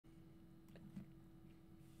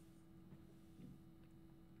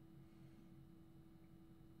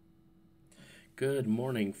Good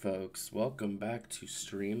morning, folks. Welcome back to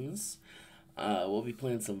streams. We'll be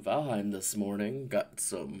playing some Valheim this morning. Got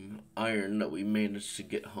some iron that we managed to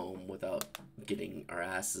get home without getting our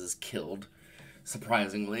asses killed,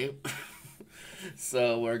 surprisingly.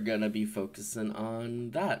 So we're gonna be focusing on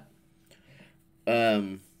that.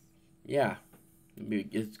 Yeah,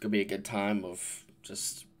 it's gonna be a good time of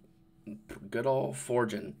just good old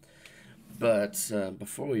forging. But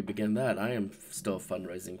before we begin that, I am still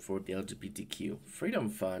fundraising for the LGBTQ Freedom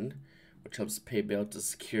Fund, which helps pay bail to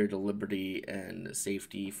secure the liberty and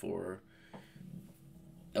safety for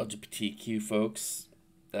LGBTQ folks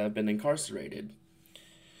that have been incarcerated.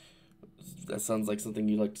 That sounds like something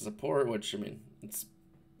you'd like to support, which, I mean, it's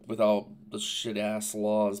with all the shit ass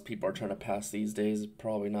laws people are trying to pass these days,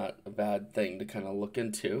 probably not a bad thing to kind of look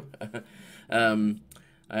into. I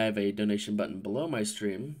have a donation button below my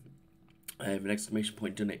stream. I have an exclamation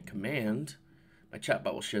point donate command. My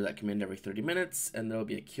chatbot will share that command every 30 minutes, and there will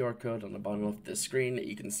be a QR code on the bottom of the screen that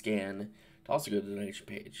you can scan to also go to the donation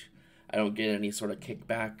page. I don't get any sort of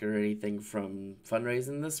kickback or anything from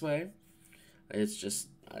fundraising this way. It's just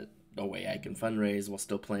a way I can fundraise while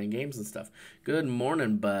still playing games and stuff. Good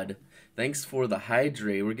morning, bud. Thanks for the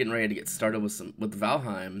hydrate. We're getting ready to get started with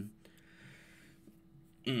Valheim.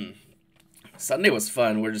 Sunday was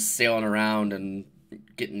fun. We're just sailing around and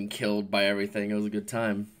getting killed by everything. It was a good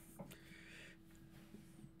time.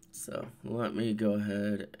 So let me go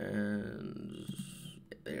ahead and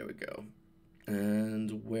there we go.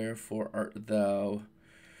 And wherefore art thou?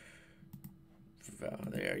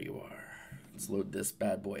 There you are. Let's load this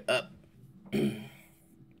bad boy up. I'm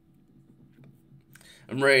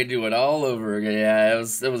ready to do it all over again. Yeah, it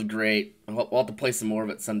was great. I'll have to play some more of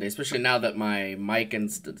it Sunday, especially now that my mic and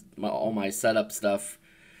all my setup stuff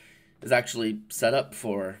is actually set up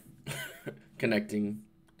for connecting.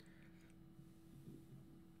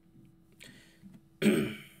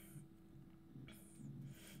 You've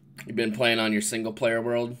been playing on your single player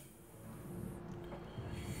world?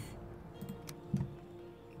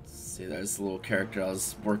 Let's see, there's a little character I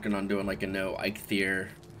was working on doing like a no Eikthyr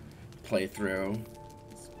playthrough.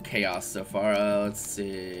 It's chaos so far. Let's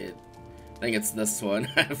see. I think it's this one.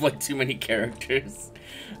 I have like too many characters.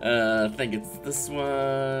 I think it's this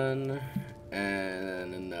one.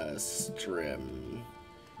 And a Strim.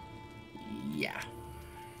 Yeah.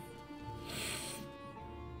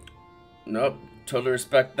 Nope. Totally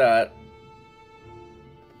respect that.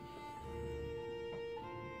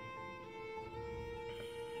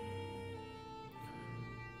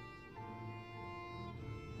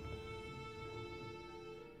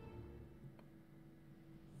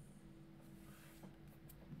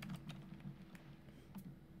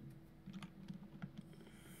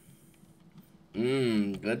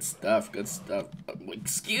 Good stuff, good stuff.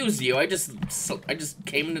 Excuse you, I just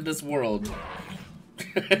came into this world.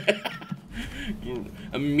 You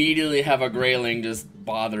immediately have a grayling just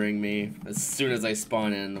bothering me as soon as I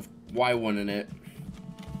spawn in. Why wouldn't it?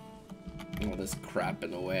 All this crap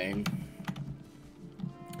in the way.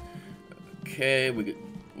 Okay, we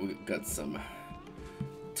got some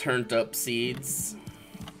turned up seeds.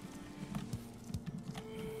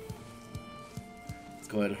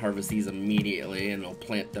 Go ahead and harvest these immediately, and I'll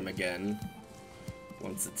plant them again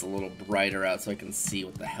once it's a little brighter out so I can see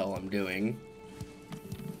what the hell I'm doing.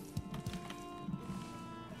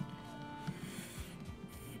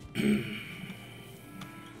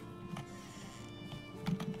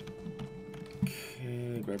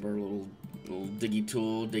 Okay, grab our little diggy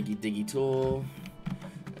tool,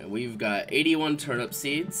 and we've got 81 turnip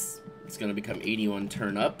seeds. It's gonna become 81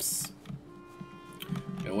 turnips.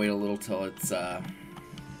 Gonna wait a little till it's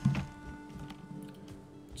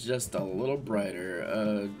just a little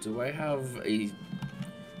brighter. Do I have a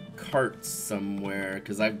cart somewhere?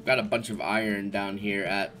 Because I've got a bunch of iron down here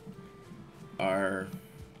at our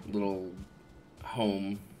little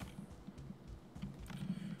home.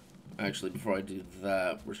 Actually, before I do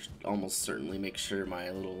that, we should almost certainly make sure my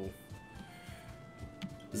little...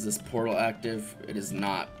 Is this portal active? It is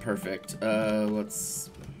not. Perfect. Let's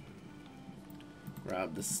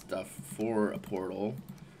grab this stuff for a portal.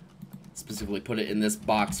 Specifically put it in this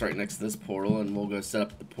box right next to this portal, and we'll go set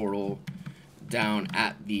up the portal down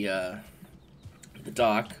at the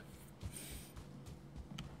dock.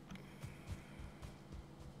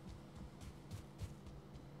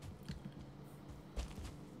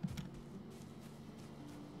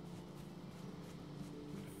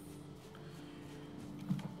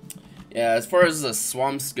 Yeah, as far as the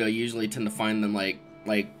swamps go, you usually tend to find them like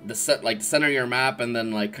the center of your map, and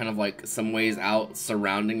then like kind of like some ways out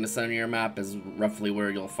surrounding the center of your map is roughly where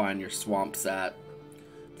you'll find your swamps at.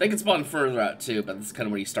 I think it's spawned further out too, but that's kind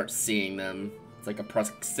of where you start seeing them. It's like a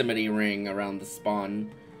proximity ring around the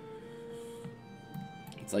spawn.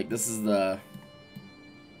 It's like, this is the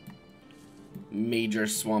major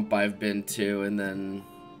swamp I've been to, and then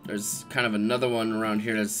there's kind of another one around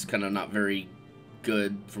here that's kind of not very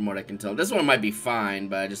good from what I can tell. This one might be fine,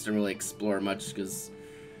 but I just didn't really explore much because,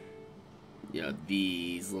 you know,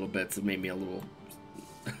 these little bits have made me a little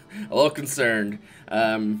a little concerned.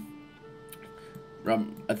 I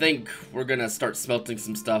think we're gonna start smelting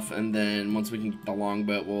some stuff, and then once we can get the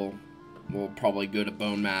longboat, we'll probably go to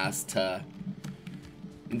Bone Mass to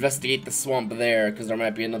investigate the swamp there, because there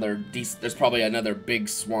might be there's probably another big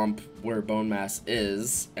swamp where Bone Mass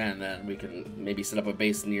is, and then we can maybe set up a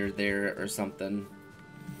base near there or something.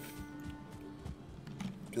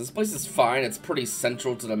 Because this place is fine, it's pretty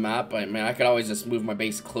central to the map. I mean, I could always just move my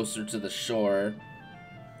base closer to the shore.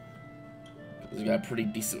 We've got a pretty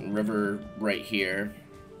decent river right here.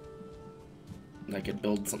 And I could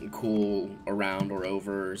build something cool around or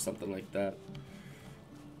over or something like that.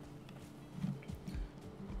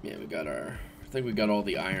 Yeah, we got I think we got all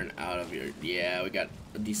the iron out of here. Yeah, we got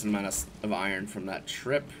a decent amount of iron from that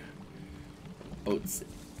trip. Boat's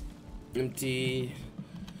empty.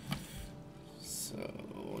 So,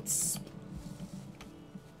 let's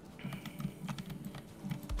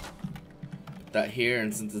put that here,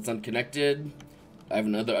 and since it's unconnected, I have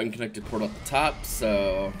another unconnected portal at the top,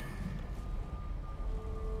 so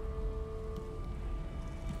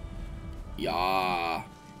yeah.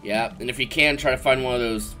 Yeah, and if you can, try to find one of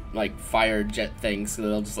those, like, fire jet things, so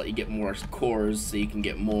they'll just let you get more cores, so you can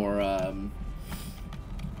get more,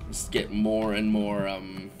 just get more and more,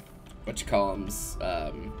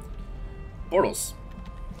 portals.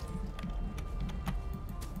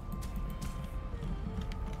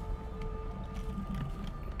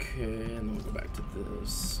 Okay, and then we'll go back to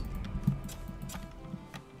this.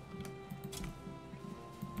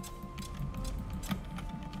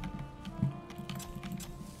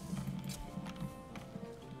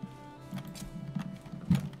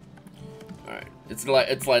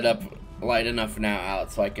 It's light enough now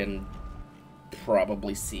out, so I can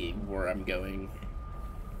probably see where I'm going.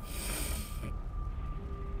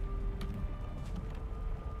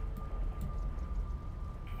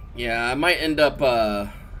 Yeah, I might end up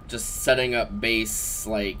just setting up base,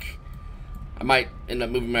 like, I might end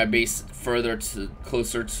up moving my base further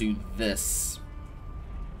closer to this,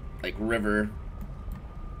 like, river.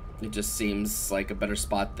 It just seems like a better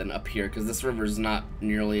spot than up here, because this river is not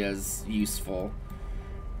nearly as useful.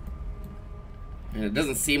 And it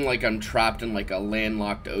doesn't seem like I'm trapped in like a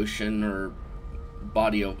landlocked ocean or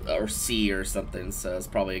body or sea or something, so it's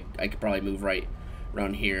probably, I could probably move right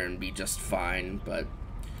around here and be just fine, but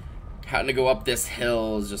having to go up this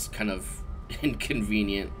hill is just kind of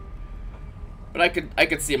inconvenient. But I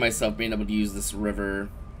could see myself being able to use this river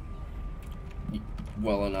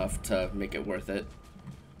well enough to make it worth it.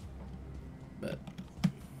 But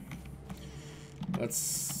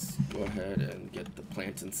let's go ahead and get the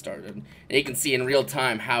planting started. And you can see in real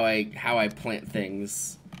time how I plant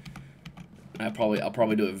things. I'll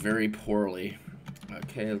probably do it very poorly.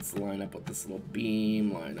 Okay, let's line up with this little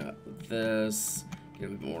beam, line up with this, get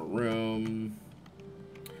a bit more room.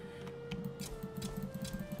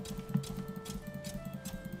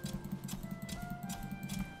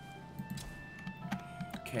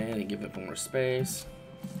 Okay, and give it more space.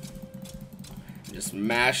 Just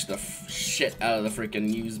mash the shit out of the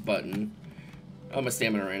freaking use button. Oh, my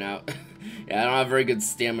stamina ran out. Yeah, I don't have very good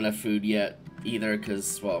stamina food yet either,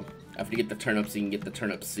 because, well, after you get the turnips, you can get the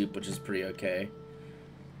turnip soup, which is pretty okay.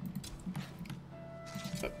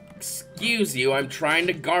 But, excuse you, I'm trying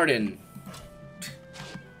to garden.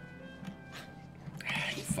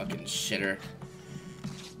 You fucking shitter.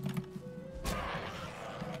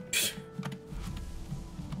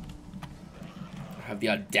 I have the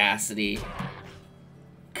audacity.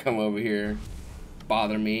 Come over here,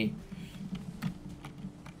 bother me.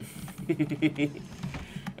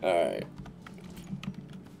 Alright.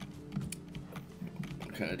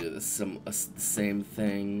 Kind of do the same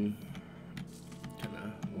thing. Kind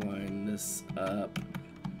of line this up.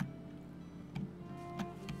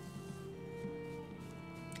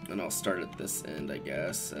 And I'll start at this end, I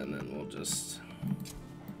guess, and then we'll just...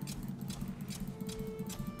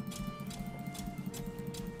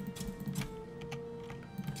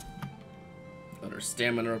 let our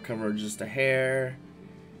stamina recover just a hair.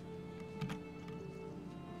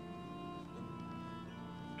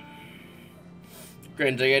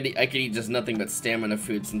 Granted, I could eat just nothing but stamina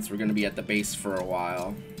food since we're going to be at the base for a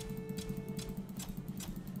while.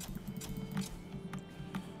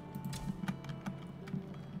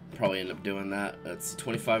 Probably end up doing that. That's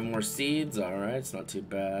 25 more seeds. Alright, it's not too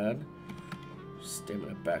bad.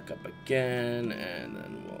 Stamina back up again, and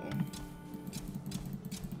then we'll...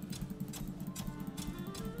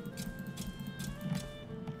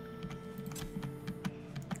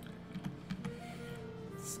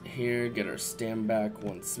 Here, get our stam back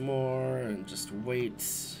once more, and just wait.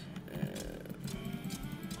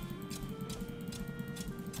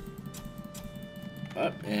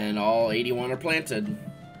 Up, and all 81 are planted.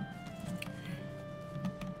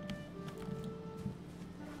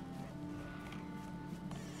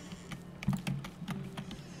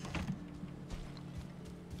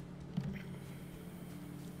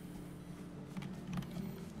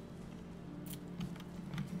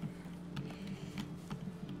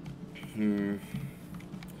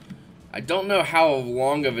 I don't know how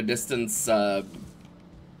long of a distance,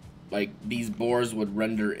 like, these boars would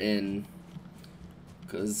render in.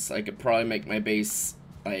 Because I could probably make my base,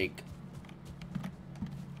 like...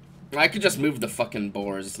 I could just move the fucking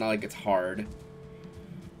boars. It's not like it's hard.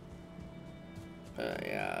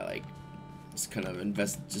 Yeah, like... Just kind of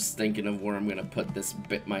just thinking of where I'm gonna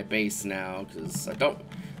put my base now. Because I don't...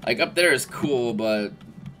 Like, up there is cool, but...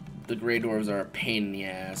 The Grey Dwarves are a pain in the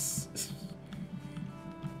ass.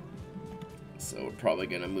 So we're probably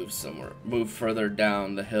gonna move further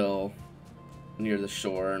down the hill near the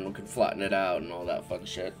shore, and we can flatten it out and all that fun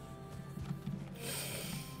shit.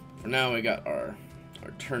 For now, we got our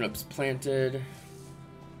turnips planted.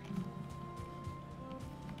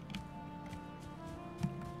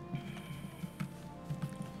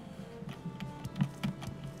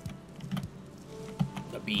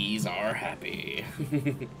 The bees are happy.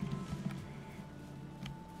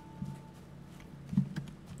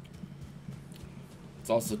 It's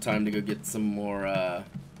also time to go get some more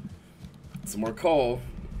coal.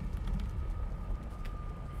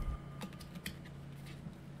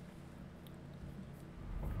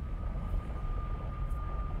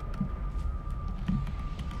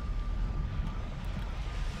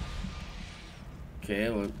 Okay,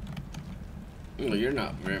 well, you're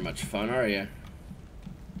not very much fun, are you?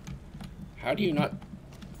 How do you not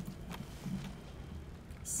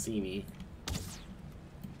see me?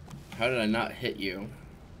 How did I not hit you?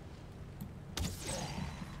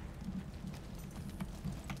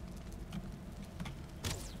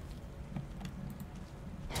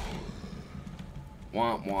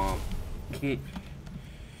 Womp womp.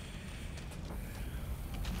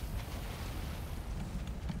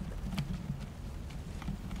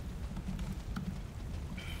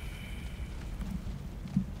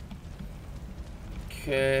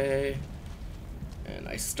 Okay. And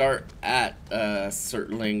I start at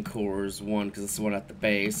Certling Cores 1 because it's the one at the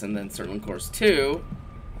base, and then Certling Cores 2,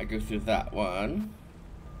 I go through that one.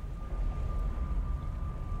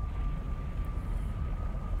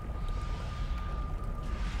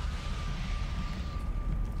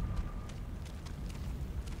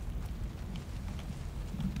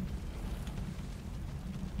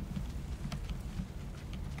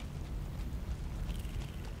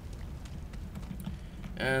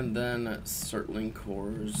 And then Certling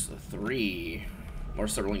Cores 3, or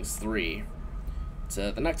Certlings 3,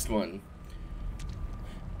 to the next one.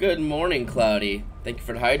 Good morning, Cloudy. Thank you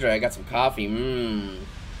for the hydrate. I got some coffee.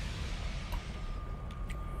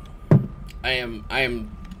 I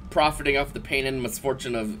am profiting off the pain and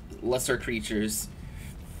misfortune of lesser creatures.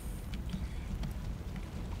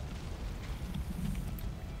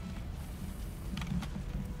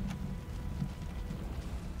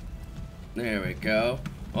 There we go.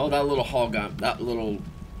 Oh, that little haul got that little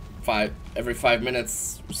every 5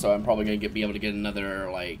 minutes, so I'm probably gonna be able to get another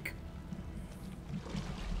like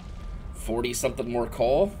 40 something more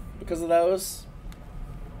coal because of those.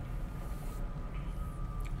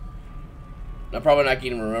 I'm probably not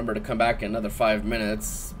gonna remember to come back in another 5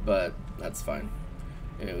 minutes, but that's fine.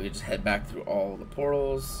 Anyway, we just head back through all the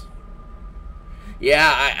portals. Yeah,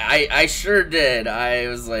 I sure did. I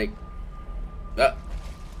was like,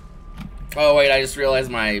 oh wait, I just realized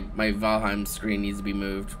my Valheim screen needs to be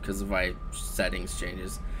moved because of my settings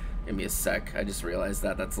changes. Give me a sec. I just realized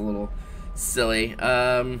that. That's a little silly.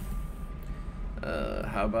 How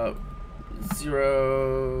about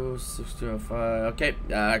 06205? Okay,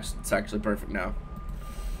 it's actually perfect now.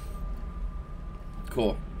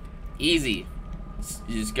 Cool, easy.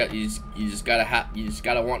 You just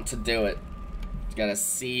gotta want to do it. You gotta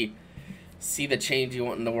see the change you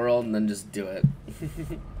want in the world, and then just do it.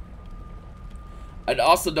 I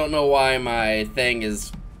also don't know why my thing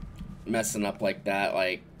is messing up like that.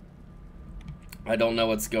 Like, I don't know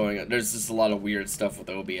what's going on. There's just a lot of weird stuff with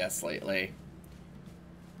OBS lately.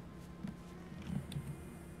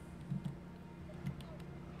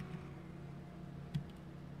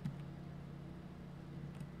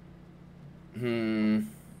 Hmm.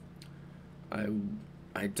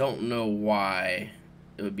 I I don't know why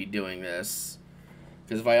it would be doing this.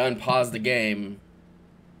 Because if I unpause the game,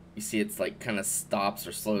 you see it's like kind of stops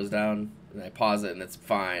or slows down. And I pause it and it's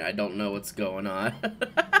fine. I don't know what's going on.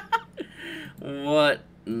 What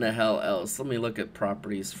in the hell else? Let me look at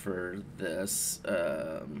properties for this.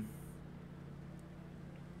 I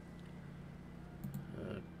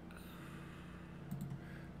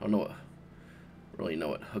don't know what, really know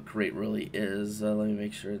what hook rate really is. Let me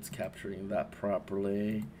make sure it's capturing that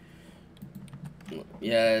properly.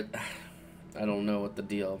 Yeah, I don't know what the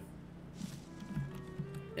deal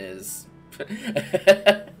is.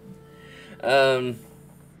 I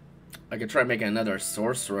could try making another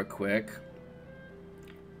source real quick.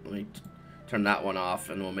 Let me turn that one off,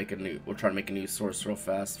 and we'll make a new. We'll try to make a new source real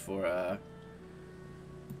fast for.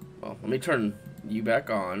 Well, let me turn you back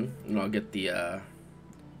on, and I'll get the.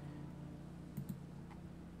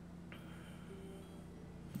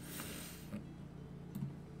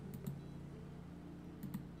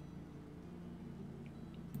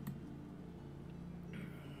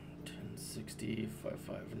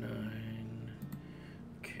 559.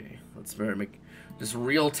 Okay, let's better make just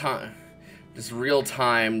real time, just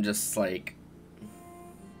like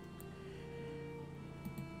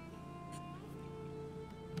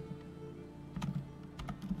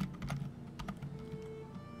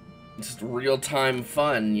just real time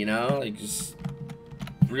fun, you know, like just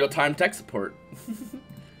real time tech support.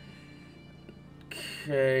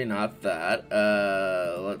 Okay, not that.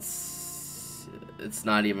 It's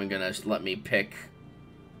not even gonna let me pick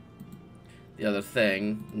the other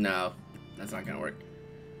thing. No, that's not gonna work.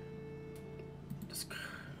 Just...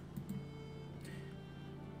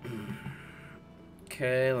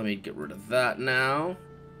 Okay, let me get rid of that now.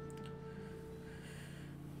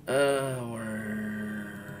 Alright.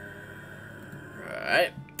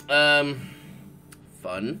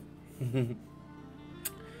 Fun.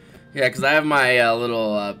 Yeah, because I have my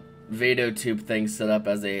little Vadotube thing set up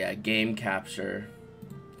as a game capture.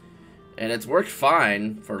 And it's worked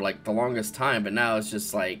fine for like the longest time, but now it's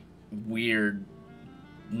just like weirdness.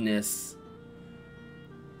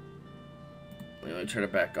 Let me turn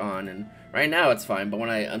it back on, and right now it's fine, but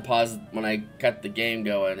when I unpause, when I got the game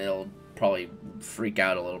going, it'll probably freak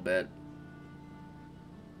out a little bit.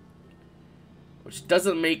 Which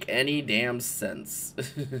doesn't make any damn sense.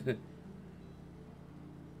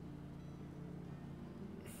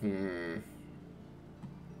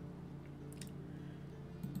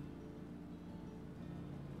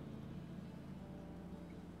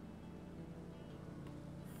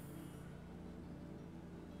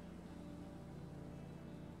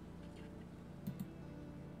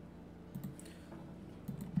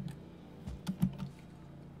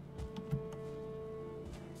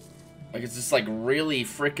 Like, it's just like really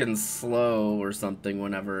freaking slow or something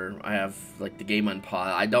whenever I have like the game unpaused.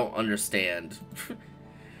 I don't understand.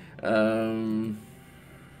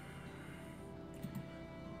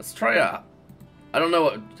 Let's try a... I don't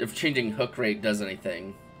know if changing hook rate does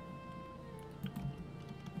anything.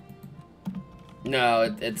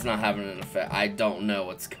 No, it's not having an effect. I don't know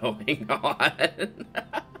what's going on.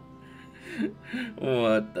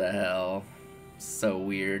 What the hell? So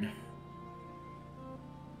weird.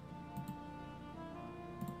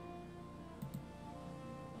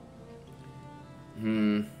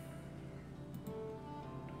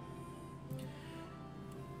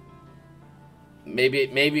 Maybe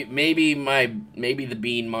the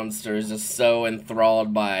bean monster is just so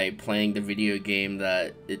enthralled by playing the video game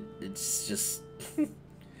that it's just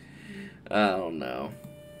I don't know.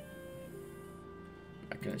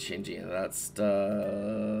 Not gonna change any of that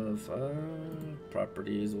stuff.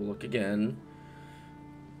 Properties, we'll look again.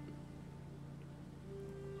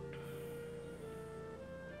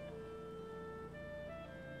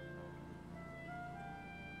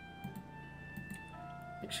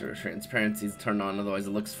 Make sure transparency is turned on, otherwise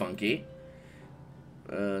it looks funky.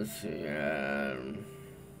 Let's see. I'm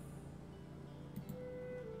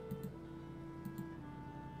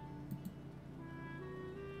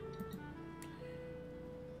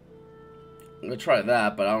gonna try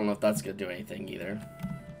that, but I don't know if that's gonna do anything either.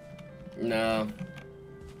 No,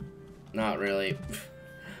 not really.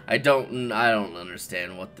 I don't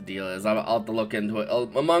understand what the deal is. I'll have to look into it.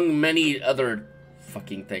 Among many other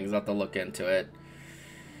fucking things, I'll have to look into it.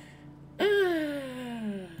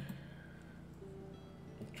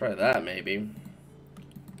 Try that maybe.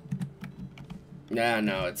 Nah,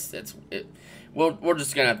 no, we're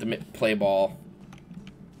just gonna have to play ball.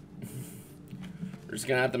 We're just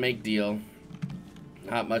gonna have to make deal.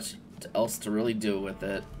 Not much else to really do with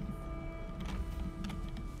it.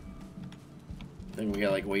 think we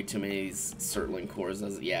got like way too many Surtling cores.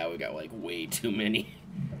 Yeah, we got like way too many.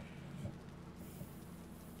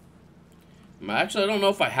 Actually, I don't know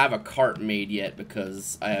if I have a cart made yet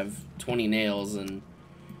because I have 20 nails and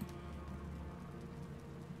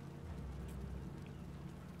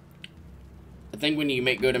I think when you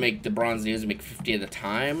go to make the bronze nails, you make 50 at a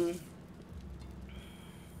time.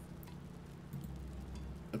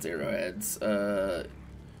 That's arrowheads.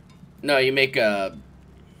 No, you make a.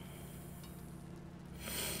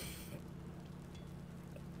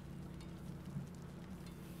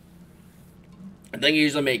 I think you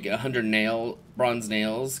usually make 100 bronze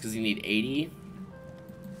nails because you need 80.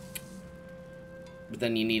 But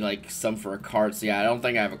then you need like some for a cart. So yeah, I don't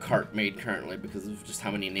think I have a cart made currently because of just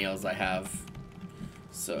how many nails I have.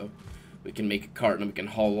 So we can make a cart and we can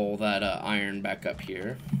haul all that iron back up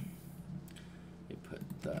here. We put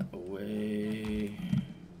that away.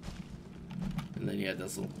 And then you have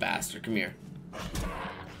this little bastard. Come here.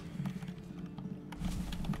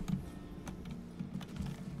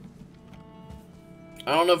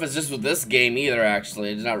 I don't know if it's just with this game either.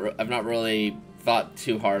 Actually, I've not really thought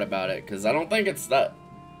too hard about it because I don't think it's that.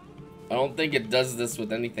 I don't think it does this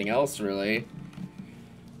with anything else really.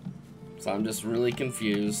 So I'm just really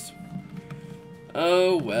confused.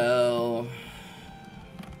 Oh well.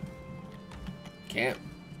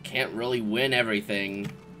 Can't really win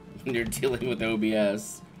everything when you're dealing with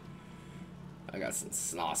OBS. I got some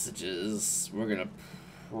sausages. We're gonna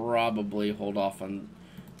probably hold off on.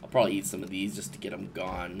 I'll probably eat some of these just to get them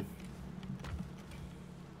gone.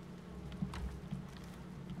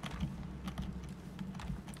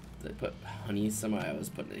 Did I put honey somewhere? I was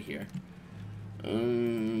putting it here.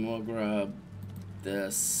 We'll grab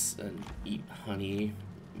this and eat honey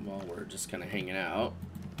while we're just kind of hanging out.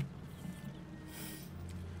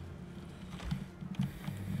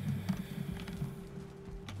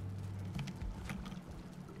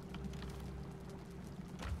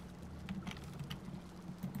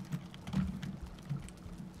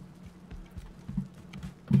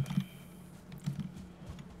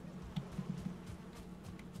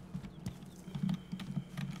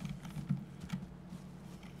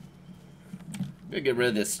 I'm gonna get rid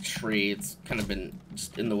of this tree. It's kind of been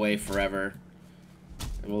just in the way forever.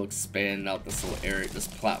 And we'll expand out this little area, this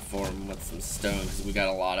platform with some stone because we got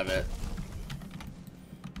a lot of it.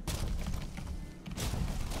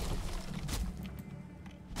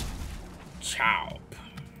 Chop.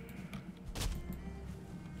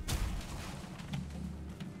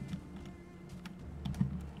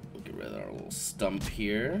 We'll get rid of our little stump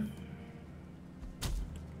here.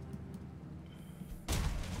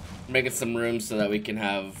 Making some room so that we can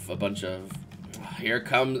have a bunch of. Here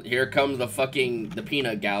comes the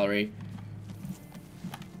peanut gallery.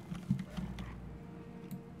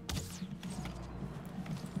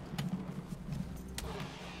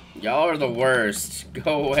 Y'all are the worst.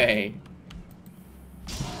 Go away.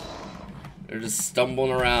 They're just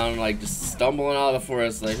stumbling around, like just stumbling out of the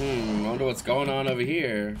forest, like, I wonder what's going on over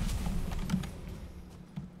here.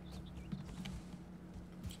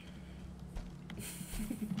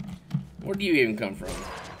 Where do you even come from?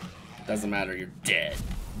 Doesn't matter, you're dead.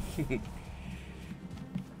 Let's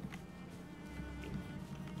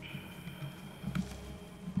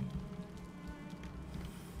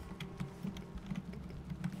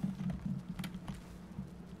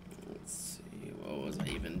see, what was I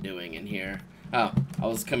even doing in here? Oh, I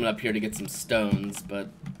was coming up here to get some stones, but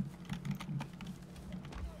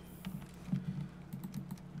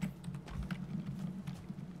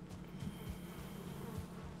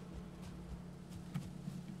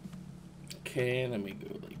okay, then we go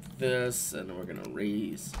like this, and then we're gonna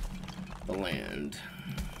raise the land.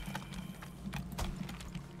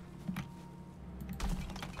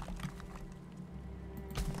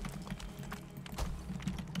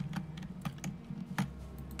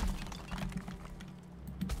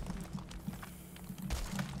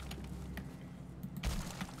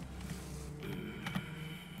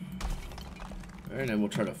 Alright, and we'll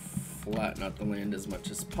try to flatten out the land as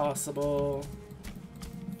much as possible.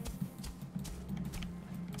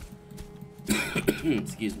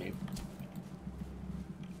 Excuse me.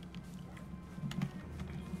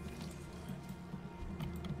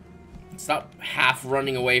 Stop half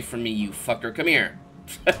running away from me, you fucker. Come here.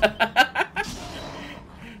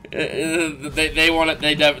 They want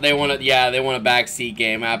it. They want it. Yeah, they want a backseat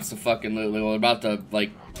game. Absolutely. Well, they're about to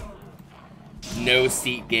like no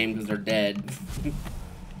seat game because they're dead.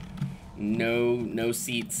 No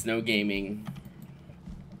seats, no gaming.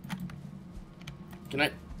 Can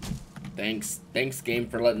I? Thanks, game,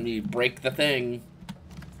 for letting me break the thing.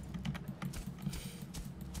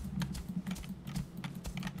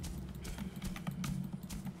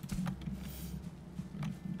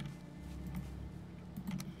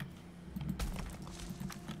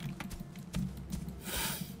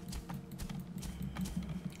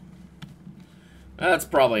 That's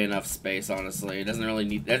probably enough space, honestly. It doesn't really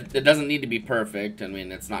need... It doesn't need to be perfect. I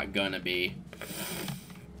mean, it's not gonna be.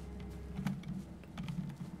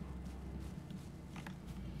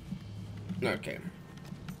 Okay.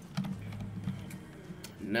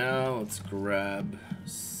 Now, let's grab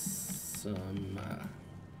some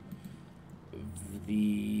of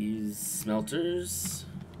these smelters.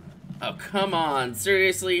 Oh, come on.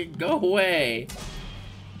 Seriously? Go away.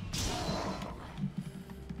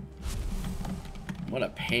 What a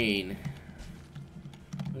pain.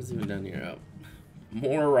 What's even done here? Oh,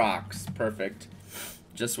 more rocks. Perfect.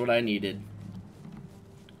 Just what I needed.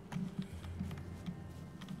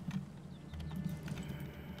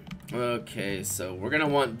 Okay, so we're gonna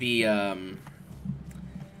want the,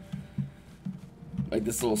 like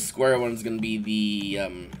this little square one's gonna be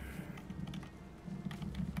the,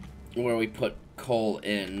 where we put coal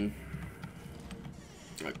in.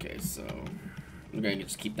 Okay, so I'm gonna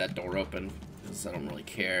just keep that door open because I don't really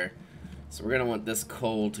care. So we're gonna want this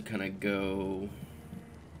coal to kind of go.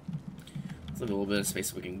 Let's leave a little bit of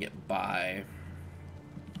space so we can get by.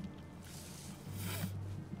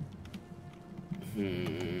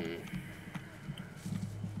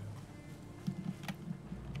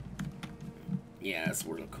 Yeah, that's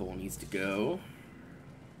where the coal needs to go.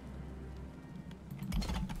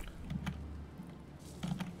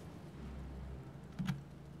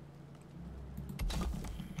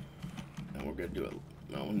 And we're gonna do it.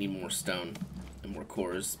 Well, we'll need more stone and more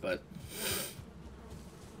cores, but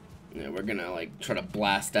yeah, we're gonna like try to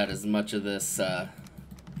blast out as much of this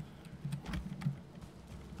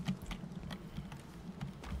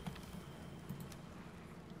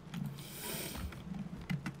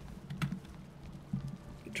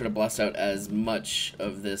try to blast out as much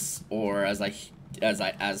of this ore as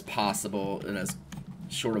possible in as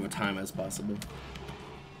short of a time as possible.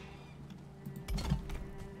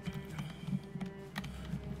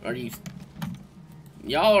 Are you?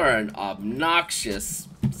 Y'all are an obnoxious.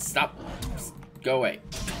 Stop. Go away.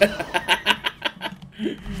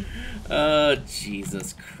 Oh,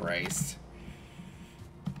 Jesus Christ.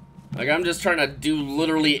 Like, I'm just trying to do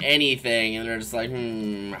literally anything, and they're just like,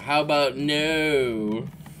 how about no?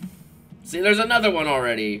 See, there's another one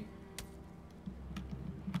already.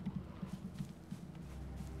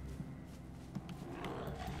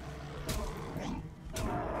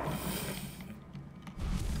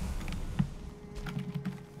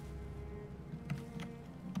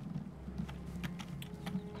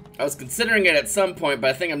 I was considering it at some point,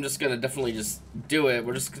 but I think I'm just gonna definitely just do it.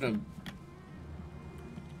 We're just gonna...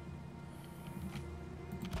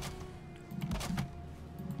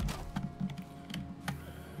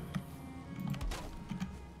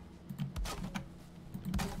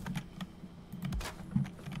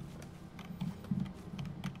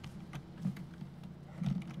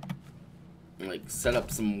 like, set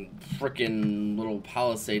up some frickin' little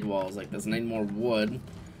palisade walls like this. I need more wood.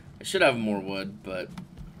 I should have more wood, but...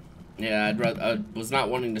 yeah, I was not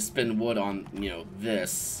wanting to spend wood on, you know,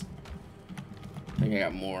 this. I think I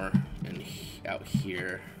got more out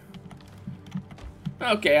here.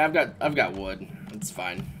 Okay, I've got wood. It's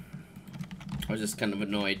fine. I was just kind of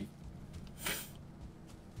annoyed.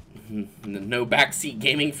 No backseat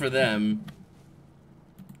gaming for them.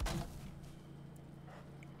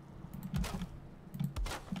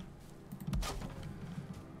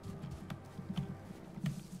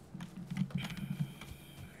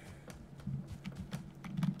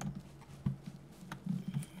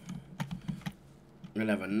 We're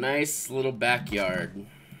gonna have a nice little backyard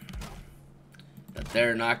that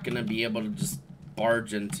they're not gonna be able to just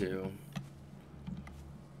barge into.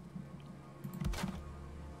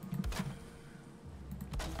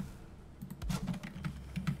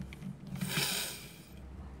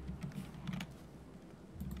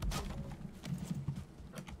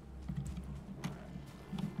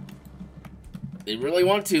 They really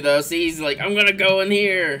want to though. See, he's like, I'm gonna go in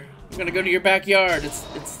here. I'm gonna go to your backyard.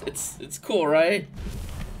 It's cool, right?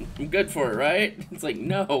 I'm good for it, right? It's like,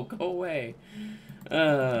 no, go away.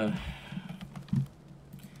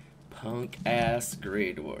 Punk ass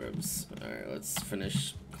Grey Dwarves. Alright, let's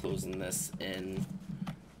finish closing this in.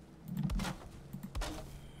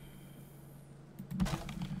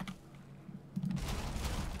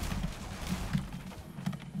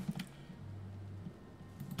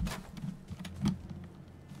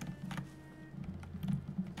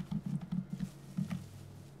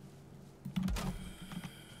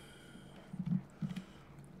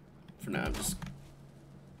 For now, I'm just...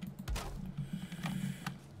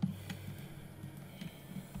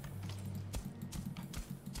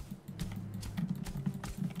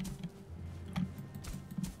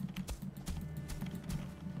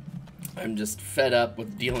 I'm just fed up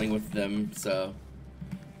with dealing with them, so.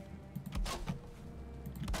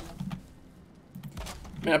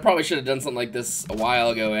 I mean, I probably should have done something like this a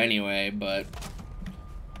while ago anyway, but.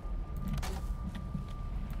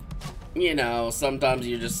 You know, sometimes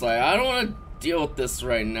you're just like, I don't want to deal with this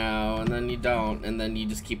right now, and then you don't, and then you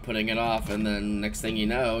just keep putting it off, and then next thing you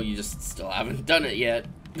know, you just still haven't done it yet.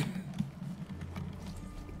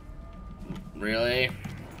 Really?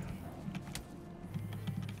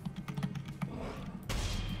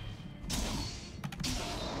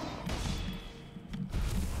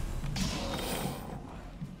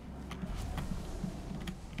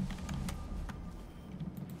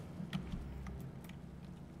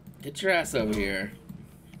 Get your ass over here.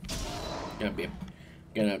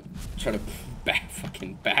 Gonna try to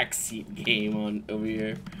fucking backseat game on over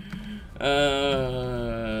here. I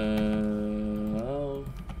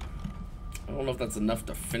don't know if that's enough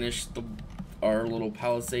to finish our little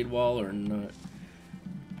palisade wall or not.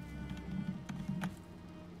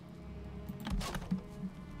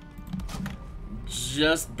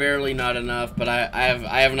 Just barely not enough, but I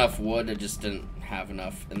have enough wood. I just didn't have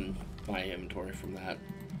enough in my inventory from that.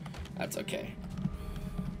 That's okay.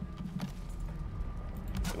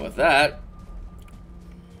 With that,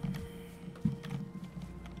 it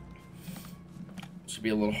should be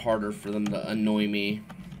a little harder for them to annoy me.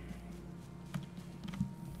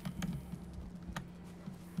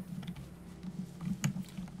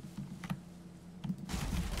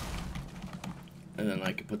 And then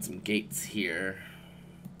I could put some gates here.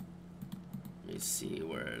 Let me see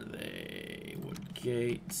where they would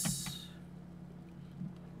gates.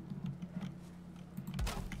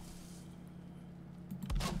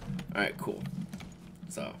 Alright, cool.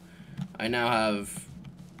 So, I now have...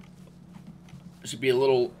 should be a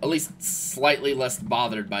little, at least slightly less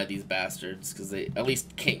bothered by these bastards, because they at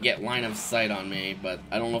least can't get line of sight on me, but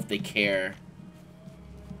I don't know if they care.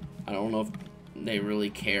 I don't know if they really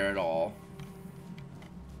care at all.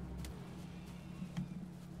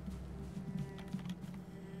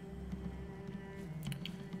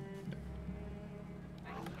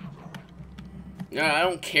 No, I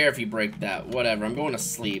don't care if you break that. Whatever. I'm going to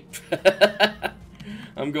sleep.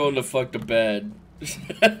 I'm going to fuck to bed.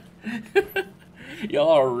 Y'all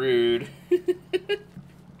are rude.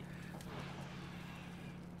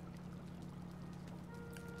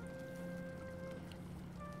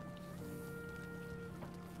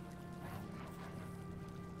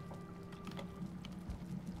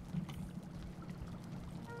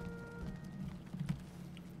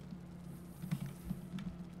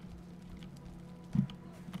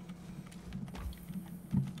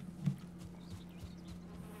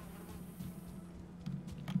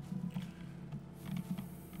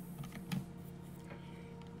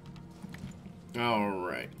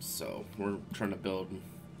 Alright, so we're trying to build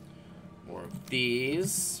more of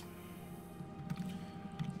these.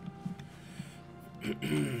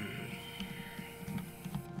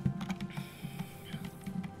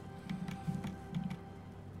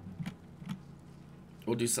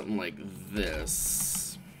 We'll do something like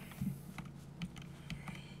this.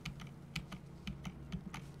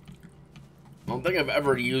 I don't think I've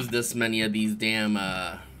ever used this many of these damn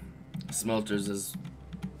smelters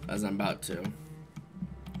as I'm about to.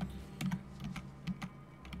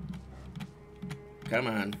 Come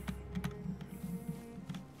on.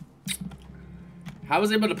 I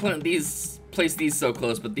was able to place these so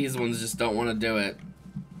close, but these ones just don't want to do it.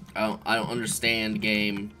 I don't understand,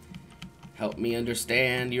 game. Help me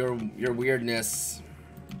understand your weirdness.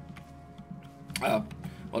 Oh,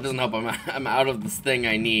 well, it doesn't help. I'm out of this thing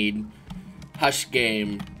I need. Hush,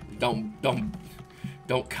 game. Don't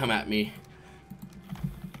come at me.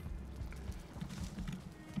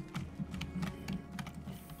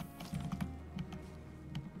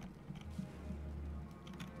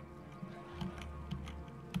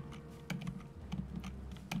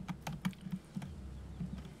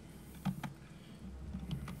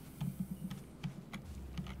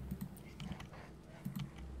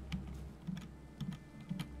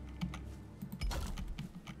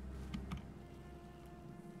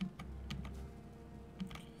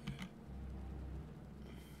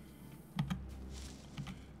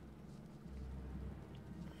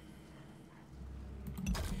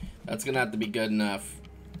 That's gonna have to be good enough.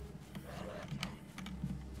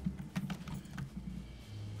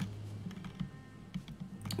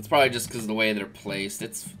 It's probably just because of the way they're placed.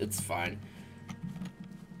 It's fine.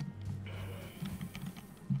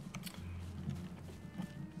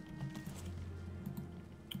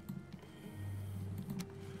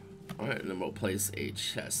 Alright, and then we'll place a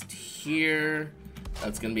chest here.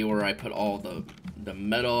 That's gonna be where I put all the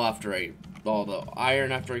metal after I all the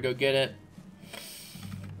iron after I go get it.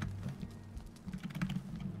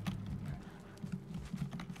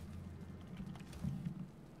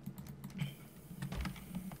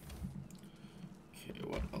 Okay,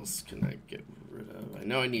 what else can I get rid of? I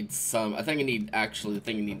know I need some. I think I need, actually, I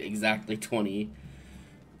think I need exactly 20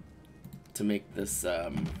 to make this, I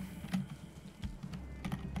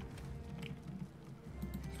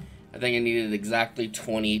think I needed exactly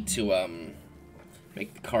 20 to,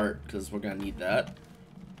 make the cart, because we're gonna need that.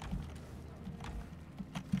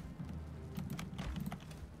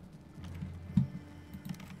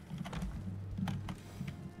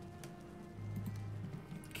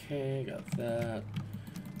 Okay, got that.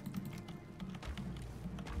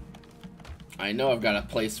 I know I've got a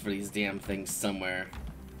place for these damn things somewhere.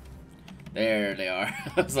 There they are.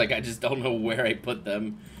 I was like, I just don't know where I put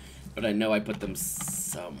them, but I know I put them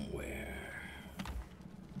somewhere.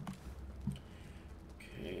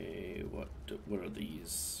 Okay, what are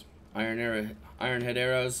these? Iron head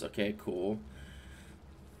arrows. Okay, cool.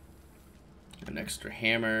 An extra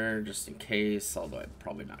hammer just in case, although I'm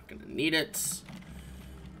probably not gonna need it.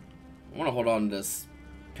 I want to hold on to this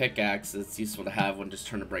pickaxe. It's useful to have when just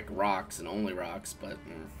trying to break rocks and only rocks, but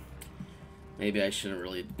maybe I shouldn't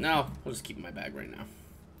really. No, I'll just keep it in my bag right now.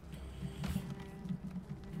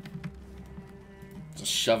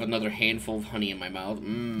 Just shove another handful of honey in my mouth.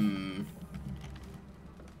 Mmm.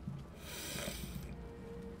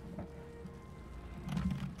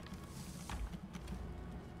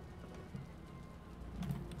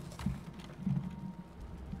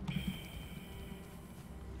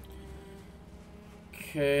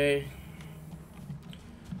 Okay.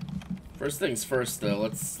 First things first, though.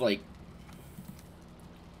 Let's like.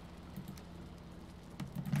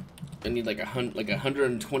 I need like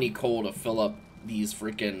 120 coal to fill up these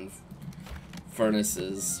freaking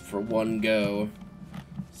furnaces for one go.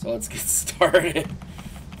 So let's get started.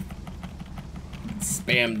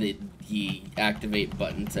 Spam the activate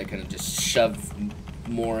button to kind of just shove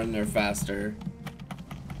more in there faster.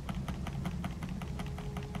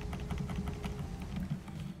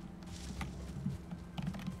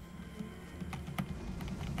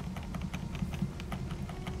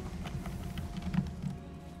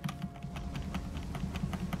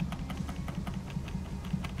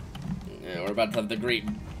 We're about to have the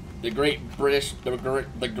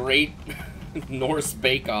great Norse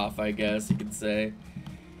Bake Off, I guess you could say.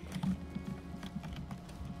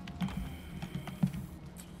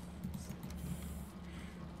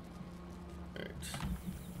 Alright.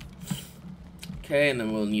 Okay, and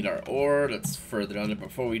then we'll need our ore. That's further down.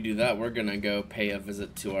 Before we do that, we're gonna go pay a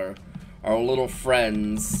visit to our little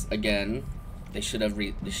friends again. They should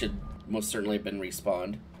most certainly have been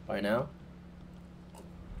respawned by now.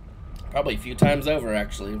 Probably a few times over,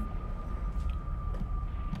 actually.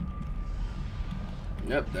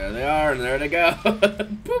 Yep, there they are, and there they go.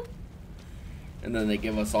 Boop. And then they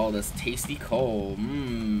give us all this tasty coal.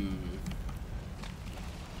 Mmm.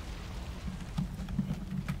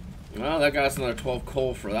 Well, that got us another 12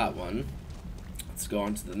 coal for that one. Let's go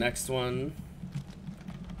on to the next one.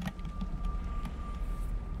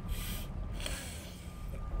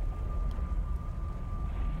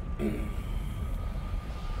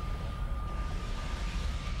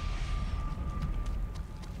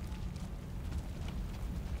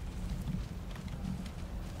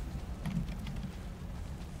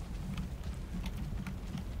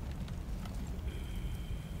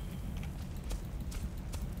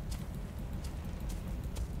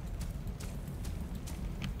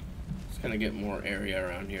 Kind of get more area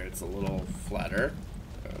around here. It's a little flatter.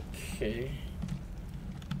 Okay.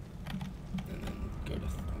 And then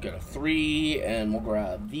go to 3, and we'll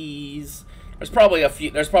grab these. There's probably a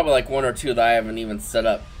few. There's probably like 1 or 2 that I haven't even set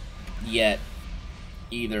up yet,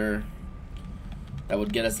 either. That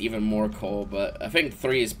would get us even more coal, but I think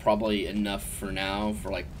 3 is probably enough for now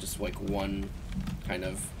for like just like one kind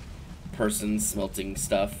of person smelting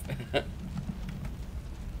stuff.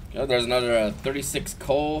 Oh, there's another 36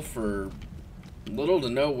 coal for little to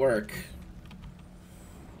no work.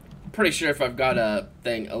 Pretty sure if I've got a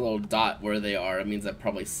little dot where they are, it means that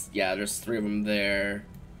probably, yeah, there's 3 of them there.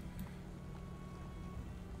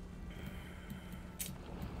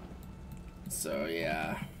 So,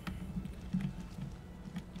 yeah.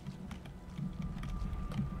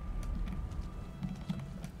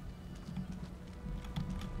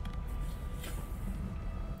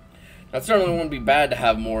 That certainly wouldn't be bad to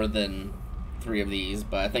have more than 3 of these,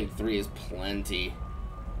 but I think 3 is plenty.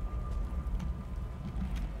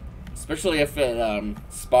 Especially if it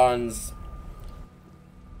spawns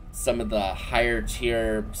some of the higher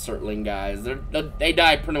tier Surtling guys. They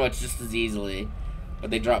die pretty much just as easily. but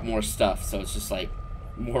they drop more stuff, so it's just like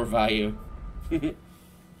more value.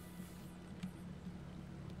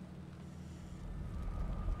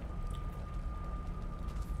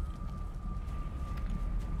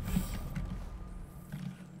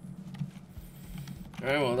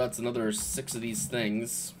 Alright, well, that's another 6 of these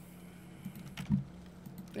things.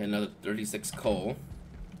 And another 36 coal.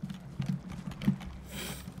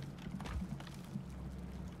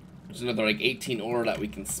 There's another like 18 ore that we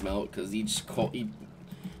can smelt, because each coal,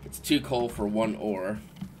 it's 2 coal for 1 ore.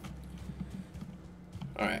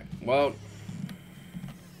 Alright, well,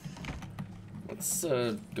 let's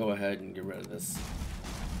go ahead and get rid of this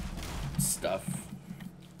stuff.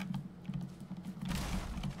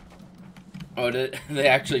 Oh, they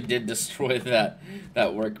actually did destroy that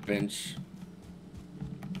workbench.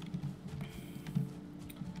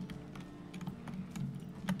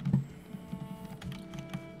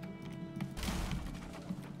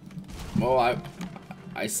 Well,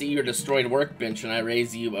 I see your destroyed workbench, and I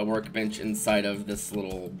raise you a workbench inside of this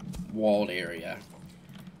little walled area.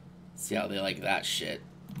 See how they like that shit.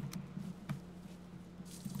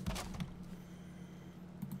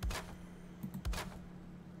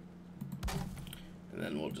 And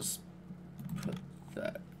then we'll just put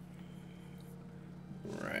that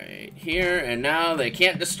right here, and now they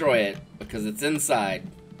can't destroy it because it's inside.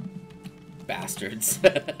 Bastards.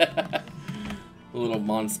 Little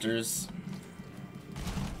monsters.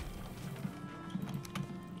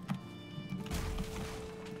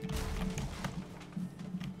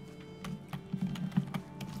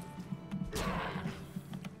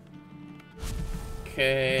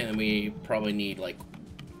 Okay, and we probably need like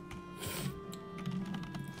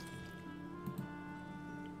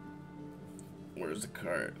where's the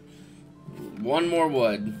cart? 1 more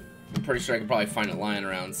wood. I'm pretty sure I could probably find it lying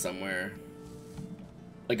around somewhere.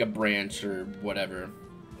 Like a branch or whatever.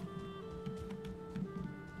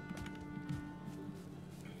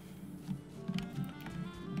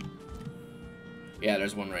 Yeah,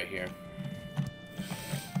 there's one right here.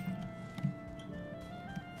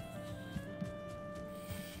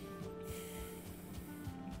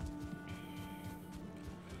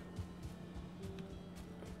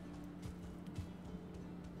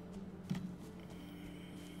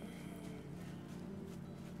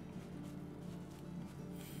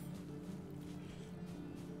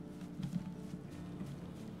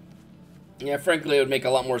 Yeah, frankly, it would make a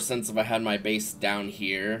lot more sense if I had my base down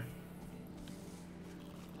here.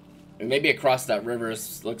 And maybe across that river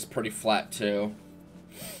looks pretty flat, too.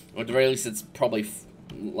 Or at the very least, it's probably,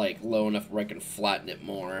 like, low enough where I can flatten it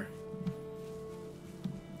more.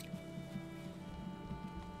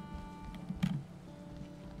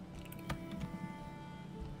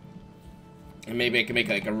 And maybe I can make,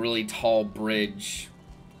 like, a really tall bridge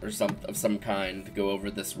or of some kind to go over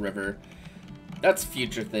this river. That's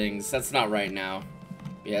future things. That's not right now.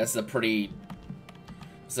 Yeah, it's a pretty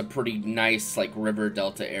nice like river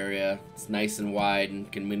delta area. It's nice and wide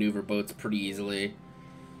and can maneuver boats pretty easily.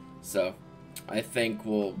 So, I think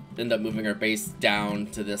we'll end up moving our base down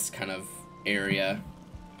to this kind of area.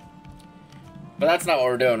 But that's not what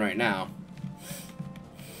we're doing right now.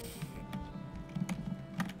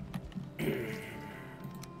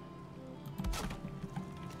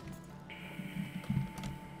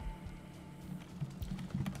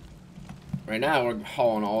 Right now, we're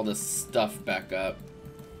hauling all this stuff back up.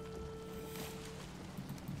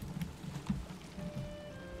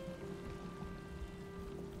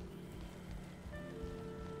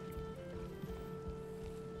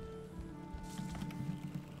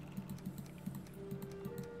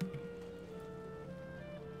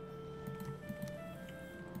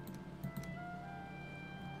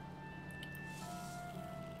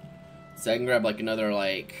 So I can grab like another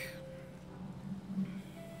like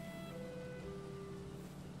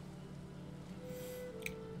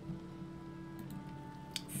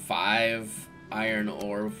 5 iron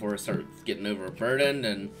ore before it starts getting overburdened,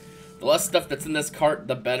 and the less stuff that's in this cart,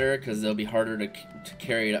 the better, because it'll be harder to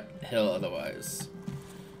carry it uphill otherwise.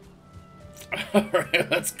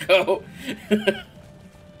 Alright, let's go.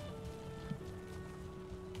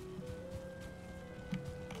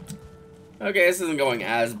 Okay, this isn't going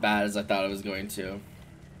as bad as I thought it was going to.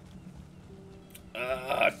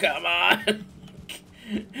 Come on!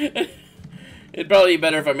 It'd probably be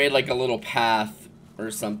better if I made like a little path or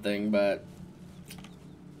something, but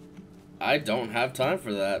I don't have time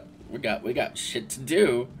for that. We got shit to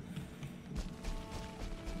do.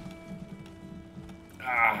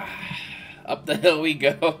 Up the hill we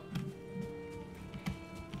go.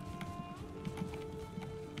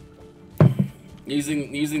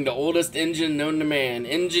 Using the oldest engine known to man.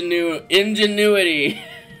 Ingenuity.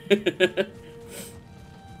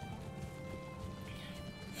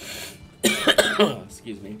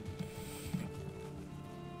 Excuse me.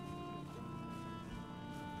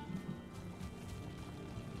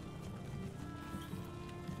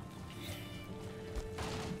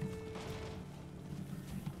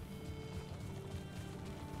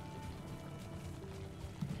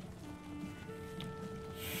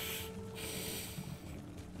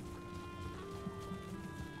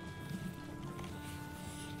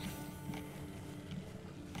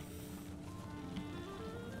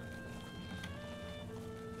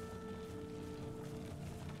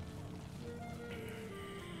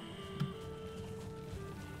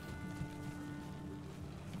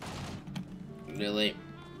 Really?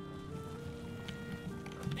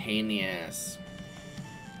 Pain in the ass.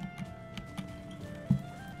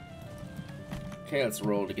 Okay, let's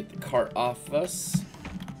roll to get the cart off of us.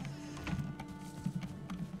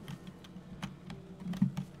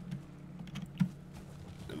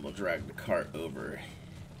 And we'll drag the cart over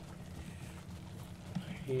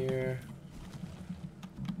here.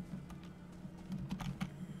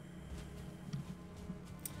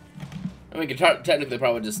 And we could technically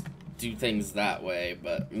probably just do things that way,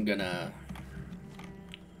 but I'm gonna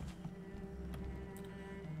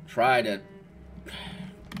try to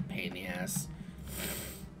pain in the ass.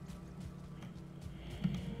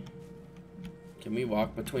 Can we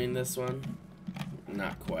walk between this one?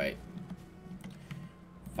 Not quite.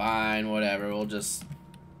 Fine, whatever. We'll just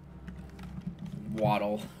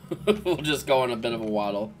waddle. We'll just go on a bit of a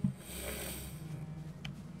waddle.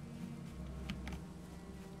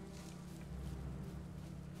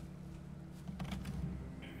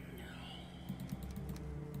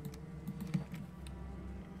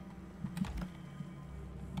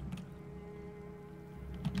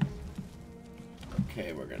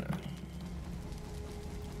 Okay,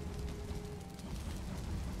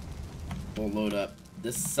 we'll load up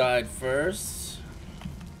this side first.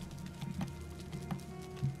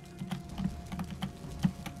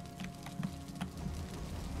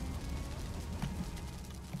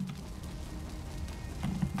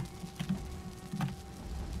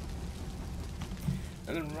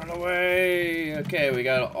 And then run away. Okay, we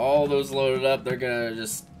got all those loaded up. They're gonna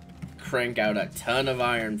just crank out a ton of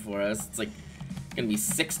iron for us. It's like gonna be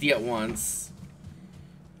 60 at once.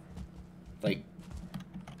 Like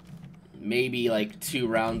maybe like 2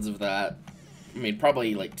 rounds of that. I mean,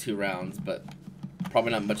 probably like 2 rounds, but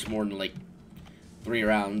probably not much more than like 3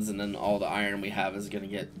 rounds, and then all the iron we have is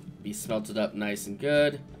gonna be smelted up nice and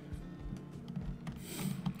good.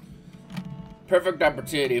 Perfect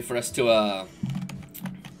opportunity for us to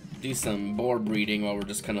do some boar breeding while we're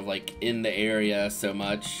just kind of like in the area so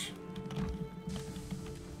much.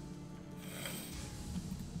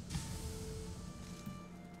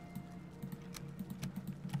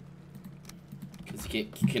 You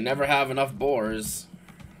can never have enough boars.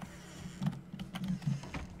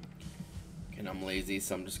 And I'm lazy,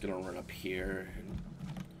 so I'm just gonna run up here.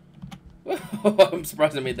 I'm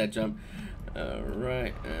surprised I made that jump.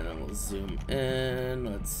 Alright, and I will zoom in.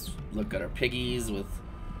 Let's look at our piggies with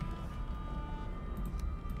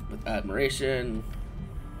admiration.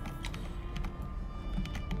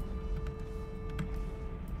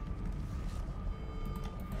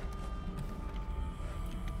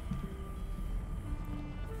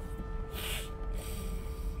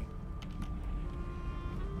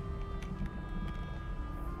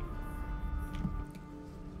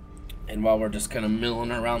 And while we're just kind of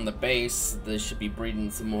milling around the base, they should be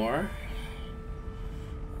breeding some more.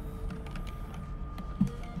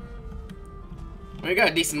 We got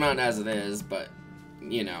a decent amount as it is, but,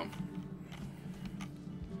 you know.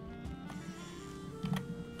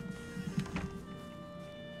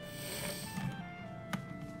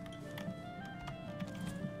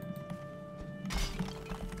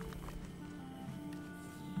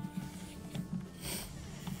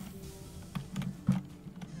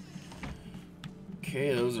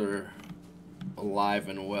 Okay, those are alive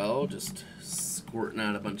and well, just squirting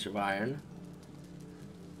out a bunch of iron.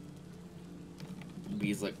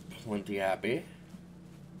 Bees look plenty happy.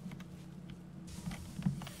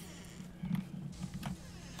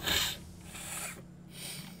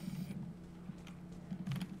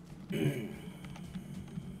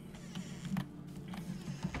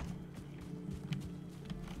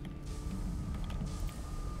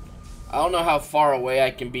 I don't know how far away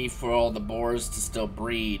I can be for all the boars to still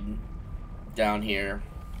breed down here.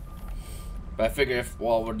 But I figure if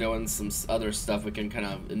while we're doing some other stuff, we can kind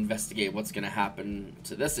of investigate what's going to happen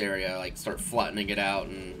to this area, like start flattening it out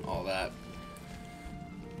and all that.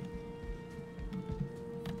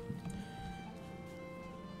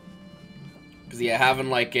 Because yeah, having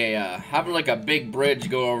like a big bridge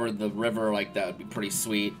go over the river like that would be pretty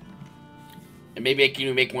sweet. And maybe I can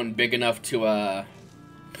even make one big enough to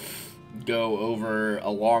go over a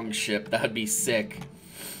long ship. That'd be sick,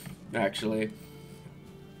 actually.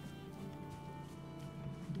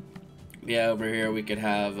 Yeah, over here we could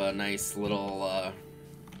have a nice little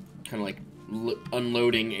kind of like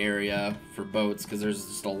unloading area for boats, because there's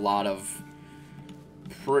just a lot of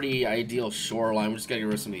pretty ideal shoreline. We're just gotta get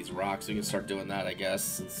rid of some of these rocks. We can start doing that, I guess,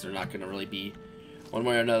 since they're not gonna really be, one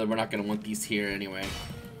way or another, we're not gonna want these here anyway.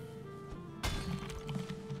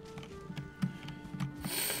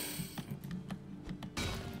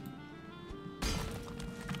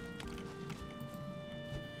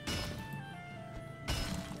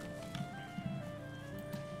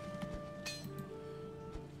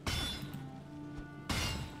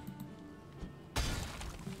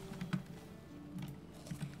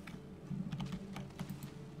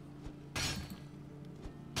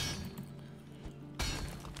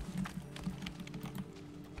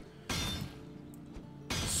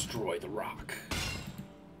 Destroy the rock.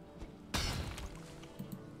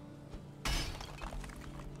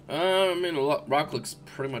 I mean, the rock looks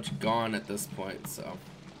pretty much gone at this point, so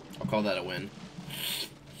I'll call that a win.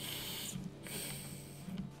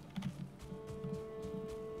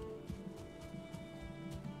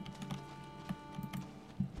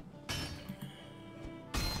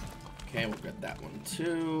 Okay, we'll get that one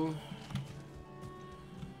too.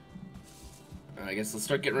 I guess let's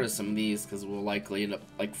start getting rid of some of these, because we'll likely end up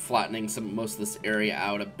like flattening most of this area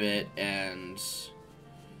out a bit and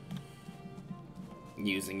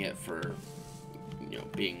using it for, you know,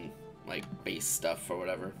 being like base stuff or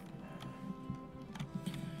whatever.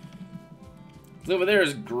 So over there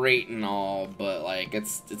is great and all, but like it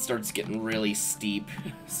starts getting really steep,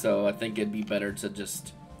 so I think it'd be better to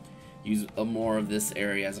just use more of this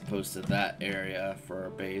area as opposed to that area for our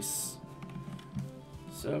base.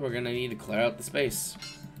 So we're gonna need to clear out the space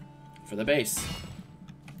for the base.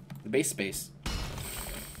 The base space.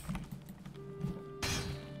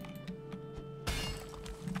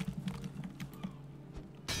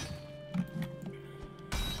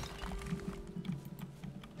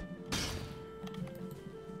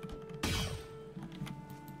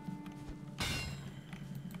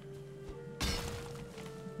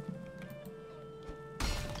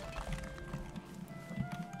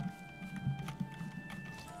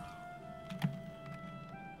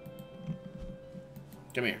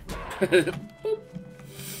 Come here.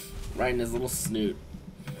 Right in his little snoot.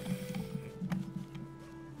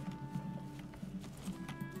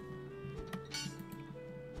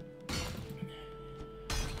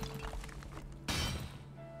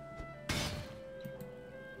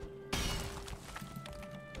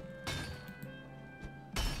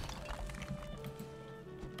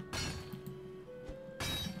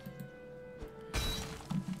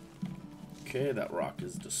 Okay, that rock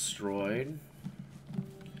is destroyed.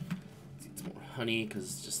 Needs more honey,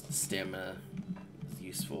 because just the stamina is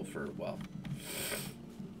useful for, well,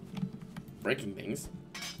 breaking things.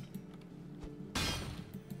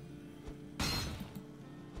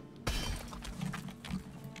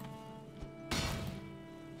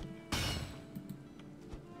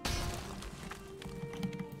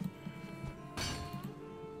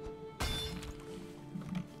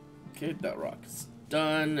 Okay, that rock is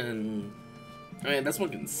done, and I mean, this one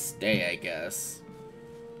can stay, I guess.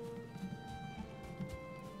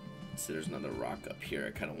 So there's another rock up here.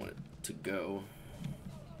 I kind of want it to go.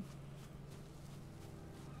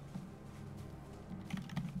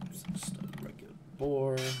 Just a regular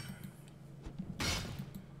bore.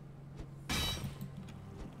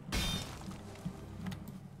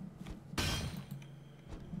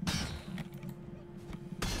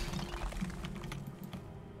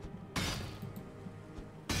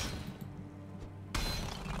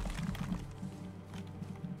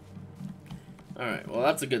 Alright, well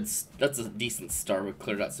that's a decent start. We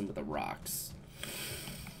cleared out some of the rocks.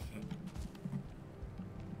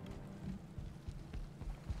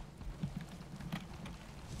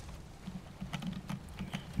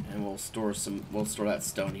 And we'll store that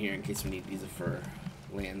stone here in case we need to use it for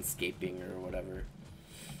landscaping or whatever.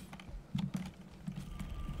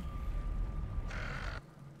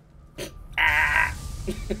 Ah!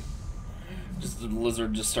 Just the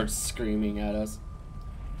lizard just starts screaming at us.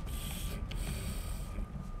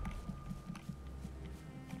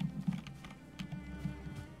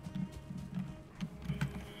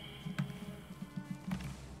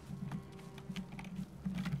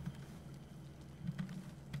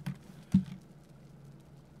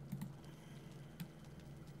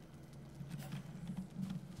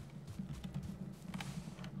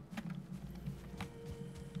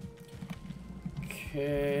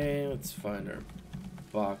 Okay, let's find our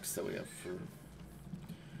box that we have for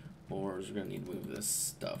ores. We're gonna need to move this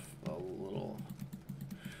stuff a little.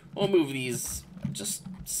 We'll move these just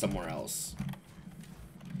somewhere else.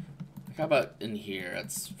 How about in here?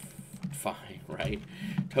 That's fine, right?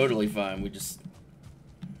 Totally fine. We just...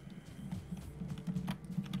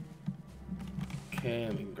 Okay,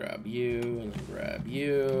 we can grab you, and then grab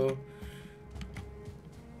you.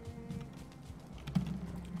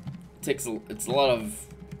 It's a lot of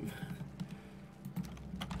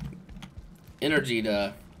energy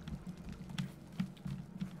to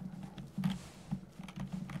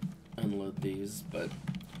unload these, but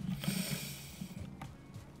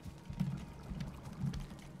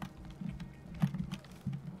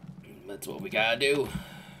that's what we gotta do.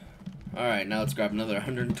 Alright, now let's grab another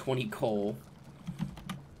 120 coal.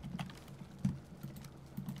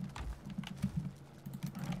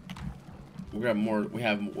 We'll grab more.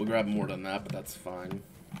 We'll grab more than that, but that's fine.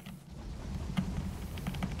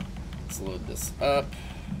 Let's load this up.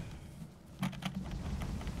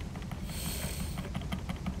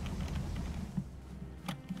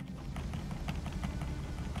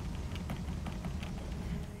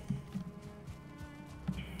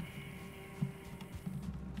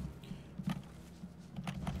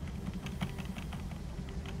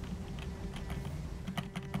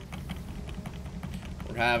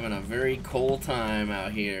 We're having a very cold time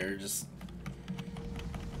out here. Just,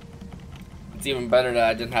 it's even better that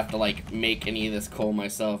I didn't have to like make any of this coal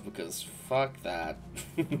myself, because fuck that.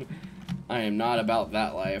 I am not about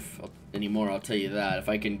that life anymore, I'll tell you that. If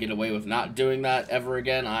I can get away with not doing that ever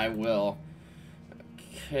again, I will.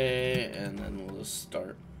 Okay, and then we'll just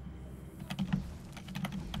start.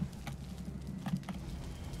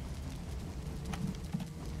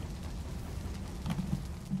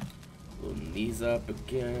 Loading these up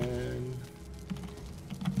again.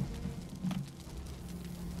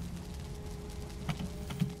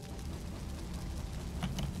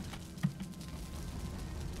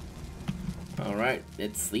 Alright,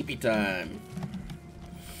 it's sleepy time.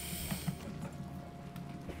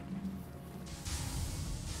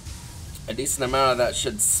 A decent amount of that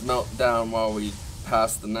should smelt down while we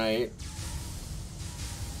pass the night.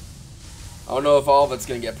 I don't know if all of it's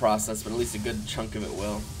going to get processed, but at least a good chunk of it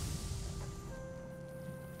will.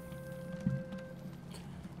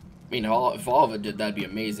 I mean, if all of it did, that'd be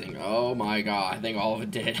amazing. Oh my god, I think all of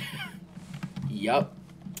it did. Yup,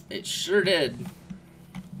 it sure did.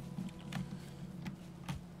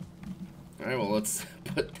 Alright, well, let's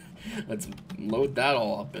load that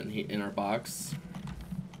all up in our box.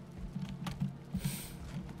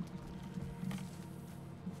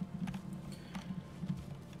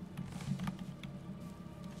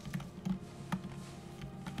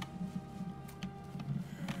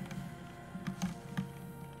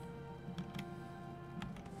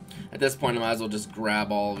 At this point, I might as well just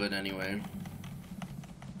grab all of it anyway.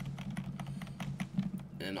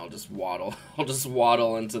 And I'll just waddle. I'll just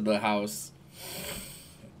waddle into the house.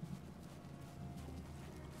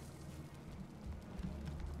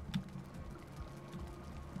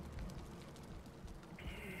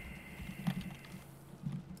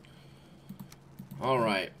 All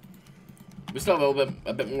right. We still have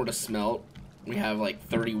a bit more to smelt. We have like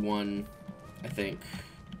 31, I think.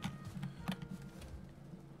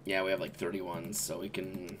 Yeah, we have like 31, so we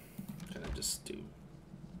can kind of just do.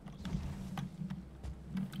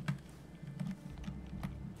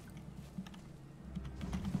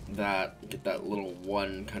 That, get that little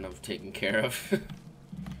one kind of taken care of.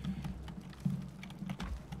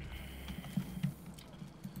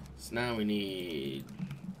 So now we need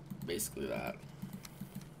basically that.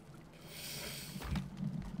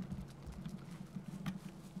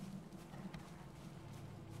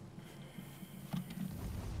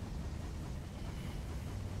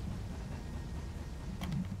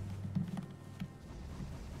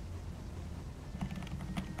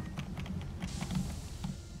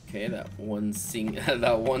 Okay, that one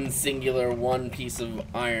singular one piece of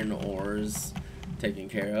iron ores taken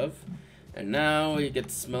care of. And now we get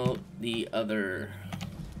to smelt the other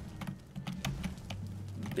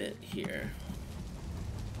bit here.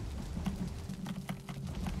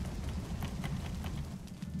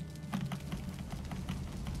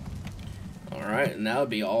 Alright, and that'll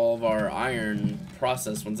be all of our iron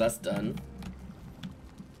processed once that's done.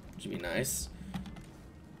 Should be nice.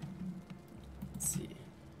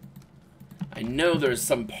 I know there's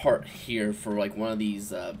some part here for like one of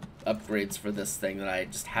these upgrades for this thing that I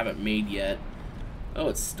just haven't made yet. Oh,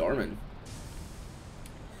 it's storming.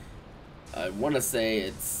 I want to say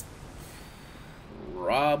it's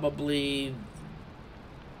probably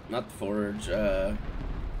not the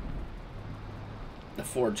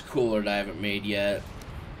forge cooler that I haven't made yet.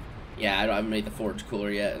 Yeah, I haven't made the forge cooler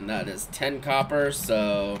yet, and that is 10 copper,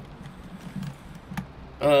 so...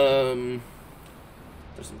 there's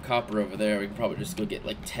some copper over there. We can probably just go get,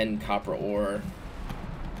 like, 10 copper ore.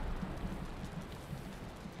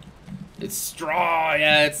 It's straw!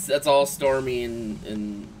 Yeah, it's all stormy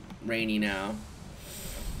and rainy now.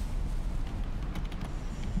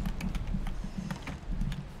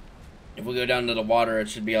 If we go down to the water, it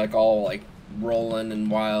should be, like, all, like, rolling and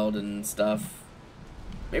wild and stuff.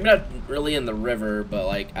 Maybe not really in the river, but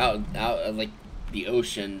like out of like the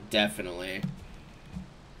ocean, definitely.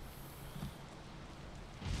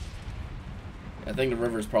 I think the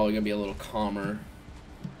river's probably gonna be a little calmer.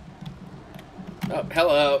 Oh,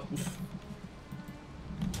 hello.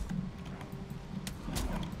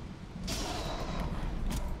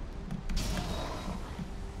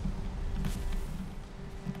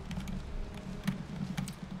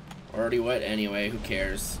 Already wet anyway, who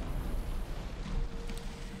cares?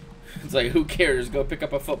 It's like, who cares? Go pick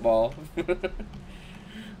up a football.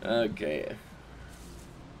 Okay.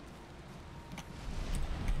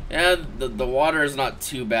 Yeah, the water is not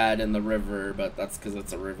too bad in the river, but that's because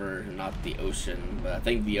it's a river, not the ocean. But I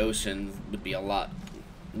think the ocean would be a lot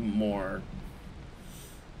more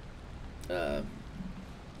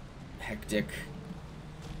hectic.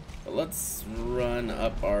 But let's run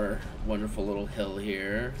up our wonderful little hill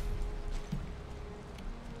here.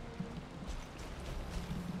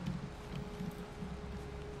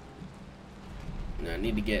 I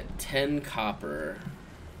need to get 10 copper.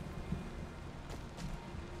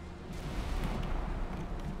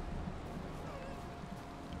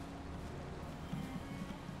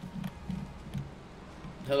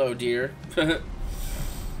 Hello, dear.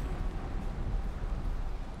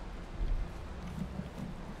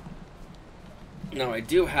 Now, I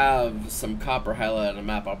do have some copper highlighted on the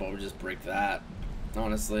map. I'll probably just break that,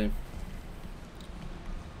 honestly.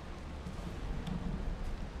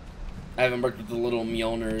 I haven't worked with the little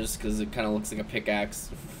Mjolnirs because it kind of looks like a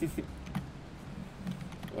pickaxe.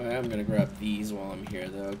 Well, I'm going to grab these while I'm here,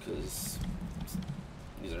 though, because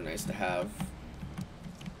these are nice to have.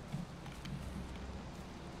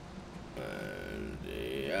 And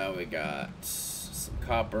yeah, we got some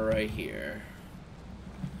copper right here.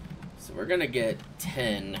 So we're going to get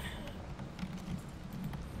 10.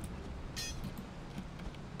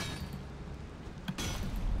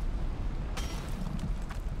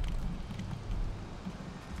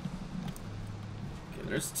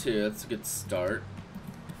 There's 2. That's a good start.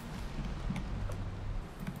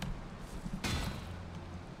 Just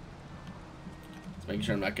making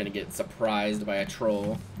sure I'm not going to get surprised by a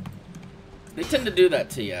troll. They tend to do that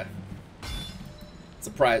to you.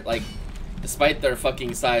 Surprise, like, despite their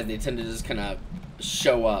fucking size, they tend to just kind of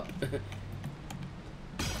show up.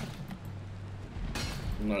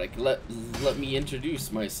 I'm like, let me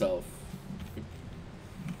introduce myself.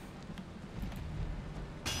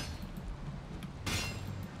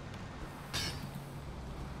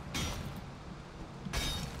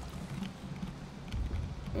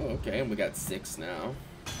 Okay, and we got 6 now.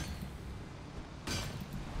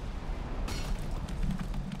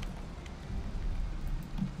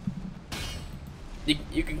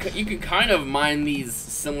 You can kind of mine these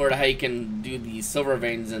similar to how you can do the silver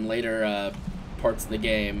veins in later parts of the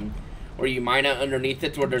game, where you mine out underneath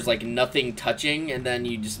it where there's like nothing touching, and then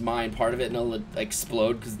you just mine part of it and it'll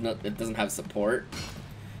explode because it doesn't have support.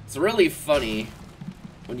 It's really funny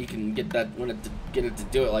when you can get it to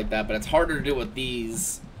do it like that, but it's harder to do with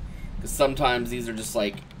these. Because sometimes these are just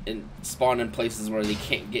like spawn in places where they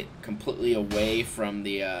can't get completely away from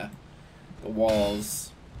the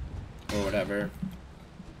walls or whatever.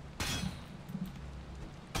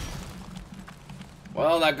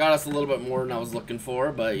 Well, that got us a little bit more than I was looking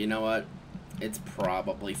for, but you know what? It's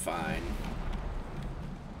probably fine.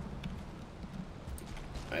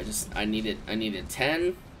 I needed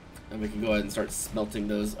 10, and we can go ahead and start smelting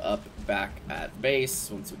those up back at base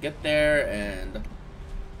once we get there, and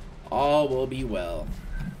all will be well.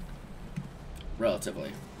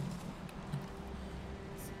 Relatively.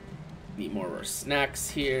 Need more of our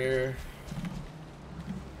snacks here.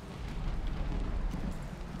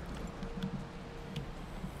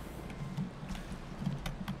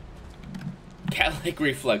 Cat-like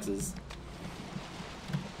reflexes.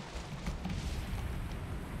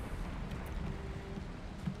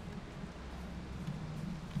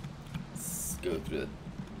 Let's go through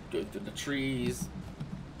the trees.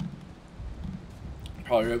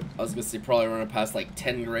 Probably, I was gonna say probably running past like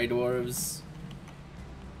 10 gray dwarves.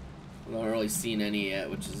 I haven't really seen any yet,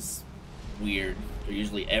 which is weird. They're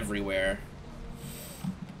usually everywhere.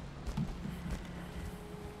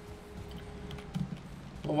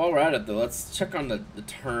 Well, while we're at it, though, let's check on the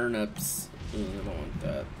turnips. Ooh, I don't want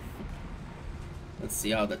that. Let's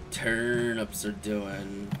see how the turnips are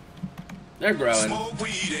doing. They're growing. Oh,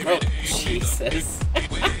 Jesus.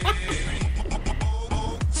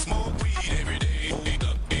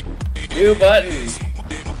 New button.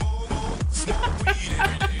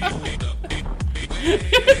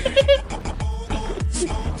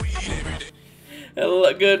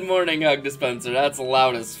 Hello, good morning, Hug Dispenser. That's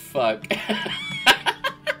loud as fuck.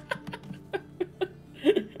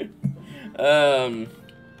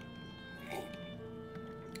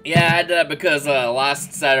 Yeah, I did that because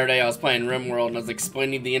last Saturday I was playing RimWorld and I was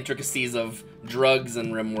explaining the intricacies of drugs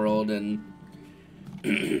in RimWorld, and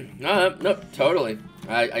nope, totally.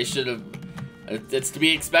 I should have. It's to be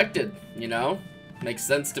expected, you know. Makes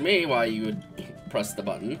sense to me why you would press the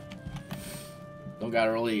button. Don't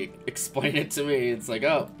gotta really explain it to me. It's like,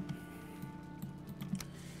 oh.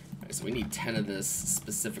 Alright, so we need 10 of this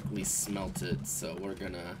specifically smelted, so we're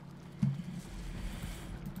gonna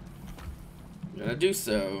do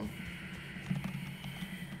so.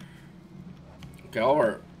 Okay,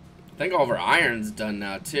 I think all of our iron's done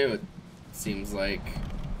now too, it seems like.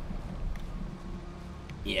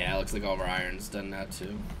 Yeah, it looks like all of our iron's done now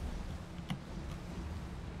too.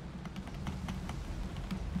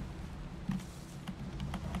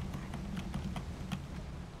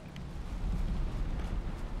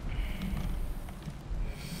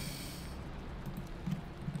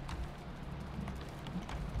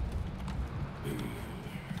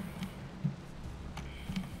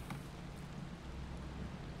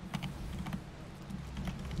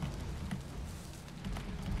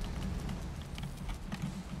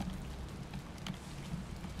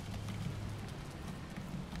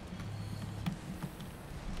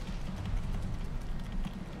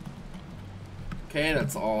 Okay,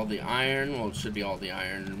 that's all the iron. Well, it should be all the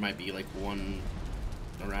iron. There might be like one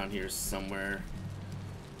around here somewhere.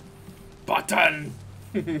 Button!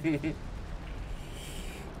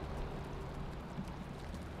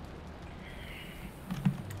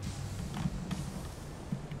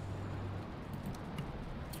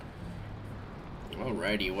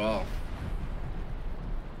 Alrighty, well.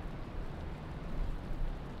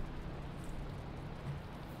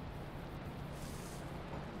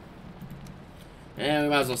 And we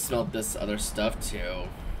might as well smelt this other stuff too.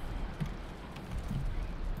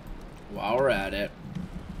 While we're at it.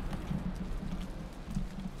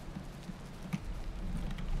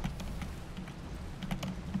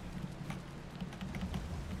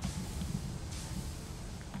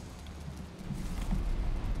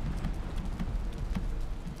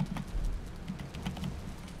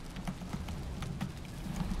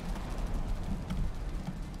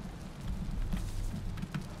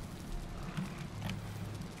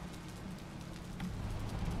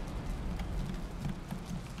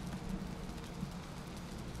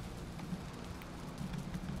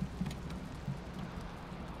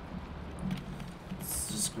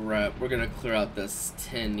 We're gonna clear out this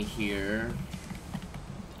tin here.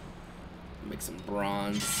 Make some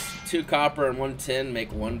bronze. 2 copper and 1 tin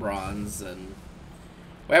make 1 bronze, and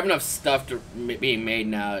we have enough stuff being made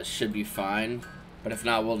now. It should be fine. But if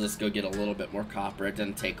not, we'll just go get a little bit more copper. It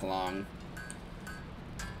didn't take long.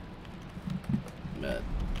 But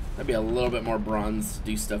that'd be a little bit more bronze to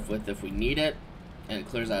do stuff with if we need it, and it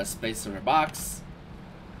clears out of space in our box.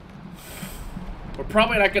 We're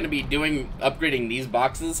probably not going to be upgrading these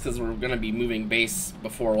boxes because we're going to be moving base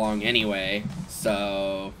before long anyway,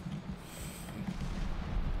 so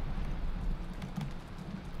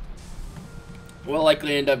we'll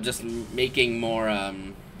likely end up just making more, that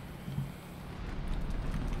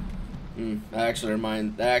actually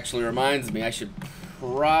reminds me, I should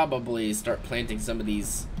probably start planting some of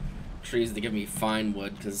these trees to give me fine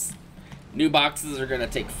wood, because new boxes are going to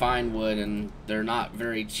take fine wood and they're not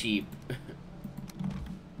very cheap.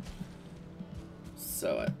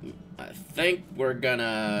 So I think we're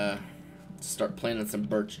gonna start planting some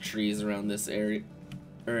birch trees around this area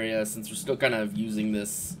since we're still kind of using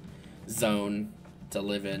this zone to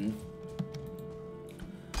live in.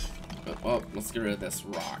 Oh, let's get rid of this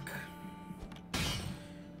rock.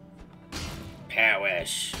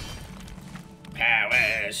 Powish.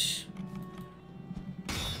 Powish.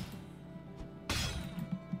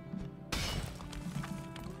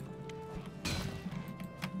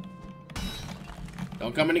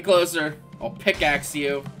 Don't come any closer. I'll pickaxe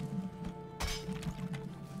you.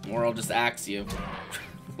 Or I'll just axe you.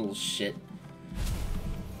 Little shit.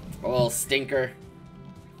 A little stinker.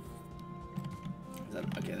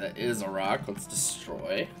 Okay, that is a rock. Let's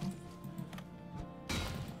destroy.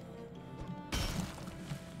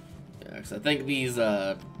 Yeah, because I think these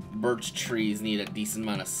birch trees need a decent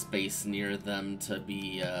amount of space near them to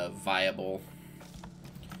be viable.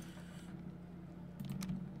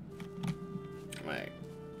 Right.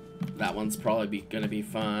 That one's probably gonna be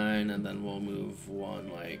fine, and then we'll move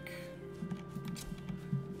one like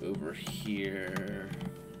over here.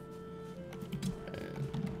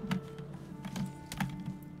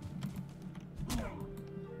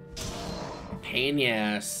 Pain in the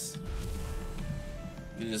ass.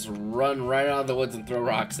 You just run right out of the woods and throw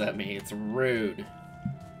rocks at me. It's rude.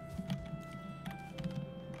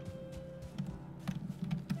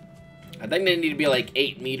 I think they need to be like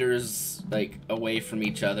 8 meters like away from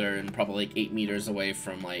each other, and probably like 8 meters away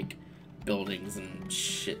from like buildings and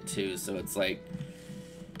shit too. So it's like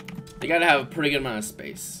they gotta have a pretty good amount of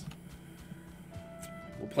space.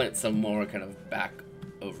 We'll plant some more kind of back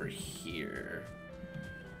over here.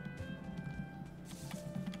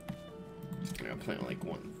 I'll plant like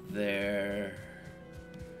one there.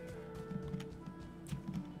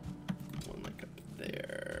 One like up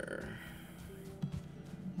there.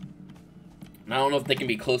 And I don't know if they can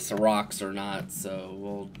be close to rocks or not, so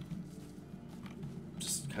we'll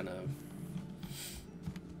just kind of...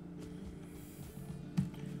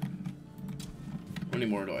 How many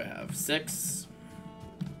more do I have? 6?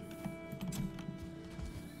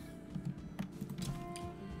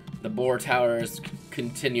 The boar tower is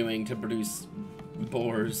continuing to produce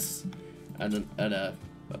boars at a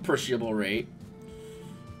appreciable rate.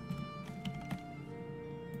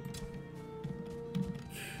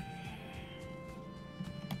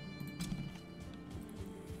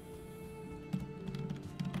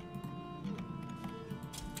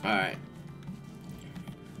 All right.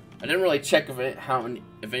 I didn't really check if any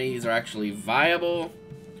of these are actually viable,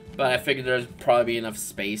 but I figured there's probably be enough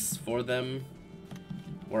space for them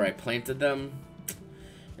where I planted them,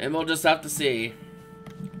 and we'll just have to see.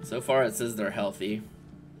 So far it says they're healthy.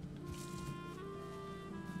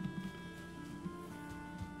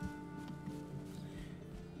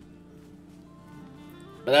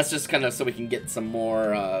 But that's just kind of so we can get some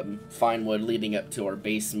more fine wood leading up to our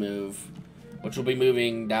base move, which will be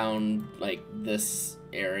moving down like this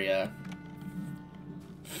area,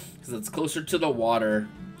 because it's closer to the water.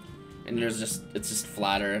 And it's just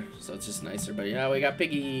flatter, so it's just nicer. But yeah, we got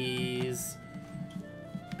piggies.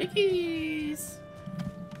 Piggies.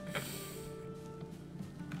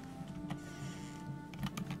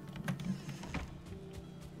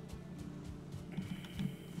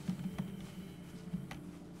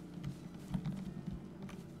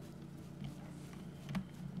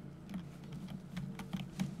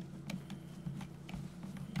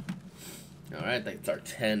 All right, that's our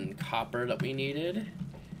 10 copper that we needed.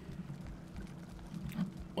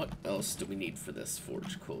 What else do we need for this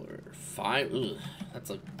forge cooler? 5. Ugh,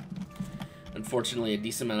 that's unfortunately a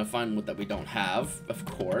decent amount of fine wood that we don't have, of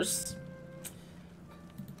course.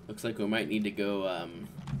 Looks like we might need to go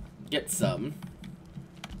get some.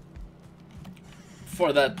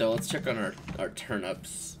 Before that though, let's check on our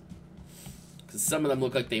turnips, because some of them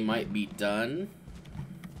look like they might be done.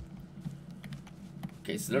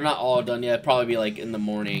 Okay, so they're not all done yet. Probably be like in the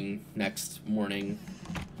morning, next morning.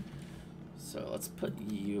 So let's put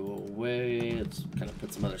you away. Let's kind of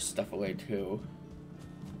put some other stuff away too.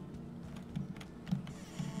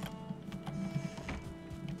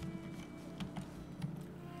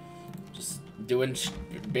 Just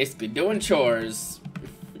basically doing chores.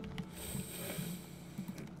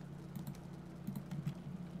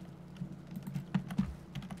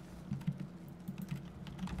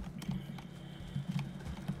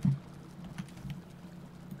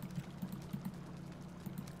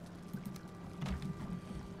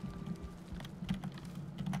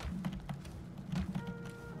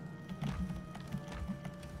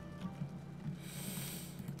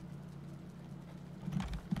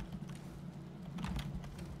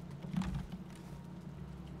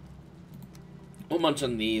 We'll munch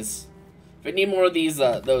on these. If I need more of these,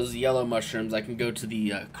 those yellow mushrooms, I can go to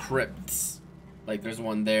the crypts. Like, there's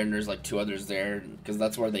one there, and there's like 2 others there, because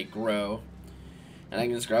that's where they grow. And I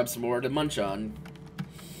can just grab some more to munch on.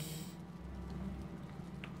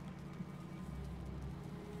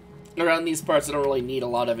 Around these parts, I don't really need a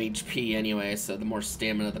lot of HP anyway, so the more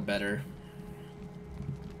stamina, the better.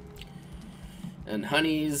 And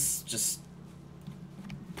honey's just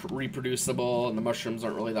reproducible, and the mushrooms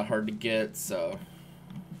aren't really that hard to get, so...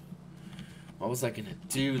 What was I gonna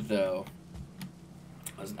do, though?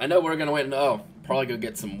 I know we're gonna wait and... Oh, probably go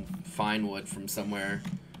get some fine wood from somewhere.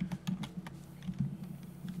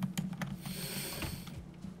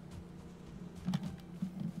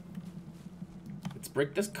 Let's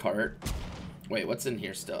break this cart. Wait, what's in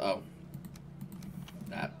here still? Oh.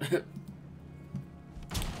 That.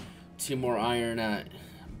 2 more iron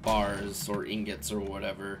bars or ingots or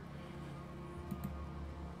whatever.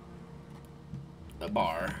 A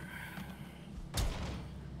bar.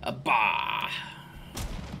 A bar.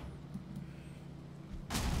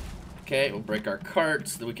 Okay, we'll break our cart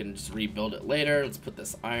so that we can just rebuild it later. Let's put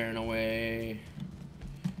this iron away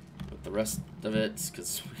with the rest of it,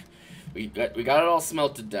 because we got it all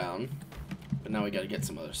smelted down, but now we got to get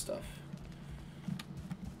some other stuff.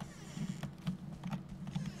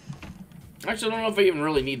 Actually, I don't know if I even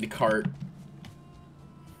really need the cart.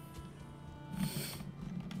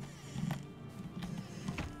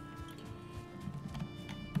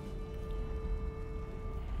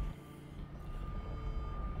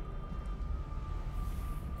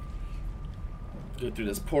 Go through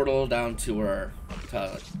this portal down to our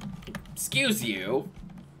toilet. Excuse you.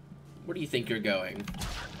 Where do you think you're going?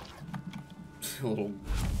 Little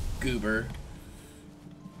goober.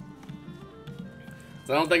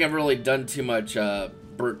 So I don't think I've really done too much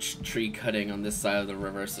birch tree cutting on this side of the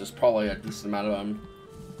river, so there's probably a decent amount of them.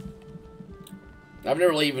 I've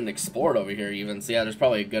never really even explored over here even, so yeah, there's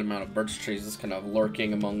probably a good amount of birch trees just kind of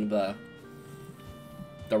lurking among the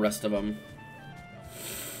rest of them.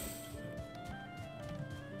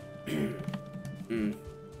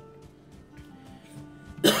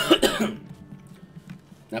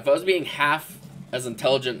 Now, if I was being half as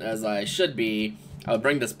intelligent as I should be, I would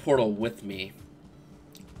bring this portal with me.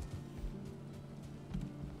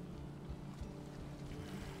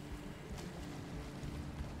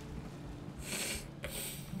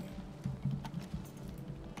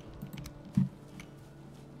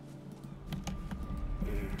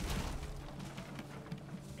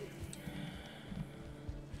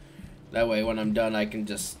 That way, when I'm done, I can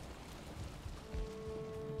just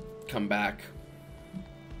come back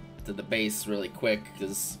to the base really quick,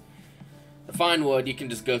 because the fine wood, you can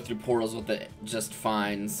just go through portals with it just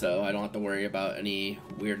fine, so I don't have to worry about any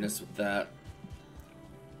weirdness with that.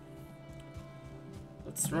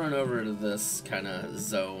 Let's run over to this kind of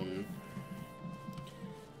zone.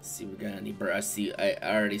 See if we got any birch. I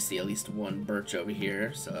already see at least one birch over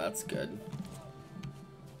here, so that's good.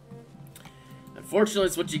 Unfortunately,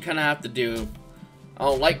 it's what you kind of have to do. I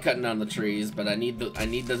don't like cutting down the trees, but I need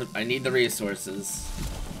the resources.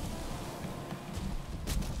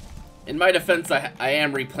 In my defense, I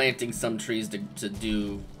am replanting some trees to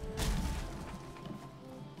do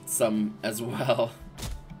some as well.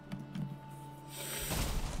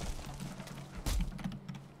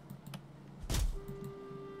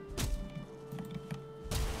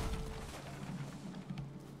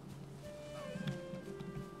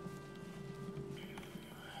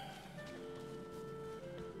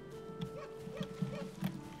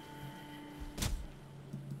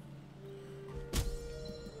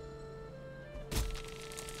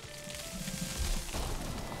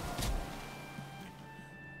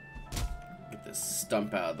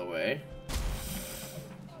 Stump out of the way.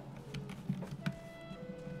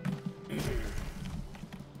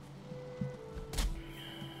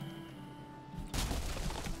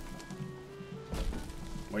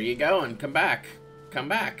 Where you going? Come back. Come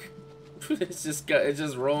back. it's just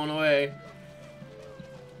rolling away.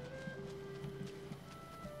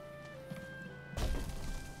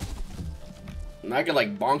 And I could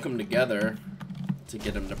like bonk them together to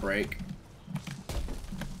get them to break.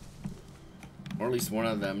 Or at least one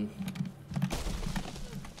of them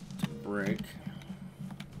to break.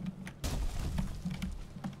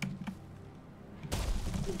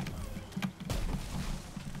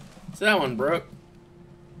 So that one broke.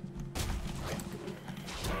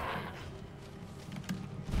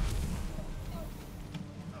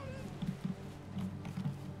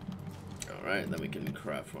 Alright, then we can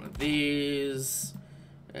craft one of these.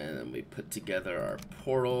 And then we put together our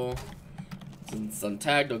portal. Since it's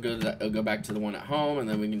untagged, it'll go back to the one at home, and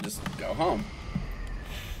then we can just go home.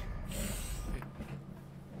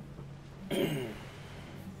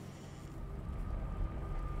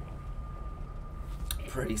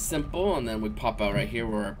 Pretty simple, and then we pop out right here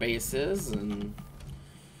where our base is, and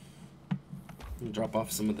drop off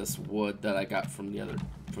some of this wood that I got from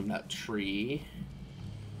that tree.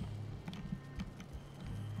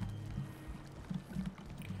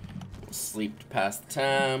 Sleep past the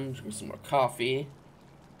time, drink some more coffee.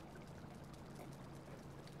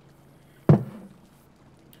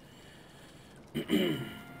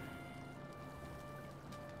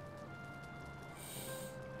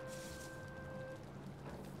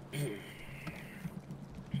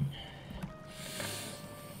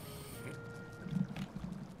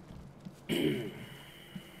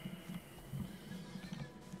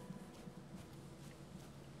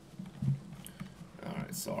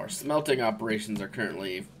 So our smelting operations are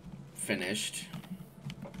currently finished.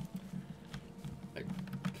 Like,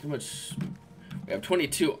 how much? We have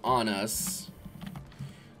 22 on us.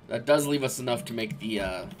 That does leave us enough to make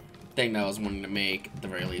the thing that I was wanting to make at the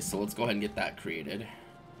very least. So let's go ahead and get that created.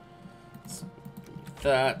 So,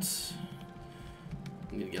 that.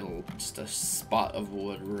 I'm gonna get just a spot of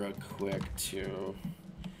wood real quick to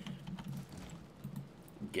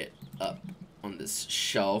get up on this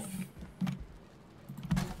shelf.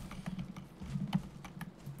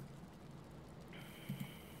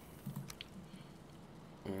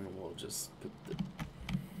 And we'll just put the...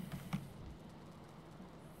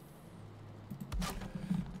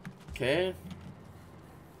 Okay.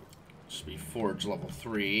 Should be forge level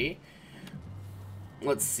 3.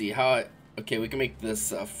 Let's see how okay, we can make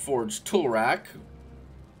this forge tool rack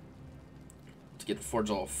to get the forge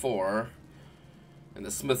level 4. And the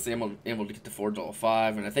smith's able to get the forge level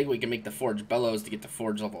 5. And I think we can make the forge bellows to get the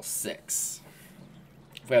forge level 6.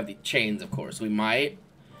 If we have the chains, of course. We might.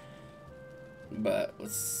 But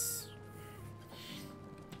let's...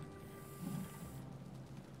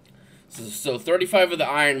 So 35 of the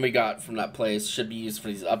iron we got from that place should be used for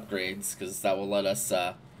these upgrades, because that will let us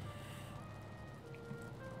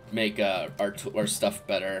make our stuff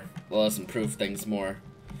better. Let us improve things more.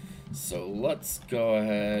 So let's go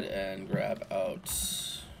ahead and grab out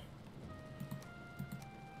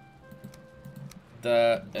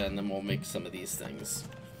that, and then we'll make some of these things.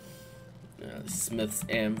 The smith's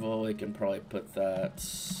anvil, we can probably put that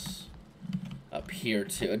up here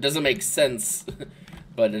too. It doesn't make sense,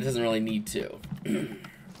 but it doesn't really need to.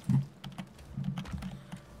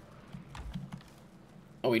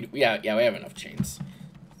 Oh, we have enough chains.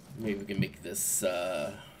 Maybe we can make this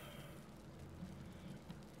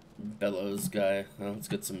bellows guy. Oh, let's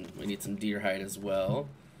get some. We need some deer hide as well.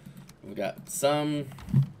 We got some.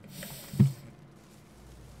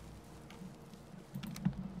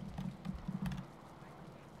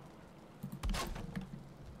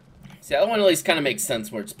 See, that one at least kind of makes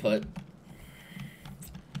sense where it's put.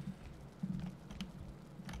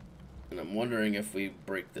 And I'm wondering if we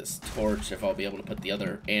break this torch, if I'll be able to put the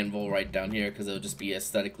other anvil right down here, because it'll just be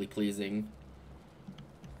aesthetically pleasing.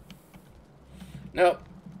 Nope.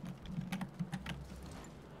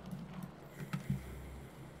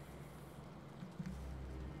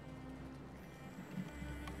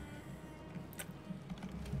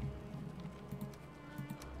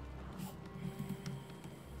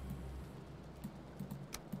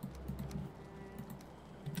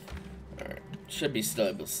 Should be still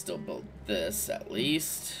able to still build this at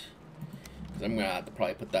least. 'Cause I'm gonna have to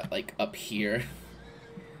probably put that like up here.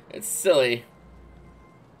 It's silly.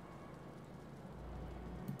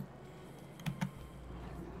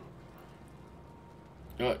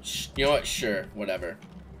 You know what? Sure, whatever.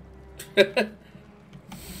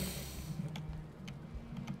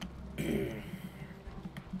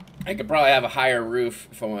 I could probably have a higher roof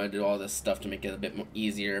if I want to do all this stuff to make it a bit more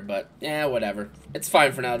easier, but yeah, whatever. It's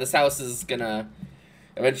fine for now. This house is gonna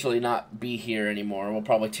eventually not be here anymore. We'll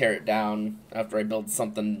probably tear it down after I build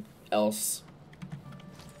something else.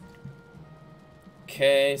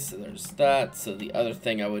 Okay, so there's that. So the other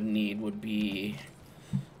thing I would need would be,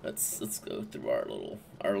 let's go through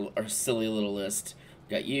our silly little list.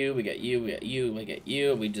 We got you, we got you, we got you, we got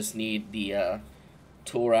you. We just need the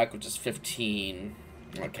tool rack, which is 15.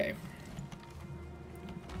 Okay.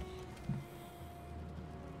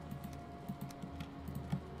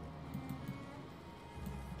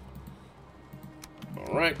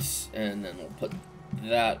 Alright, and then we'll put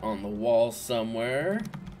that on the wall somewhere.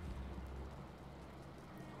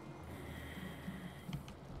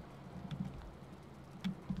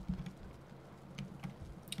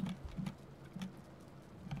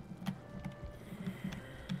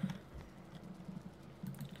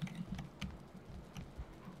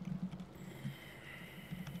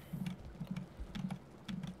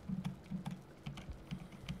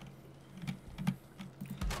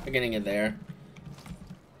 We're getting it there.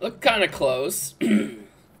 Look kind of close. Kind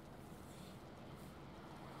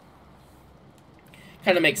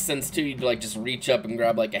of makes sense too. You'd like just reach up and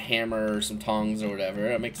grab like a hammer or some tongs or whatever.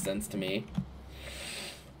 That makes sense to me.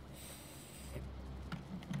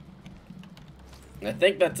 I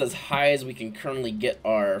think that's as high as we can currently get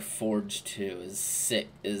our forge to.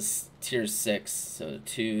 Is tier 6. So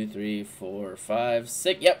 2, 3, 4, 5,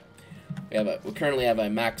 6. Yep. We currently have a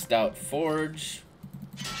maxed out forge,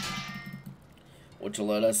 which will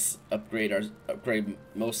let us upgrade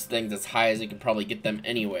most things as high as we can probably get them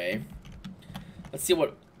anyway. Let's see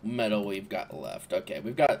what metal we've got left. Okay,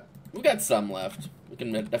 we've got some left. We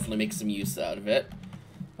can definitely make some use out of it.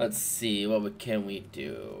 Let's see, what can we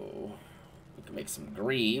do? We can make some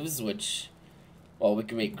greaves, which well, we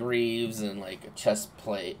can make greaves and like a chest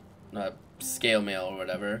plate, scale mail or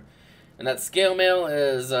whatever. And that scale mail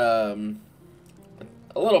is a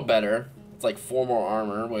little better. It's like 4 more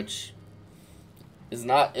armor, which is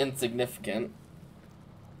not insignificant.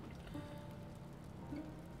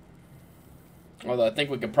 Although I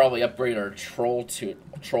think we could probably upgrade our troll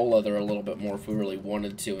leather a little bit more if we really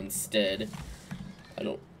wanted to instead. I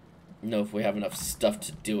don't know if we have enough stuff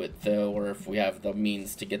to do it though, or if we have the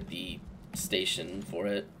means to get the station for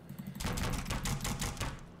it.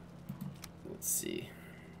 Let's see.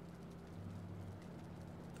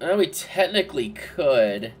 We technically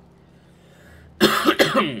could,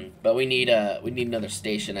 but we need another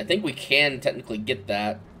station. I think we can technically get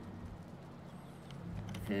that.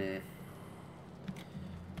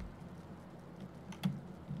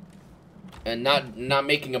 And not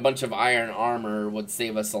making a bunch of iron armor would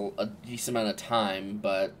save us a decent amount of time,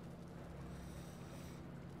 but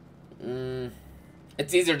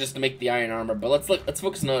it's easier just to make the iron armor. But let's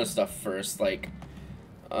focus on other stuff first. Like,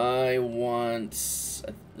 I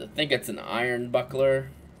think it's an iron buckler.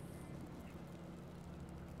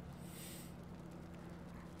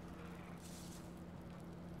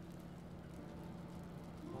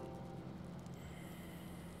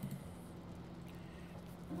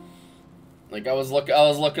 Like, I was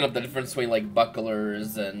looking up the difference between like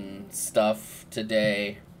bucklers and stuff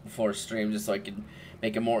today before stream, just so I could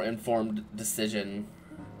make a more informed decision.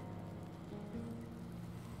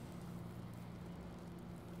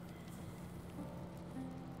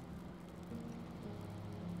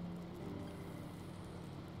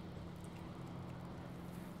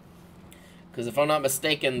 Because if I'm not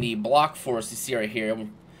mistaken, the block force you see right here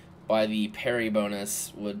by the parry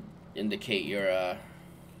bonus would indicate your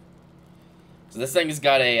so this thing has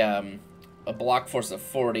got a block force of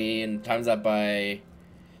 40 and times that by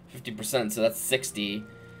 50%, so that's 60.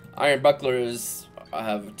 Iron bucklers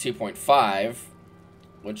have 2.5,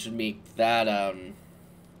 which would make that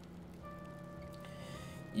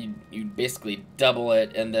you basically double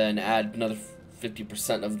it and then add another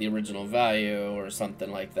 50% of the original value or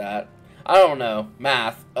something like that. I don't know,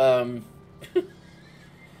 math.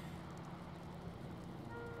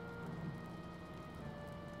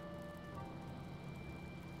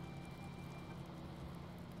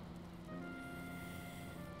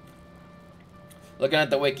 Looking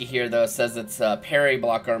at the wiki here, though, it says its parry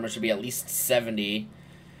block armor should be at least 70.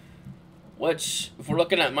 Which, if we're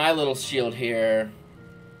looking at my little shield here,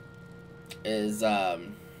 is,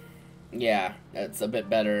 yeah, it's a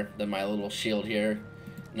bit better than my little shield here.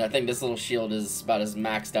 And I think this little shield is about as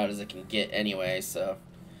maxed out as it can get anyway, so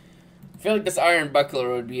I feel like this iron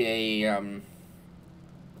buckler would be a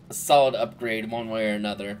solid upgrade one way or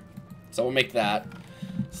another. So we'll make that.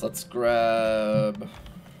 So let's grab...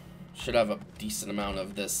 Should have a decent amount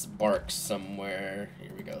of this bark somewhere. Here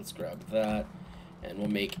we go, let's grab that. And we'll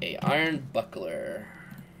make a iron buckler.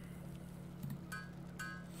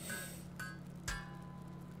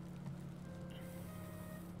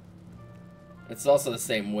 It's also the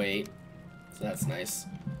same weight, so that's nice.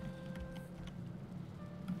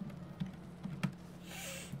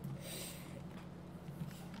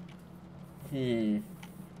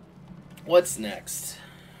 What's next?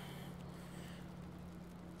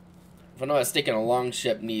 If I know a stake in a long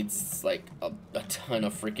ship needs like a ton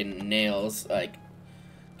of freaking nails. Like,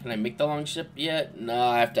 can I make the long ship yet?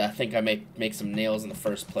 No, I think I make some nails in the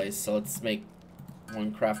first place. So let's make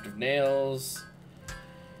 1 craft of nails.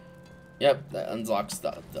 Yep, that unlocks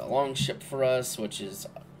the long ship for us, which is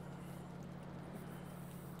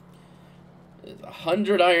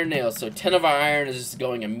 100 iron nails. So 10 of our iron is just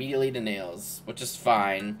going immediately to nails, which is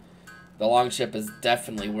fine. The long ship is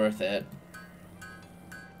definitely worth it.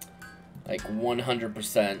 Like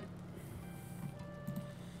 100%.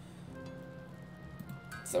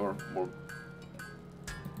 So we're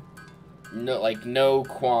no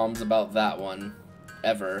qualms about that one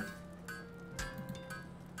ever.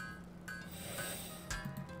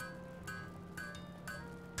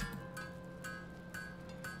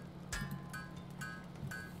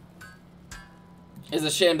 It's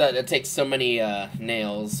a shame that it takes so many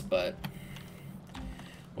nails, but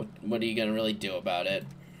what are you gonna really do about it?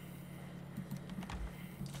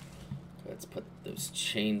 Let's put those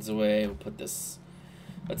chains away. We'll put this.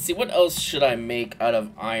 Let's see, what else should I make out of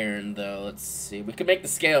iron though? Let's see. We could make the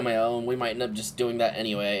scale mail, and we might end up just doing that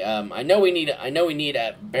anyway. I know we need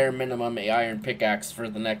at bare minimum a iron pickaxe for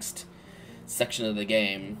the next section of the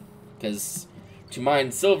game, because to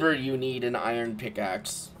mine silver you need an iron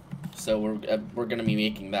pickaxe. So we're gonna be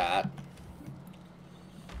making that.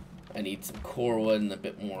 I need some core wood and a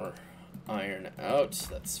bit more iron out.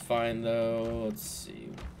 That's fine though. Let's see.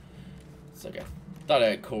 It's okay. thought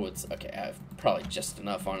I had quartz. Okay, I have probably just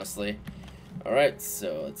enough, honestly. Alright,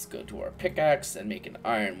 so let's go to our pickaxe and make an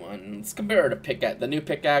iron one. Let's compare it to pickaxe. The new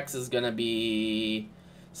pickaxe is going to be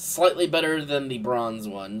slightly better than the bronze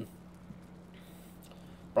one.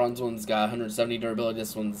 Bronze one's got 170 durability.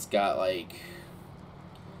 This one's got like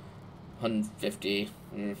 150.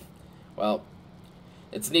 Well,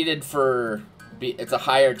 it's needed for... It's a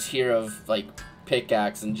higher tier of like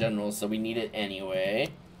pickaxe in general, so we need it anyway.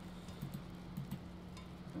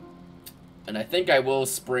 And I think I will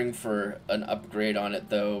spring for an upgrade on it,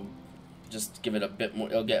 though. Just give it a bit more.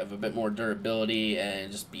 It'll get a bit more durability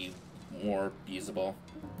and just be more usable.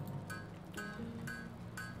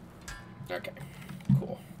 Okay,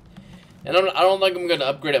 cool. And I don't think I'm going to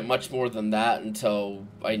upgrade it much more than that until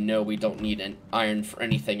I know we don't need an iron for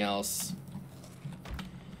anything else.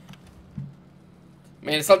 I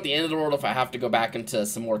mean, it's not the end of the world if I have to go back into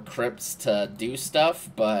some more crypts to do stuff,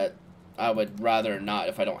 but I would rather not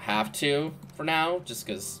if I don't have to for now, just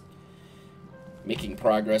because making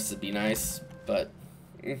progress would be nice, but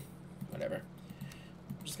whatever.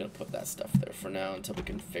 I'm just going to put that stuff there for now until we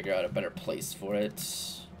can figure out a better place for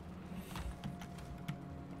it.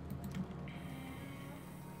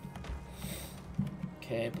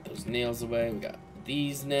 Okay, put those nails away. We got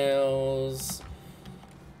these nails.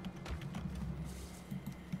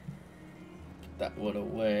 Put that wood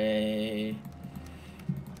away.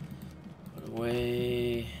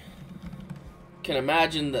 Away. Can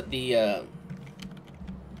imagine that where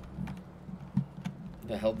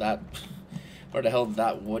the hell did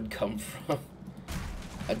that wood come from?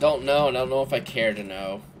 I don't know, and I don't know if I care to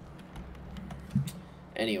know.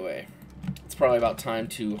 Anyway, it's probably about time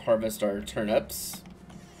to harvest our turnips.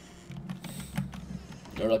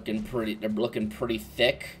 They're looking pretty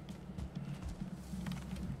thick.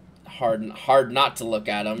 Hard not to look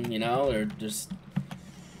at them, you know? They're just,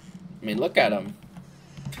 I mean, look at them.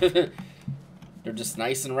 They're just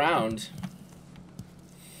nice and round.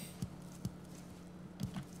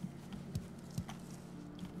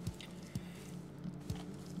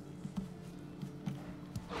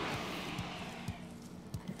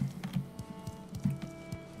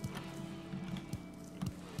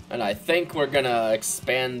 And I think we're gonna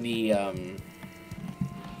expand the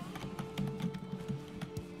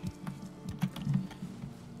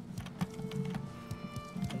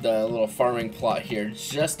little farming plot here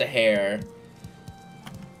just a hair,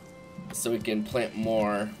 so we can plant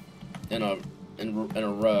more in a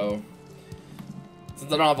row.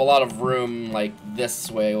 Since I don't have a lot of room, like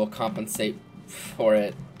this way, we'll compensate for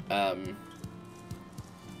it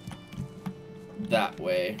that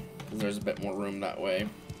way, because there's a bit more room that way.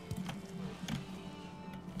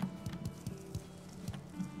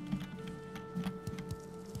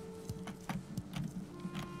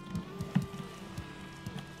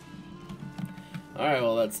 Alright,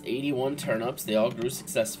 well that's 81 turnips. They all grew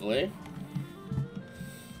successfully.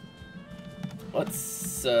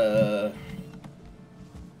 Let's,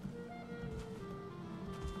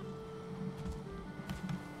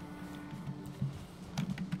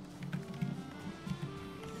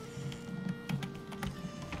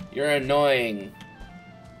 You're annoying.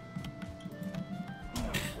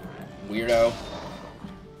 Weirdo.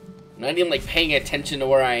 I'm not even, like, paying attention to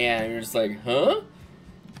where I am. You're just like, huh?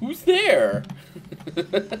 Who's there?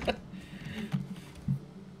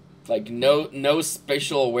 Like, no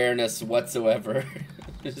spatial awareness whatsoever.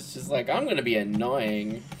 It's just like, I'm gonna be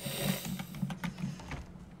annoying.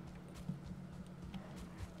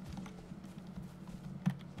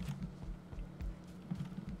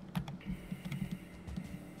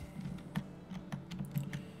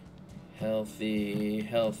 Healthy,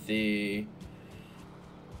 healthy.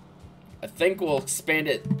 I think we'll expand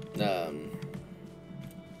it,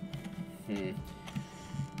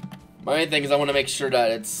 My main thing is I want to make sure that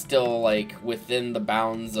it's still, like, within the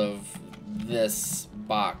bounds of this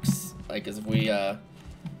box. Like, as if we,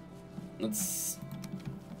 let's...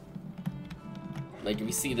 Like, if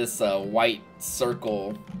you see this, white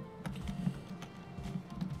circle...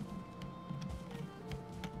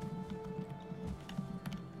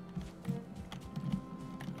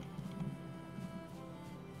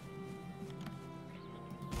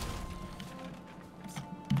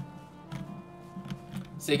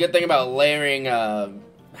 So the good thing about layering,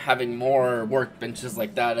 having more workbenches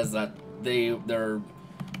like that is that they're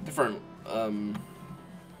different,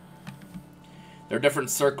 their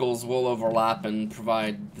different circles will overlap and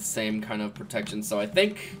provide the same kind of protection. So I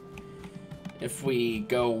think if we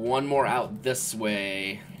go one more out this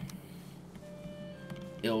way,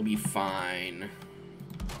 it'll be fine.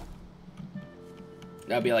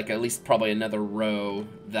 That'll be like at least probably another row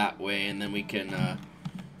that way, and then we can,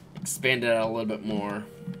 expand it out a little bit more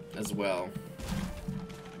as well.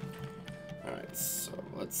 Alright, so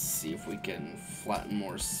let's see if we can flatten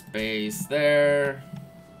more space there.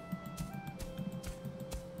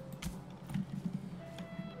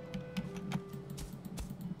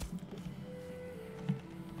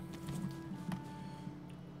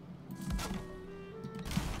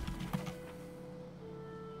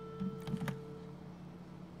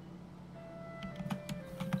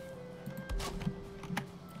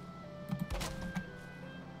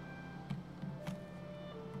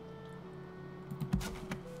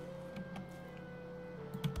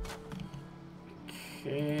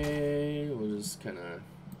 Okay, we'll just kind of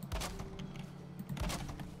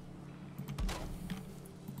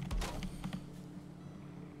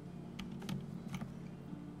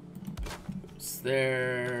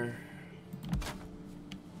there.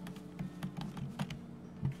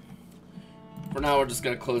 For now, we're just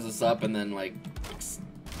gonna close this up and then like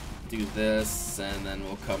do this, and then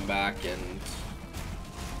we'll come back and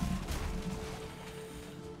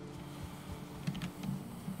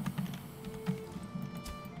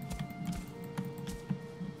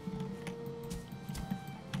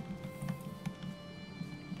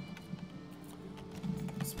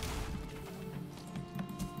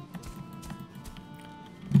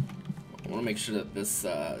make sure that this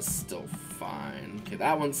is still fine. Okay,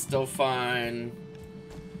 that one's still fine.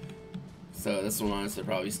 So this one honestly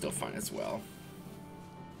probably still fine as well.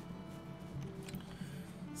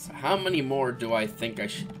 So how many more do I think I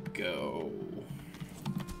should go?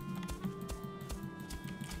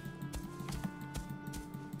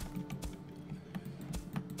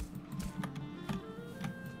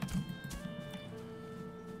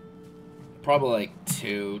 Probably like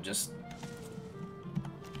 2, just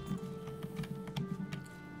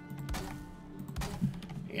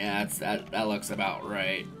yeah, that looks about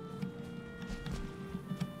right.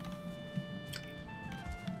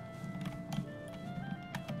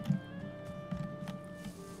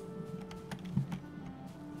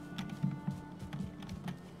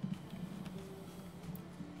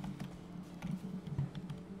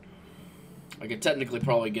 I could technically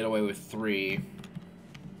probably get away with 3.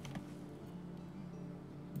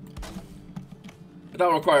 But that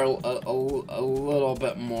would require a little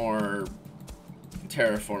bit more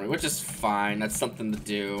terraforming, which is fine. That's something to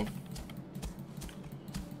do.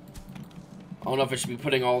 I don't know if I should be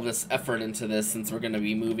putting all this effort into this since we're going to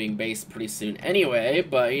be moving base pretty soon anyway,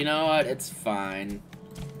 but you know what? It's fine.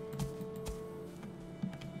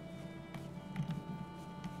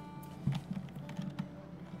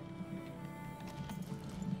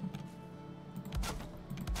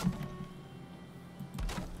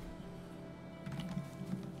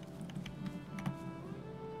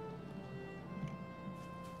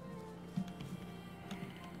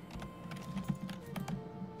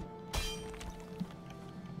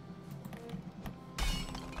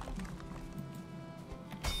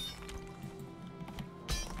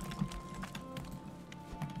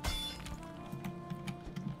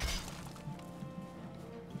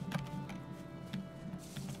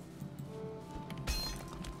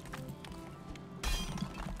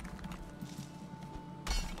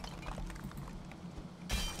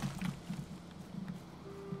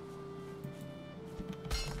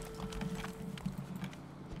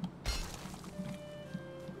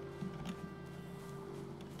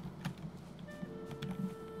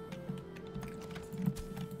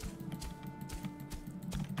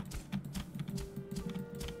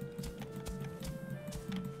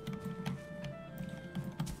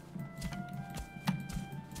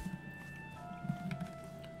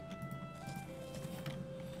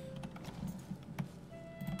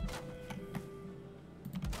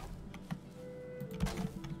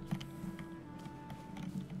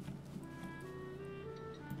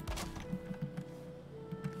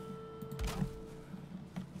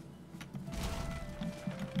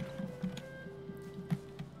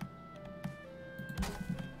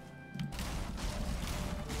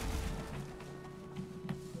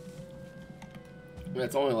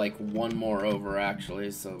 It's only like 1 more over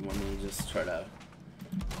actually, so let me just try to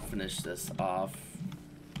finish this off.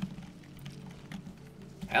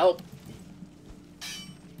 Help!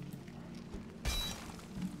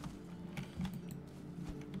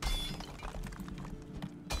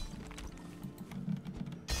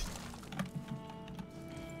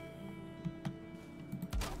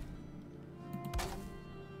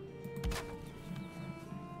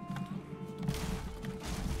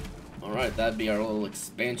 Alright, that'd be our little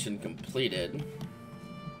expansion completed.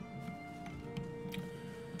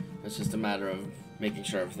 It's just a matter of making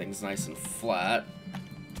sure everything's nice and flat.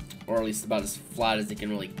 Or at least about as flat as they can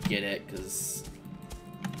really get it, because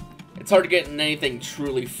It's hard to get anything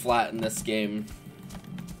truly flat in this game.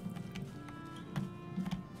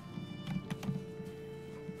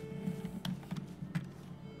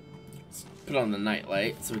 Let's put on the night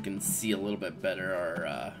light so we can see a little bit better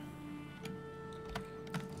our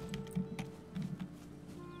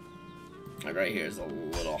like right here is a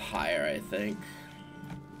little higher, I think.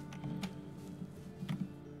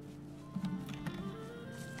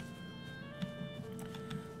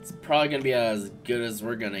 It's probably gonna be as good as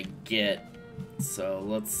we're gonna get. So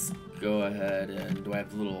let's go ahead and do I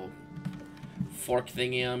have the little fork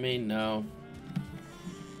thingy on me? No.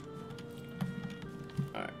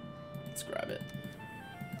 Alright, let's grab it.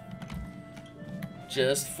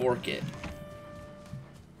 Just fork it.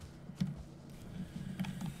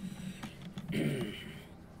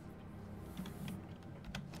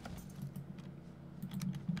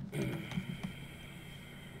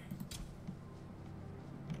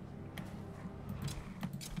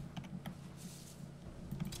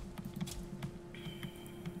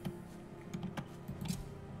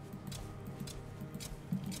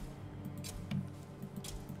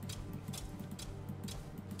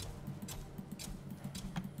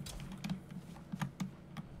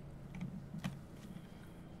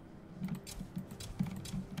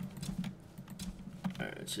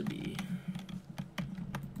 It should be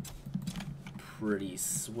pretty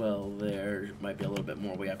swell there. Might be a little bit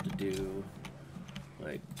more we have to do,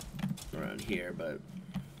 like around here, but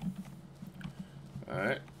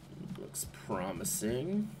alright, looks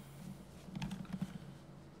promising.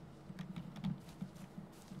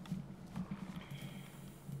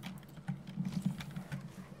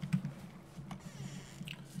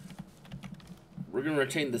 We're going to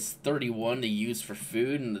retain this 31 to use for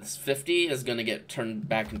food, and this 50 is going to get turned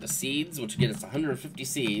back into seeds, which will get us 150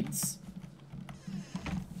 seeds.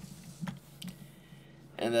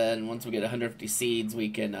 And then once we get 150 seeds, we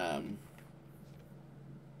can,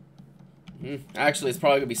 actually, it's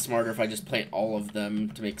probably going to be smarter if I just plant all of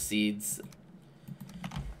them to make seeds.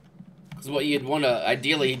 Because what you'd want to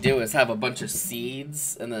ideally do is have a bunch of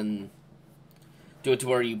seeds, and then do it to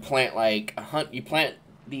where you plant, like, you plant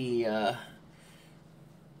the,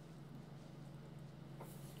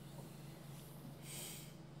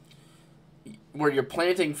 where you're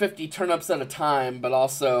planting 50 turnips at a time, but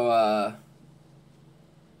also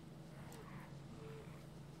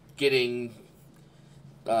getting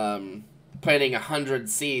planting 100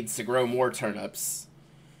 seeds to grow more turnips,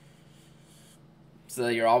 so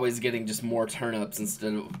that you're always getting just more turnips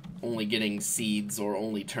instead of only getting seeds or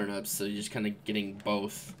only turnips. So you're just kind of getting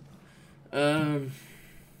both.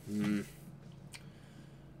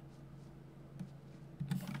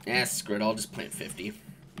 Screw it, I'll just plant 50.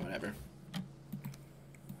 Whatever.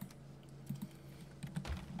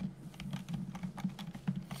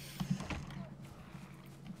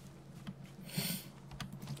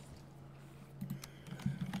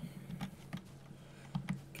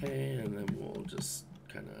 Okay, and then we'll just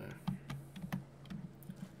kind of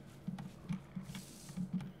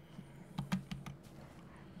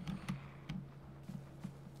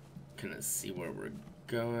see where we're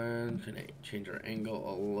going. Can I change our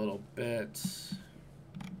angle a little bit?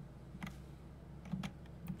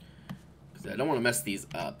 Because I don't want to mess these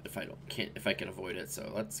up if I can avoid it.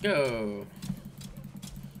 So let's go.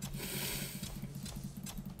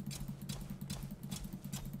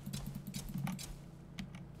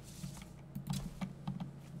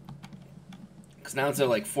 Now it's at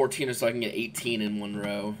like 14 or so, I can get 18 in one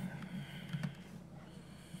row.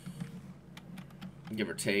 Give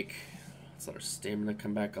or take. Let's let our stamina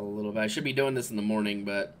come back a little bit. I should be doing this in the morning,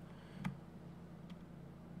 but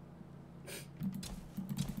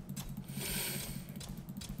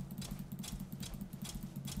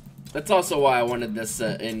that's also why I wanted this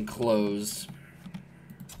enclosed.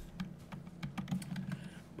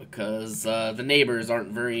 Because the neighbors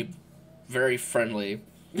aren't very friendly.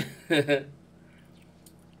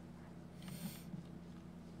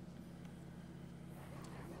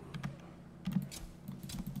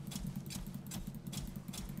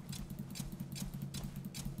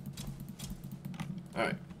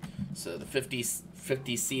 Alright, so the 50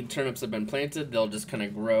 seed turnips have been planted. They'll just kind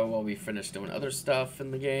of grow while we finish doing other stuff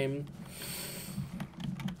in the game.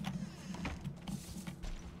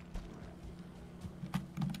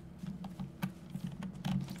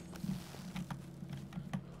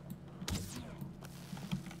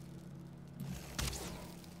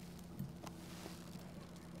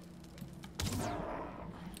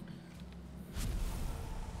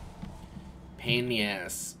 Pain in the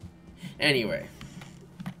ass. Anyway.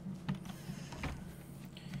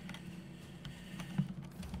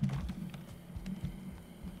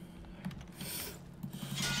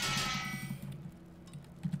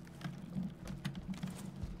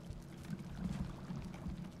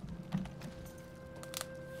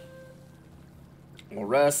 We'll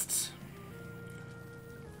rest.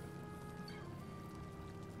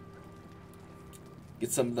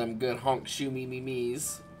 Get some of them good honk shoe me me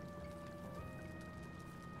me's.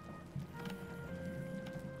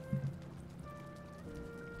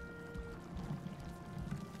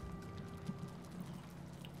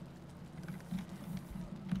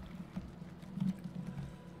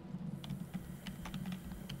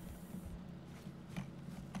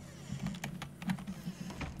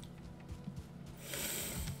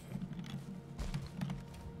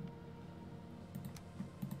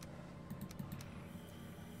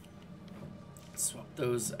 Swap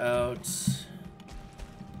those out.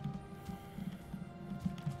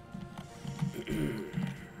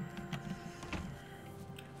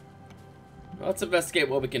 Let's investigate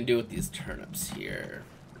what we can do with these turnips here.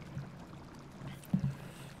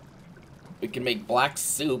 We can make black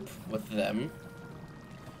soup with them,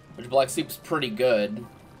 which black soup's pretty good.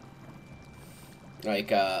 Like,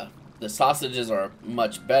 the sausages are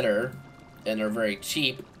much better and are very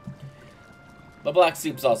cheap, but black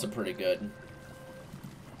soup's also pretty good.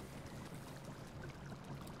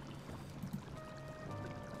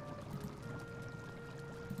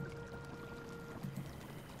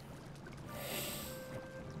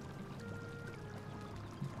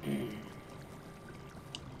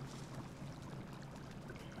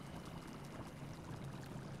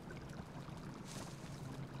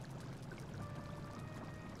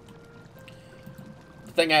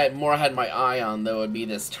 The thing I had my eye on, though, would be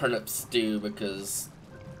this turnip stew, because,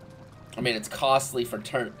 I mean, it's costly for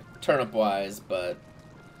turnip-wise, but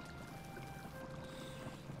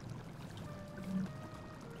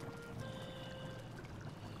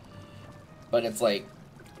it's like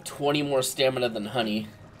 20 more stamina than honey,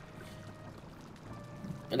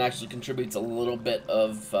 and actually contributes a little bit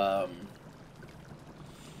of,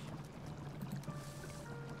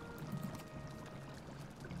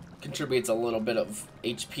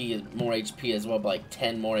 HP, more HP as well, but like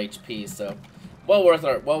 10 more HP, so well worth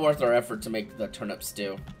our effort to make the turnip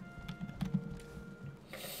stew.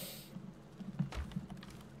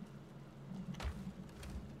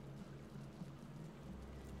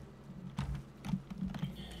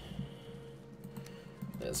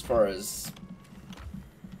 As far as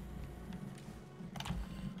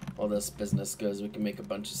all this business goes, we can make a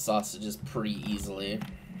bunch of sausages pretty easily.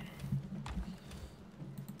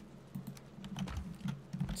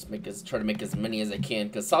 Try to make as many as I can,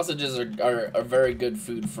 because sausages are very good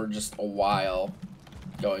food for just a while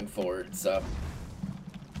going forward, so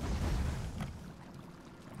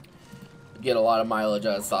get a lot of mileage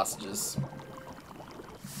out of sausages.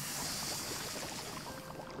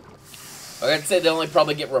 I'd say they only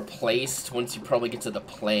probably get replaced once you probably get to the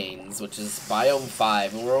plains, which is biome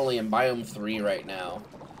 5, and we're only in biome 3 right now,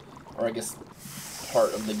 or I guess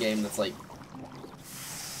part of the game that's like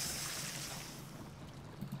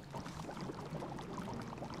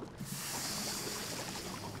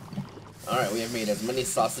alright, we have made as many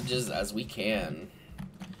sausages as we can.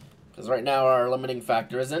 Because right now our limiting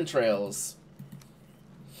factor is entrails.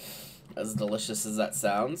 As delicious as that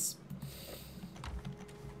sounds.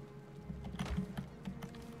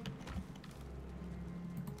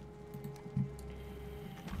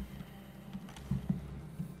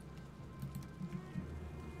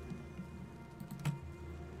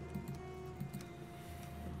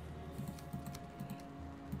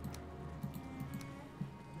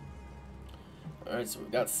 Alright, so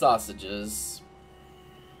we've got sausages.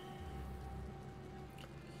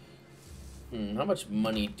 How much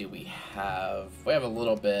money do we have? We have a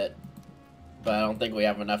little bit, but I don't think we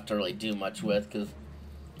have enough to really do much with, because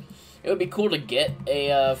it would be cool to get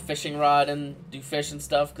a fishing rod and do fish and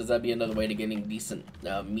stuff, because that'd be another way to getting decent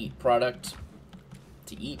meat product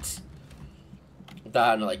to eat without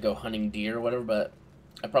having to like go hunting deer or whatever, but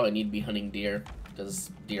I probably need to be hunting deer,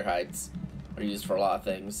 because deer hides are used for a lot of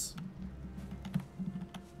things.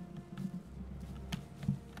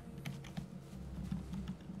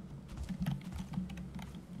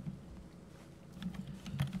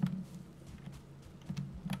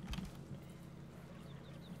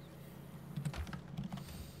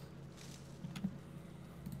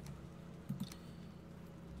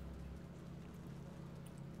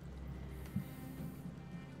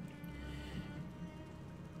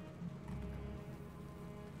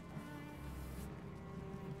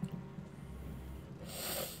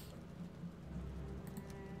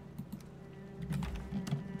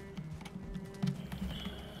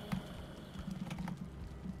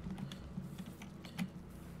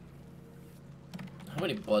 How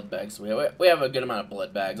many blood bags do we have? We have a good amount of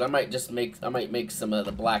blood bags. I might make some of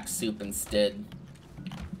the black soup instead.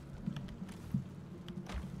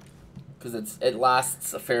 because it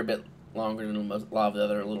lasts a fair bit longer than a lot of the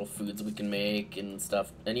other little foods we can make and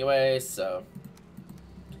stuff anyway, so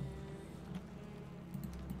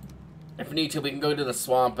if we need to, we can go to the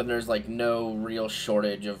swamp, and there's like no real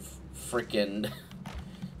shortage of freaking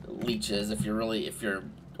leeches. If you're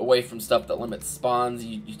away from stuff that limits spawns,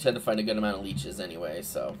 you tend to find a good amount of leeches anyway,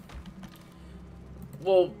 so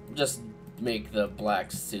we'll just make the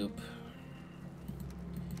black soup.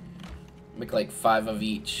 Make like 5 of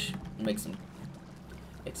each. Make some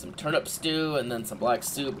turnip stew, and then some black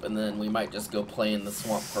soup, and then we might just go play in the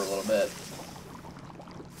swamp for a little bit.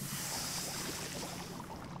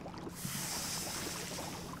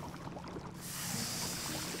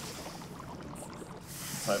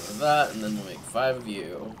 Five of that, and then we'll make 5 of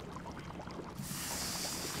you.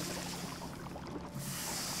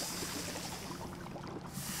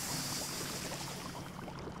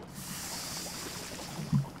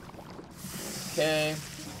 Okay.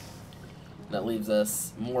 That leaves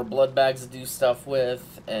us more blood bags to do stuff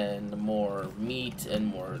with, and more meat, and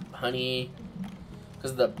more honey.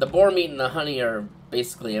 Because the boar meat and the honey are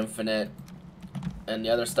basically infinite, and the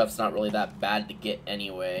other stuff's not really that bad to get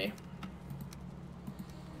anyway.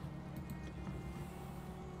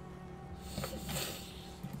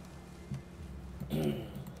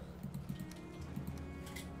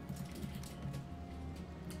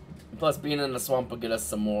 Plus, being in the swamp will get us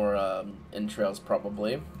some more entrails,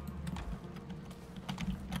 probably.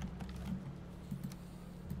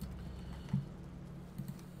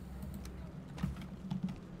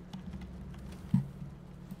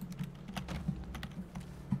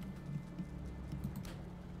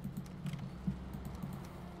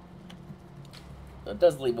 It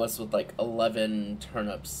does leave us with like 11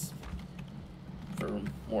 turnips for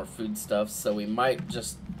more food stuff, so we might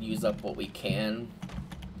just use up what we can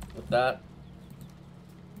with that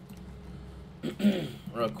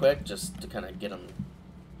real quick, just to kind of get them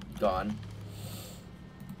gone.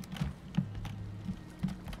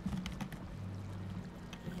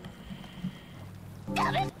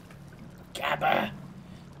 Gabba!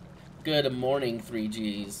 Good morning,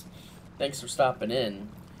 3Gs. Thanks for stopping in.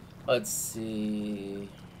 Let's see.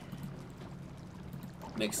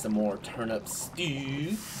 Make some more turnip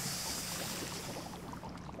stew.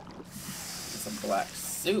 Some black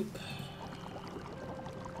soup.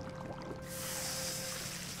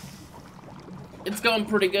 It's going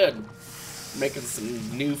pretty good. Making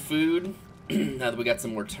some new food. Now that we got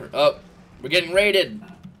some more oh, we're getting raided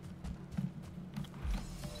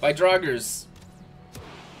by Draugrs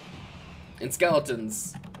and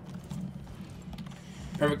skeletons.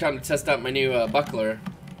 Perfect time to test out my new buckler.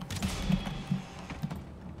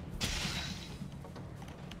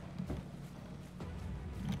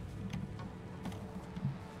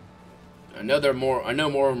 I know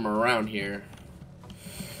more of them around here.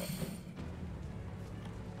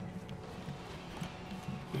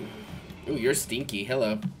 Ooh, you're Stinky.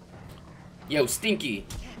 Hello. Yo, Stinky.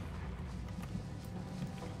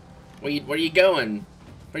 Where you going?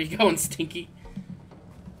 Where you going, Stinky?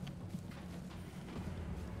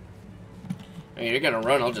 I mean, you're gonna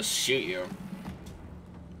run, I'll just shoot you.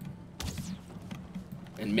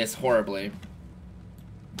 And miss horribly.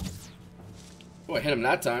 Oh, I hit him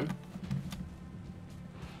that time.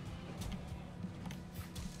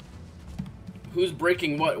 Who's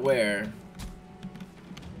breaking what where?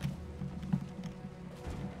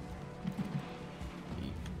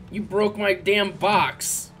 You broke my damn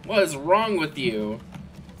box. What is wrong with you?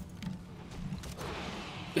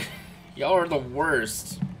 Y'all are the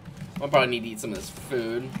worst. I'll probably need to eat some of this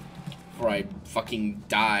food before I fucking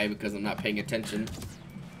die because I'm not paying attention.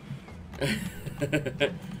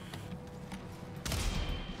 The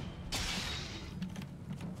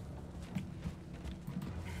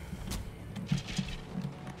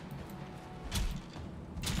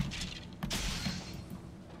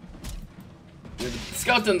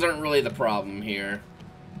skeletons aren't really the problem here.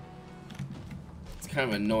 It's kind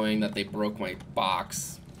of annoying that they broke my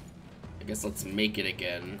box. I guess let's make it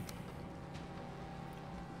again.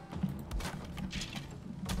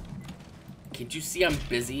 Can't you see I'm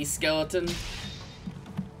busy, skeleton?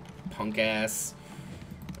 Punk ass.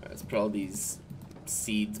 Let's put all these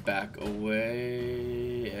seeds back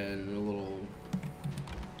away and a little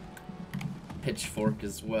pitchfork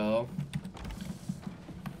as well.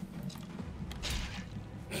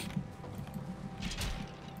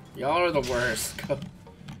 Y'all are the worst.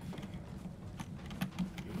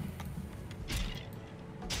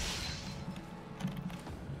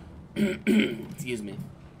 Excuse me.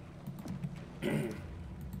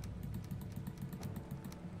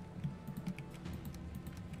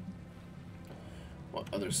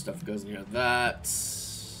 What other stuff goes near that?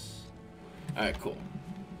 Alright, cool.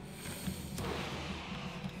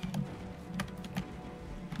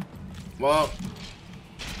 Well,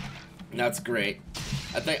 that's great.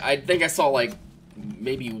 I think I saw like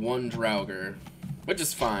maybe one Draugr, which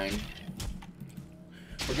is fine.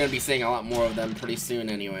 We're gonna be seeing a lot more of them pretty soon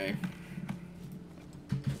anyway.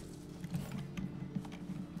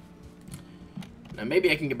 Now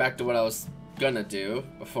maybe I can get back to what I was gonna do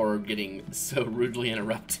before getting so rudely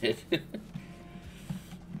interrupted.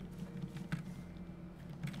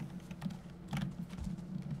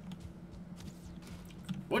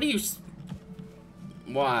 What do you...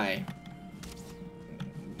 Why?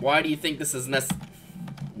 Why do you think this is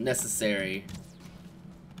necessary?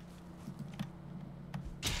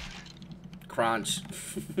 Crunch.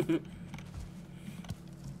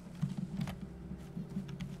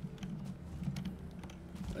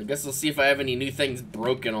 I guess we'll see if I have any new things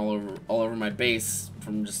broken all over my base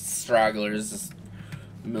from just stragglers just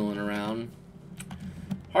milling around.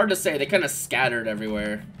 Hard to say. They kind of scattered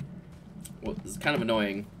everywhere. Well, it's kind of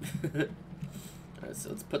annoying. Alright, so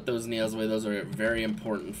let's put those nails away. Those are very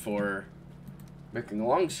important for making a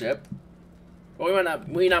long ship. Well,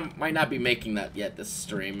 might not be making that yet this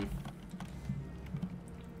stream.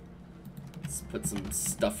 Let's put some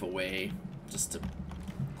stuff away just to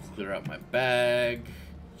clear out my bag.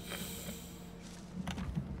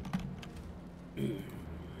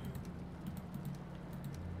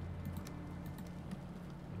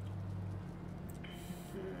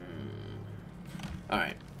 All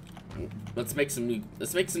right, let's make some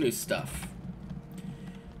new stuff.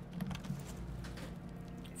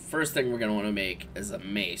 First thing we're gonna want to make is a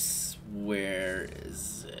mace. Where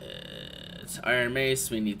is it? Iron mace.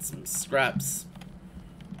 We need some scraps.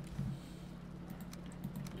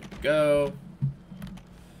 There we go.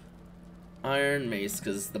 Iron mace,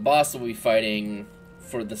 because the boss will be fighting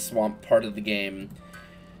for the swamp part of the game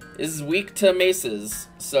is weak to maces,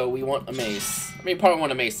 so we want a mace. I mean, probably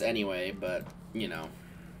want a mace anyway, but you know.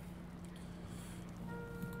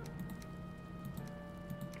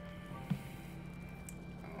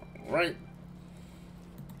 Alright.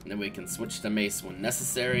 And then we can switch to mace when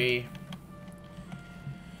necessary.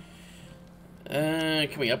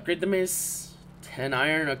 Can we upgrade the mace? 10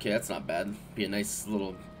 iron? Okay, that's not bad. Be a nice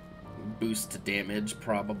little boost to damage,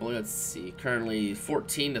 probably. Let's see. Currently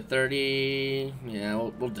 14 to 30. Yeah,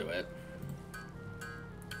 we'll do it.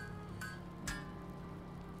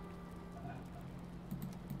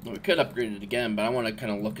 We could upgrade it again, but I want to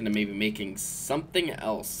kind of look into maybe making something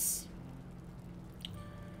else.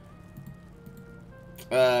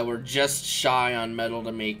 We're just shy on metal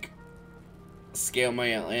to make scale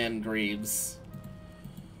mail and greaves.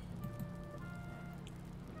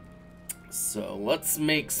 So let's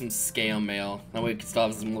make some scale mail. That way we can still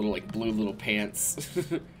have some little, like, blue little pants.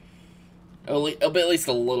 It'll be at least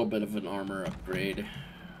a little bit of an armor upgrade.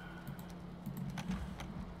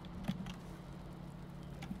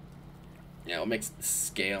 Yeah, we'll make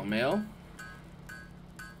scale mail.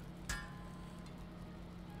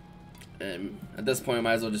 And at this point, I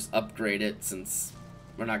might as well just upgrade it since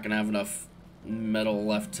we're not gonna have enough metal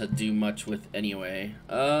left to do much with anyway.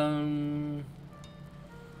 Let's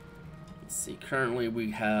see. Currently,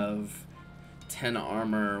 we have 10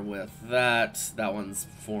 armor with that. That one's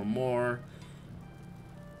 4 more.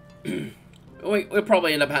 We'll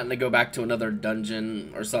probably end up having to go back to another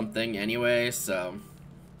dungeon or something anyway, so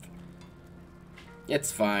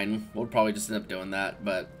it's fine. We'll probably just end up doing that,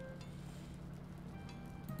 but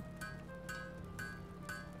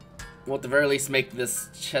we'll at the very least make this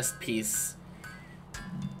chest piece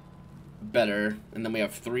better, and then we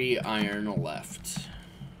have 3 iron left.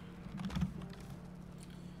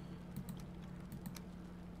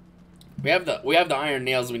 We have the iron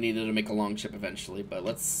nails we needed to make a long ship eventually, but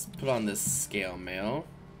let's put on this scale mail.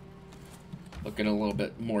 Looking a little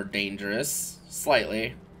bit more dangerous,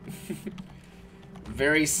 slightly.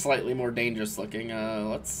 Very slightly more dangerous looking.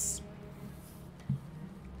 Let's.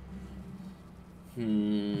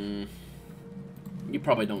 You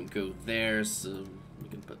probably don't go there, so you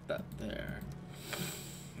can put that there.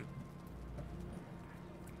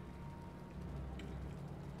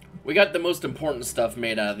 We got the most important stuff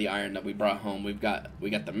made out of the iron that we brought home. We got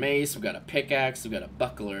the mace, we got a pickaxe, we got a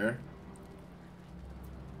buckler.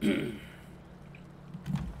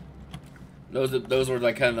 Those were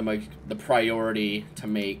like kind of the priority to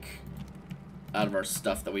make out of our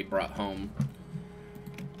stuff that we brought home.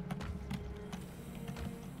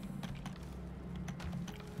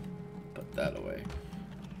 Put that away.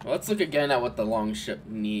 Well, let's look again at what the longship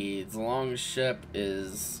needs. The longship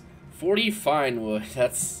is 40 fine wood.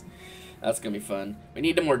 That's gonna be fun. We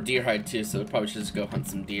need more deer hide too, so we probably should just go hunt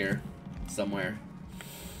some deer somewhere.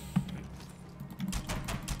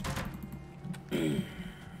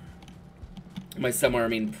 By somewhere, I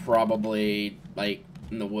mean probably, like,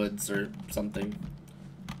 in the woods or something.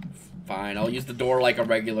 Fine, I'll use the door like a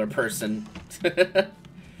regular person.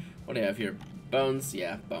 What do you have here? Bones?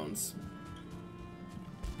 Yeah, bones.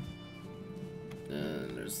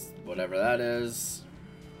 And there's whatever that is.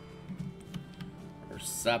 Our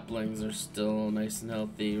saplings are still nice and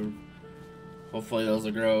healthy. Hopefully those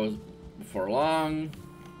will grow before long.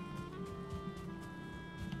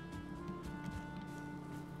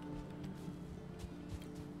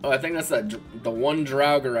 Oh, I think that's the one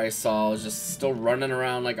Draugr I saw is just still running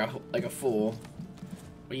around like a fool.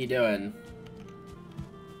 What are you doing?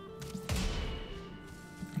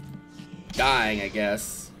 Dying, I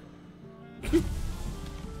guess.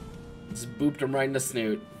 Just booped him right in the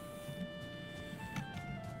snoot.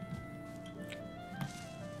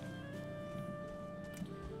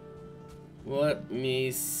 Let me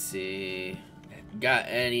see. Got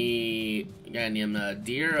any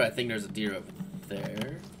deer? I think there's a deer over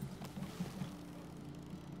there.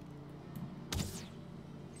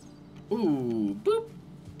 Ooh, boop.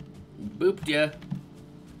 Booped ya.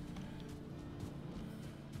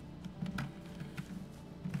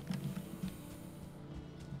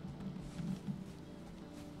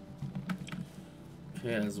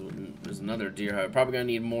 Okay, there's another deer. I'm probably gonna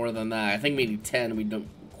need more than that. I think maybe 10. We don't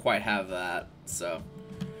quite have that, so.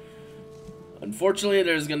 Unfortunately,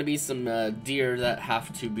 there's gonna be some deer that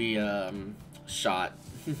have to be shot.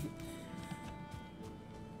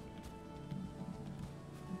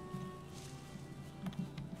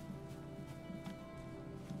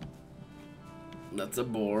 That's a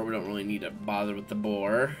boar. We don't really need to bother with the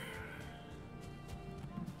boar.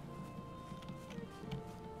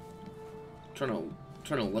 Trying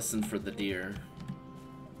to listen for the deer.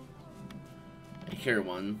 I hear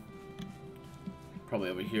one. Probably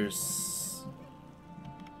over here.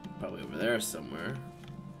 Probably over there somewhere.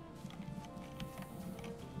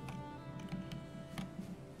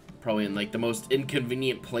 Probably in like the most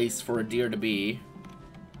inconvenient place for a deer to be.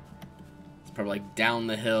 It's probably like down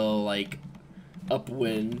the hill, like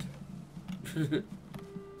upwind.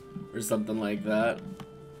 Or something like that.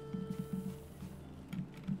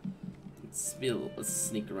 Let's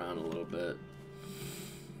sneak around a little bit.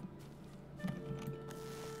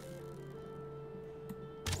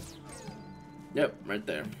 Yep, right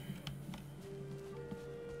there.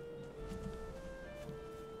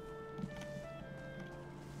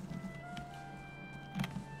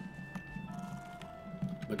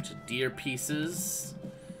 Bunch of deer pieces.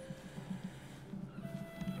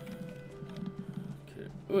 Okay.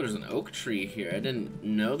 Oh, there's an oak tree here. I didn't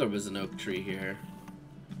know there was an oak tree here.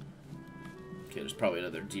 Okay, there's probably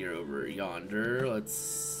another deer over yonder.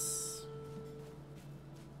 Let's...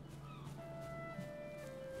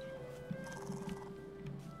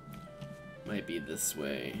 Might be this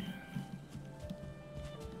way.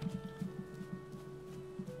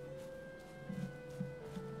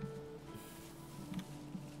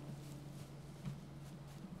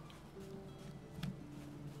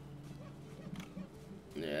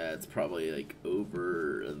 Yeah, it's probably like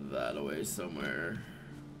over that way somewhere.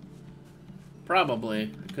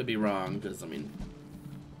 Probably. I could be wrong, because, I mean...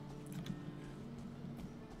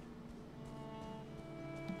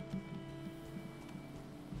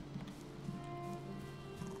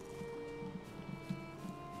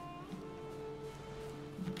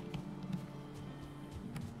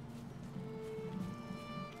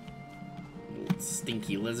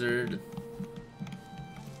 Stinky lizard.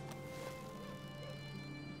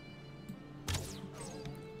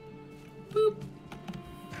 Boop.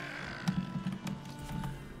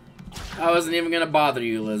 I wasn't even gonna bother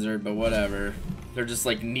you, lizard, but whatever. They're just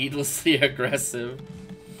like needlessly aggressive.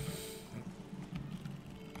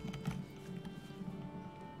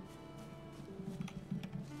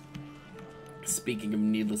 Speaking of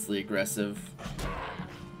needlessly aggressive.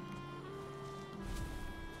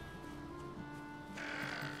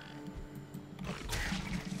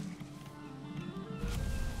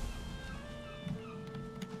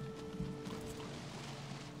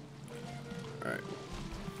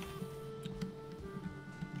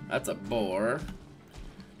 That's a boar.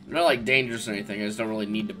 They're not like dangerous or anything, I just don't really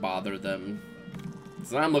need to bother them.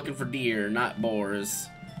 So I'm looking for deer, not boars.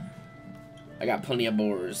 I got plenty of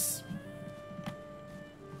boars.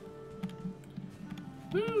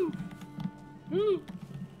 Woo! Woo!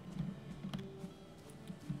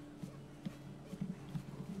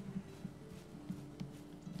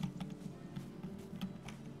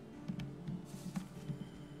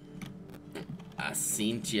 I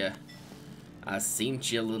seen ya. I seen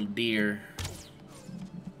you, little deer.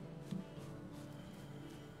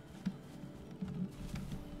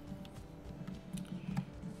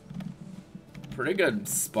 pretty good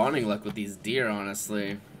spawning luck with these deer,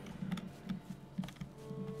 honestly.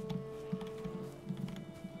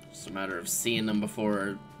 Just a matter of seeing them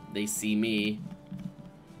before they see me.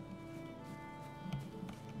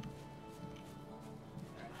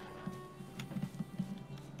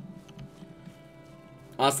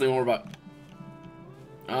 Honestly, more about...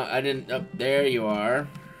 I didn't... Oh, there you are.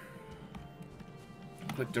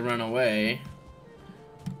 Quick to run away.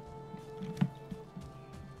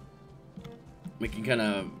 We can kind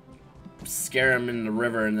of scare them in the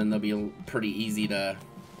river, and then they'll be pretty easy to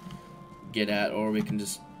get at. Or we can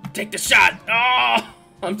just take the shot. Oh!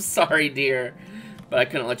 I'm sorry, dear, but I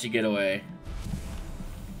couldn't let you get away.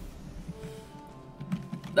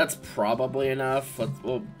 That's probably enough.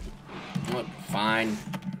 Well, fine.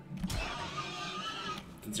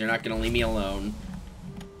 Since you're not going to leave me alone.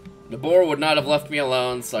 The boar would not have left me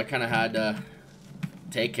alone, so I kind of had to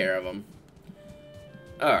take care of him.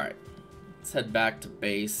 Alright. Let's head back to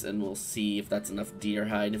base, and we'll see if that's enough deer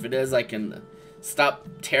hide. If it is, I can stop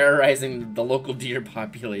terrorizing the local deer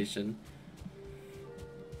population.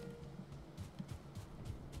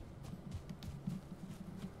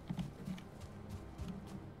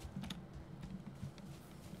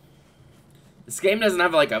 This game doesn't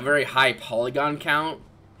have like a very high polygon count.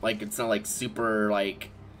 Like, it's not like super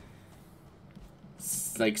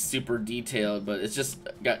super detailed, but it's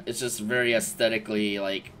just very aesthetically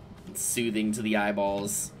like soothing to the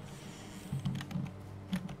eyeballs.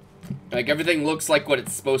 Like, everything looks like what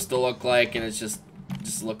it's supposed to look like, and it just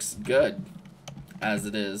looks good as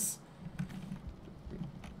it is.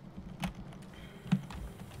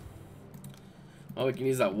 Oh, we can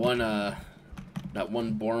use that one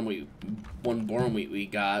boar meat we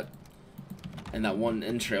got, and that one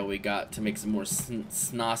entrail we got to make some more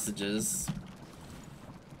sausages.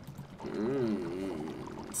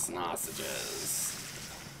 Sausages.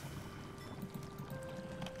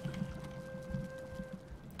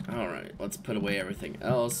 Alright, let's put away everything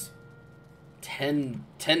else. 10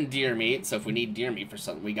 deer meat, so if we need deer meat for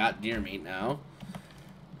something, we got deer meat now.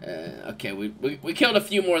 Okay, we killed a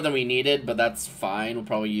few more than we needed, but that's fine. We'll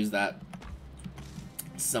probably use that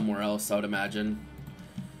somewhere else, I would imagine.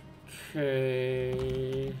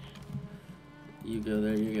 Okay. You go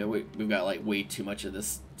there, you go. Wait, we've got like way too much of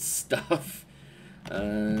this stuff.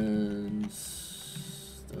 And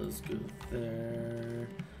those go there.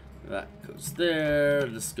 That goes there.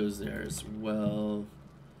 This goes there as well.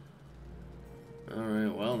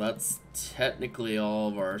 Alright, well, that's technically all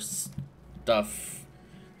of our stuff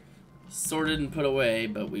sorted and put away,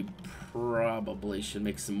 but we probably should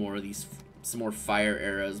make some more of these, some more fire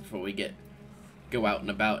arrows before we go out and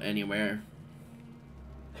about anywhere.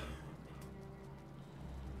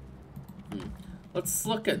 Let's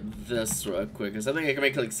look at this real quick, because I think I can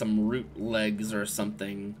make like some root legs or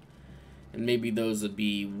something, and maybe those would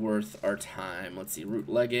be worth our time. Let's see, root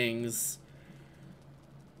leggings.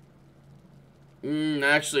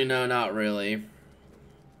 Actually, no, not really.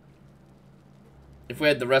 If we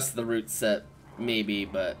had the rest of the root set, maybe,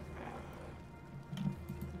 but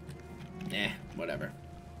whatever.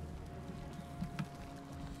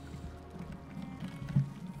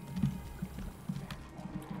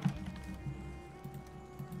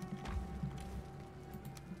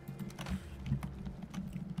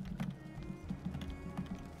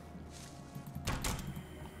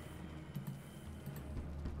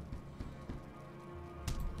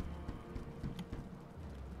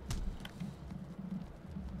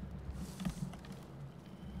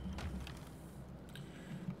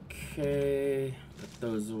 Okay, put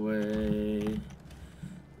those away.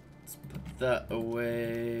 Let's put that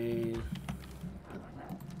away.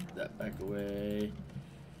 Put that back away.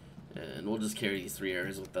 And we'll just carry these 3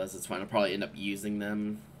 arrows with us. It's fine. I'll probably end up using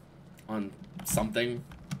them on something.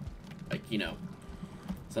 Like, you know,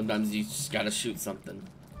 sometimes you just gotta shoot something.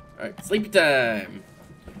 Alright, sleepy time!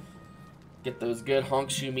 Get those good honk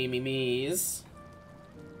shoe me me me's.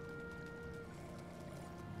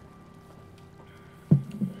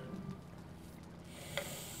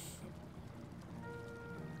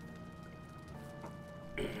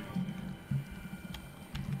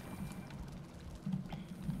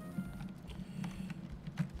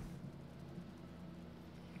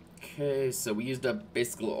 Okay, so we used up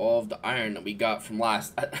basically all of the iron that we got from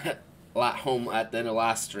home at the end of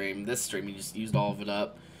last stream. This stream, we just used all of it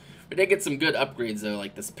up. We did get some good upgrades though,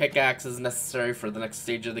 like this pickaxe is necessary for the next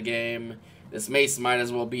stage of the game. This mace might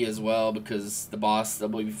as well be as well, because the boss that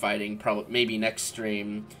we'll be fighting probably maybe next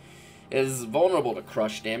stream is vulnerable to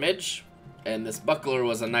crush damage. And this buckler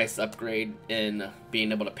was a nice upgrade in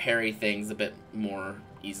being able to parry things a bit more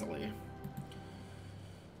easily.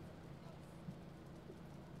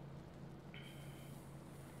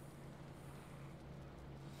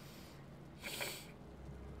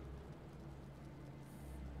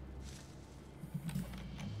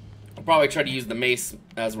 I'll probably try to use the mace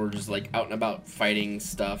as we're just like out and about fighting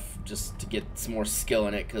stuff, just to get some more skill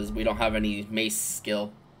in it, because we don't have any mace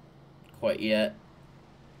skill quite yet.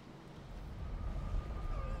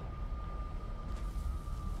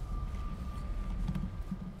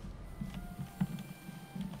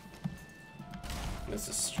 Let's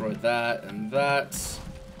destroy that, and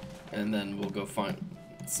then we'll go find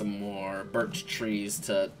some more birch trees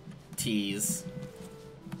to tease.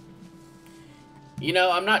 You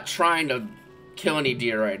know, I'm not trying to kill any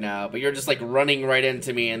deer right now, but you're just like running right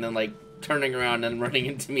into me and then like turning around and running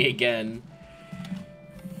into me again.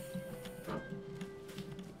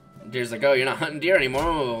 Deer's like, oh, you're not hunting deer anymore?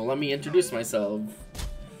 Oh, let me introduce myself.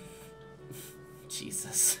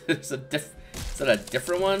 Jesus. Is that a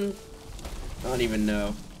different one? I don't even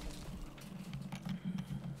know.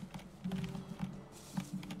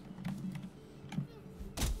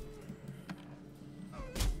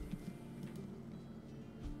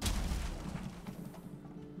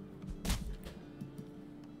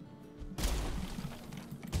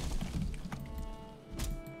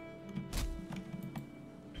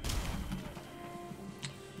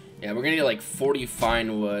 Yeah, we're gonna need like 40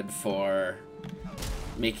 fine wood for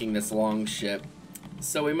making this long ship.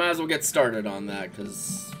 So we might as well get started on that,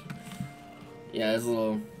 because, yeah, it's a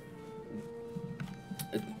little...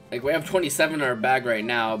 Like, we have 27 in our bag right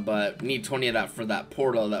now, but we need 20 of that for that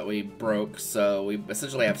portal that we broke, so we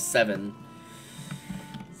essentially have 7.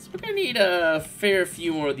 So we're gonna need a fair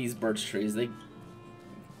few more of these birch trees. They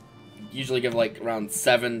usually give, like, around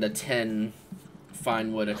 7 to 10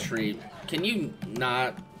 fine wood a tree. Can you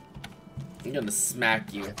not... I'm gonna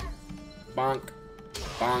smack you. Bonk.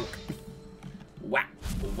 Bonk. Whack.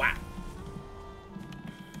 Whack.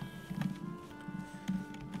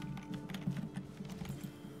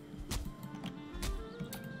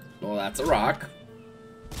 Well, that's a rock.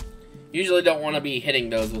 Usually don't want to be hitting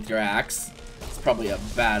those with your axe. It's probably a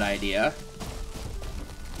bad idea.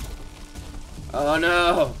 Oh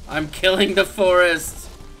no! I'm killing the forest!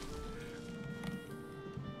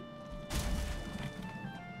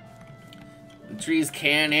 Trees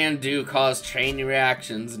can and do cause chain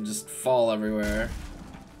reactions and just fall everywhere.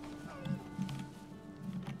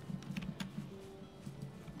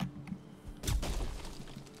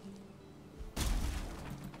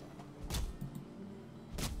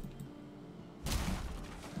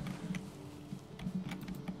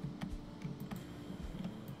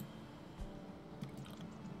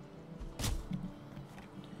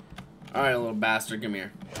 Alright, little bastard, come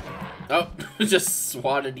here. Oh, just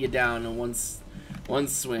swatted you down in one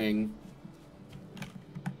swing.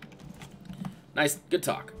 Nice, good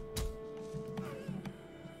talk.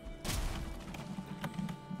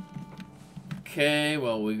 Okay,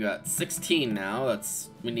 well, we got 16 now.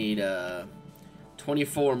 We need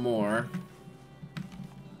 24 more.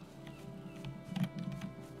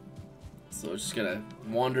 So we're just gonna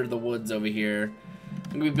wander the woods over here.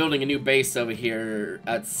 I'm gonna be building a new base over here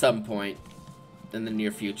at some point in the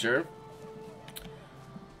near future.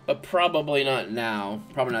 But probably not now.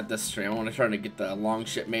 Probably not this stream. I want to try to get the long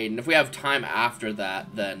ship made. And if we have time after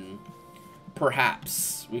that, then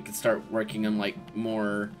perhaps we could start working on, like,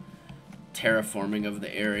 more terraforming of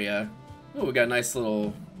the area. Oh, we got a nice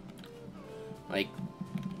little, like,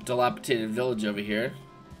 dilapidated village over here.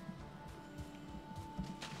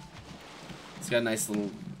 It's got a nice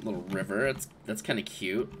little river. That's kind of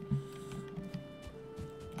cute.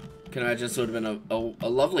 Can imagine this would have been a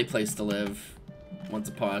lovely place to live once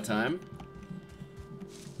upon a time.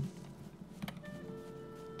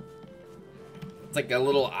 It's like a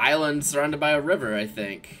little island surrounded by a river, I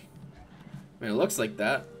think. I mean, it looks like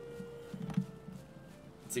that.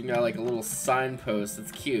 It's even got like a little signpost.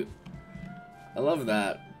 It's cute. I love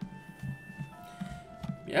that.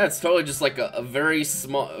 Yeah, it's totally just like a very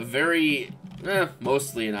small,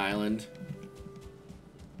 mostly an island.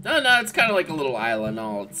 No, it's kind of like a little island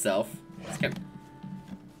all itself.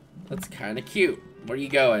 That's kind of cute. Where are you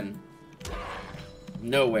going?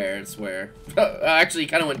 Nowhere, I swear. Oh, actually, you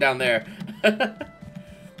kind of went down there.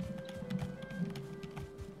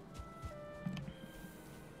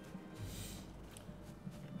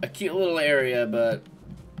 A cute little area, but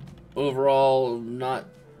overall not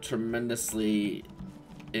tremendously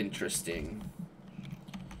interesting.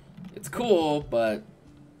 It's cool, but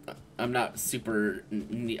I'm not super...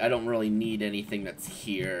 I don't really need anything that's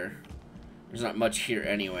here. There's not much here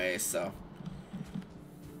anyway, so...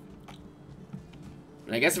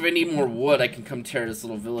 And I guess if I need more wood, I can come tear this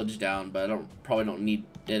little village down, but I probably don't need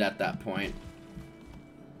it at that point.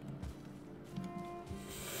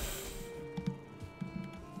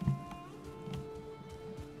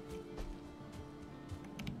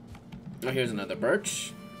 Oh, here's another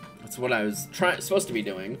birch. That's what I was supposed to be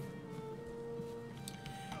doing.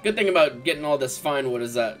 Good thing about getting all this fine wood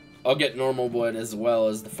is that I'll get normal wood as well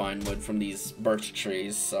as the fine wood from these birch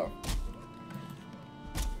trees, so.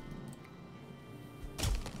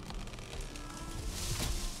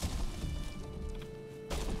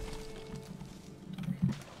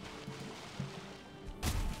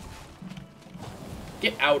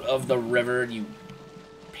 Get out of the river, you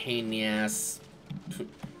pain in the ass.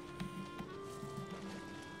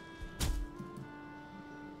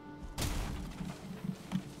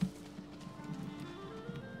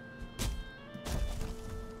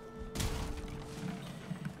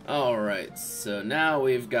 Alright, so now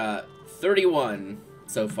we've got 31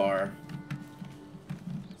 so far.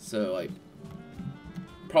 So, like,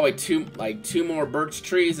 probably two more birch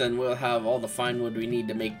trees, and we'll have all the fine wood we need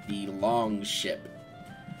to make the long ship.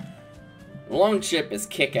 The long ship is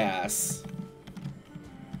kick-ass.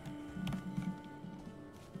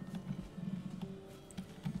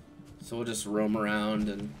 So we'll just roam around,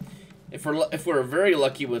 and if we're very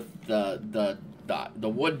lucky with the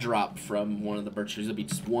wood drop from one of the birch trees, it'll be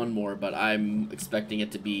just one more, but I'm expecting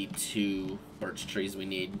it to be 2 birch trees we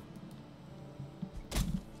need.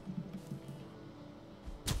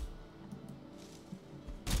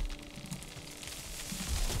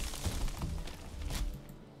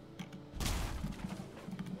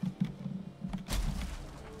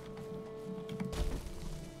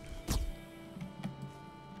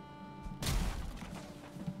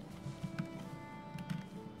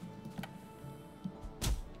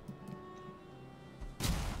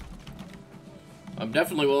 I'm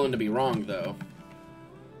definitely willing to be wrong, though.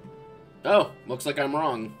 Oh, looks like I'm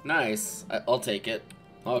wrong. Nice. I'll take it.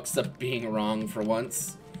 I'll accept being wrong for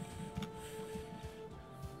once.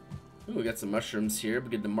 Ooh, we got some mushrooms here. We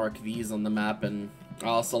get to mark these on the map, and I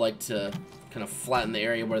also like to kind of flatten the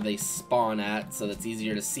area where they spawn at, so that's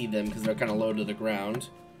easier to see them because they're kind of low to the ground.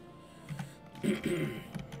 And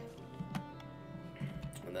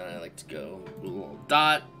then I like to go with a little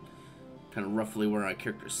dot, kind of roughly where our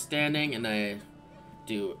character's standing, and I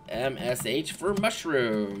do MSH for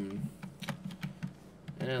mushroom.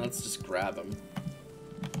 And let's just grab them.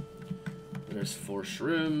 There's 4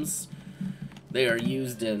 shrooms. They are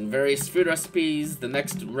used in various food recipes. The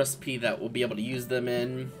next recipe that we'll be able to use them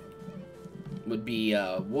in would be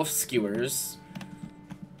wolf skewers,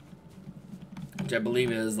 which I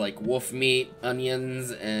believe is like wolf meat,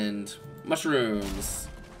 onions, and mushrooms.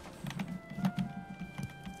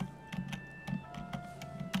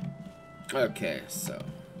 Okay, so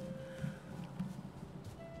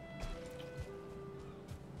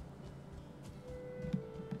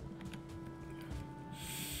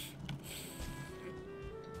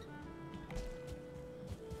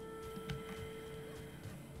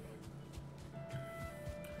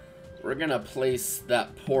we're gonna place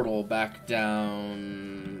that portal back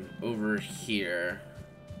down over here.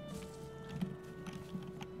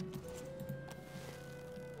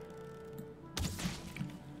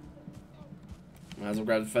 Might as well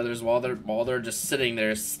grab the feathers while they're just sitting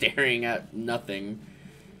there staring at nothing.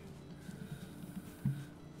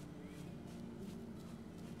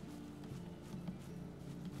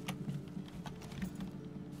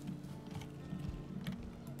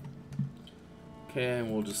 Okay,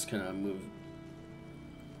 and we'll just kind of move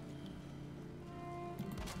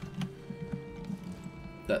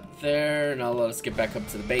that there. Now let us get back up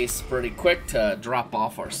to the base pretty quick to drop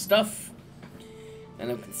off our stuff. And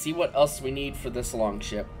then we can see what else we need for this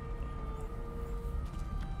longship.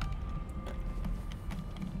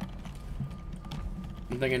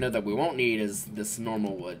 One thing I know that we won't need is this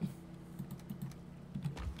normal wood.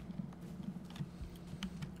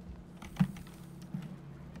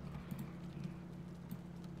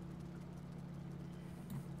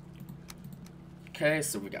 Okay,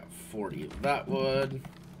 so we got 40 of that wood.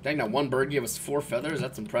 Dang, that one bird gave us 4 feathers?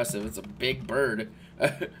 That's impressive. It's a big bird.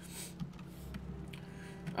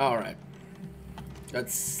 Alright.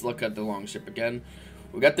 Let's look at the longship again.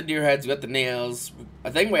 We got the deer heads, we got the nails. I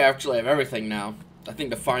think we actually have everything now. I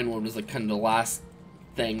think the fine wood was like kind of the last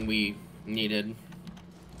thing we needed.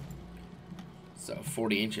 So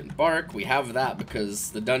 40 ancient bark. We have that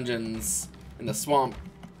because the dungeons in the swamp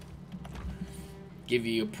give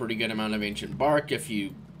you a pretty good amount of ancient bark if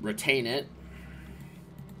you retain it.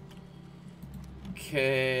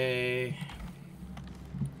 Okay.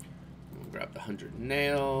 We'll grab the 100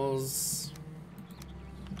 nails.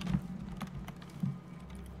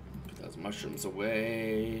 Put those mushrooms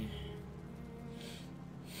away.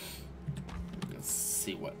 Let's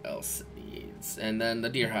see what else it needs. And then the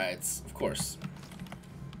deer hides, of course.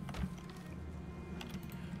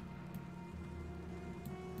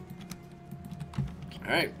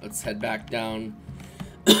 Alright, let's head back down.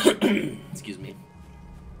 Excuse me.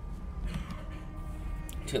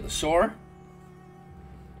 To the shore.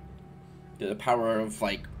 To the power of,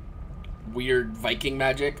 like, weird Viking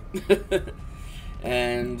magic.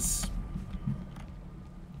 And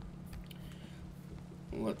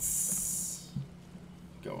let's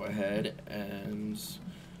go ahead and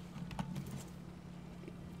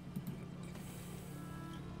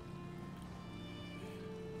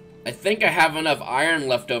I think I have enough iron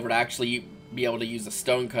left over to actually be able to use a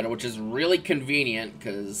stone cutter, which is really convenient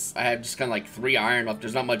because I had just kind of like 3 iron left.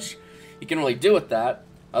 There's not much you can really do with that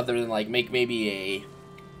other than like make maybe a...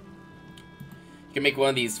 You can make one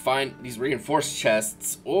of these these reinforced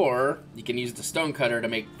chests, or you can use the stone cutter to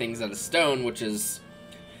make things out of stone, which is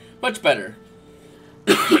much better.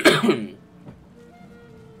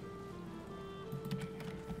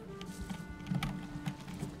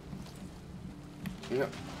 Yeah.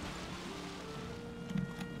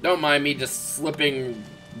 Don't mind me just slipping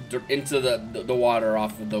into the water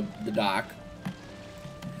off of the dock.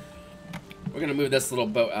 We're gonna move this little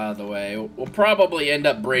boat out of the way. We'll probably end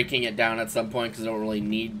up breaking it down at some point because I don't really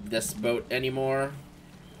need this boat anymore.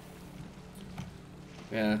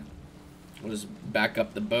 Yeah. We'll just back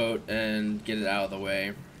up the boat and get it out of the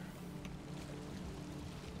way.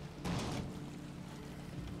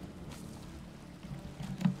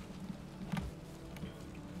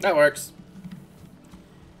 That works.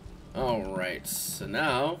 Alright, so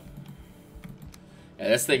now... Yeah,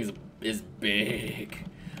 this thing is big.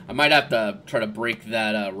 I might have to try to break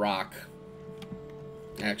that rock,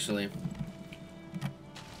 actually.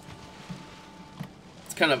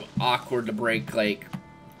 It's kind of awkward to break, like,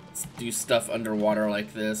 do stuff underwater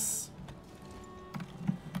like this.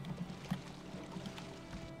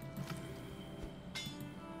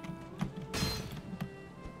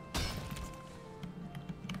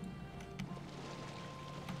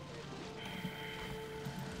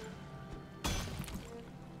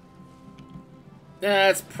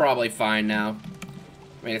 That's probably fine now.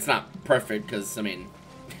 I mean, it's not perfect because, I mean,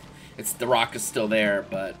 the rock is still there,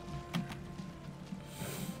 but...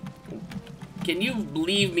 Can you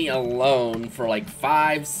leave me alone for like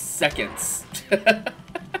 5 seconds?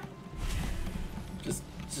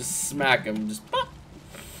 just smack him, just pop.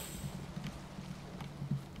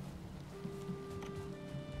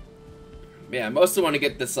 Yeah, I mostly want to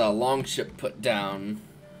get this longship put down.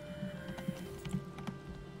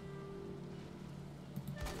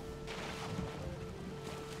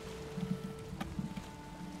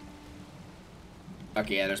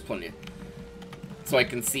 Okay, yeah, there's plenty. So I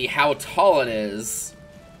can see how tall it is,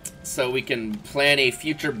 so we can plan a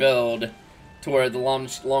future build to where the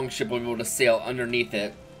longship will be able to sail underneath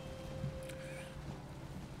it.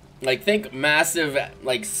 Like, think massive,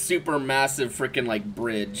 like, super massive freaking, like,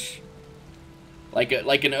 bridge. Like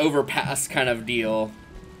an overpass kind of deal,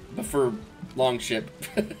 but for longship.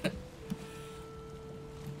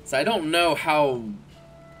 So I don't know how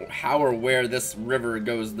or where this river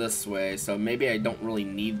goes this way, so maybe I don't really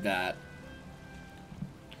need that.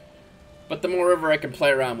 But the more river I can play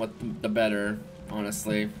around with, the better,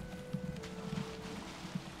 honestly.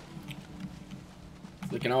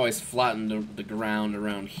 We can always flatten the ground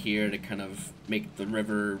around here to kind of make the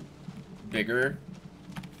river bigger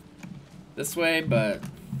this way, but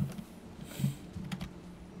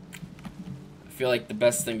I feel like the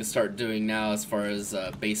best thing to start doing now as far as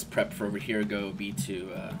base prep for over here go would be to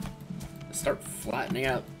start flattening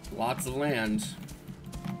out lots of land.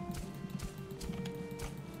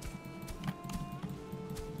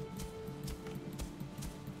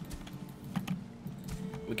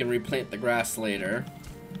 We can replant the grass later.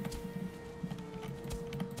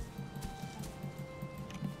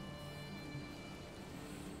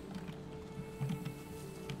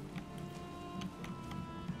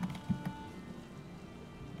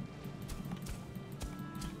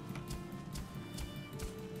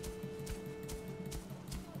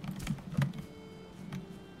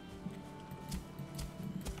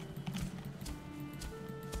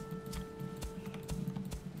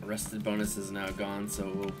 Rested bonus is now gone,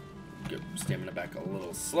 so we'll get stamina back a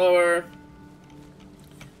little slower.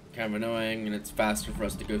 Kind of annoying, and it's faster for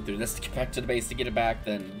us to go through this to get back to the base to get it back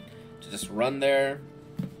than to just run there.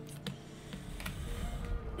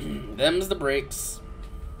 Them's the breaks.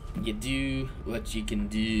 You do what you can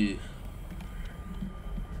do.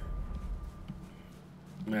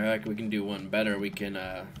 I like we can do one better. We can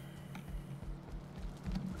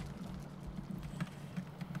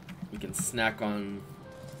snack on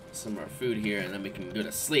some of our food here, and then we can go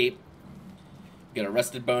to sleep. Get a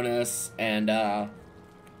rested bonus, and get a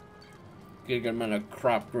good amount of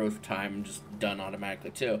crop growth time just done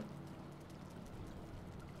automatically too.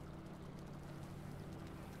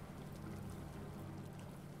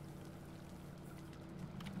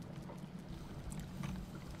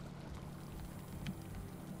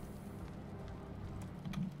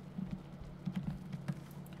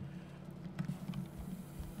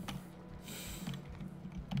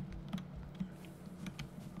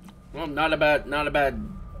 Well, not a bad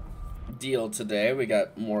deal today. We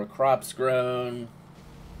got more crops grown.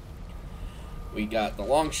 We got the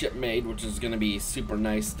longship made, which is going to be super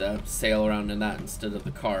nice to sail around in that instead of the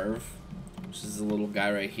carve, which is a little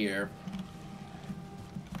guy right here.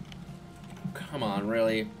 Come on,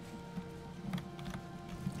 really?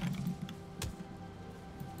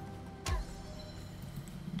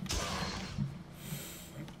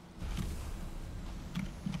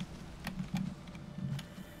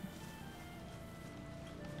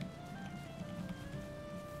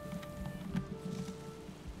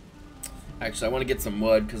 Actually, I want to get some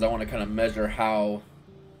wood because I want to kind of measure how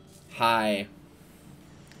high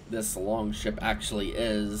this longship actually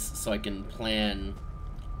is so I can plan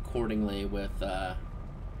accordingly with I'm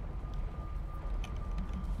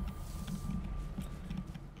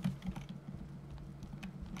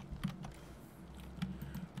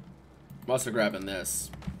also grabbing this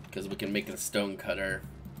because we can make a stone cutter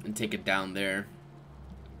and take it down there.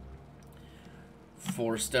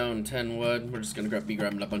 4 stone, 10 wood. We're just gonna be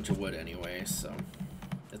grabbing a bunch of wood anyway, so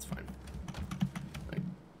it's fine.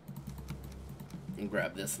 And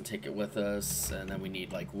grab this and take it with us, and then we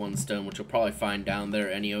need like 1 stone, which we'll probably find down there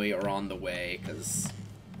anyway or on the way, because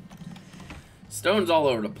stone's all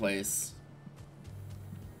over the place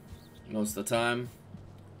most of the time,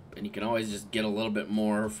 and you can always just get a little bit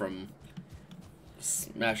more from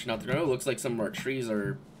smashing out the ground. Oh, looks like some of our trees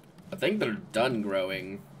are, I think they're done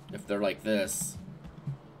growing if they're like this.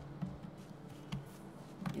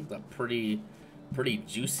 It's a pretty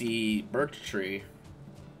juicy birch tree.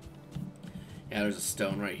 Yeah, there's a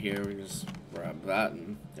stone right here. We can just grab that,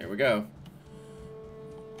 and there we go.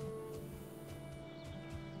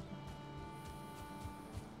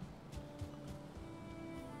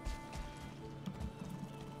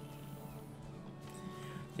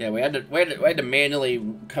 Yeah, we had to manually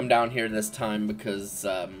come down here this time because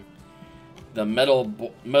the metal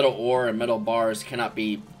ore and metal bars cannot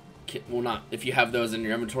be. Will not, if you have those in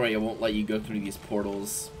your inventory, it won't let you go through these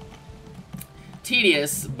portals.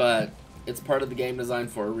 Tedious, but it's part of the game design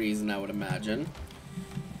for a reason, I would imagine.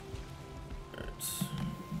 Alright.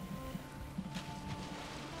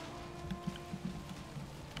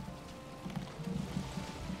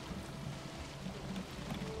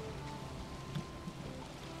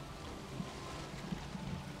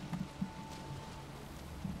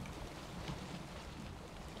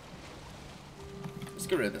 Let's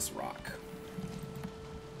get rid of this rock.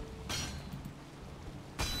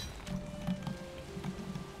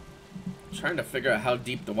 Trying to figure out how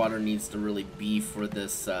deep the water needs to really be for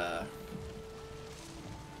this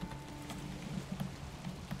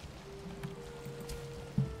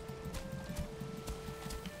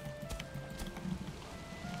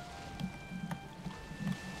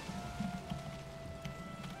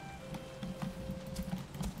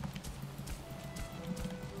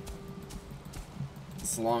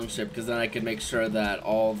this longship, because then I can make sure that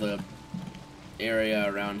all the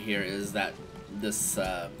area around here is that this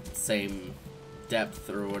same depth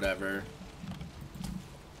or whatever.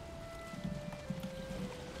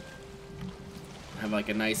 Have like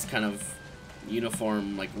a nice kind of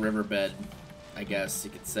uniform like riverbed, I guess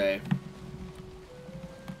you could say.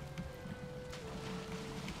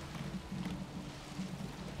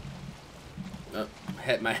 Oh,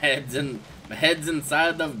 my head's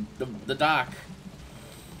inside the dock.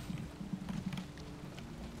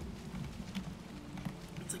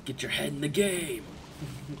 It's like, get your head in the game.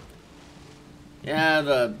 Yeah,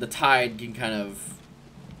 the tide can kind of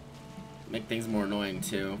make things more annoying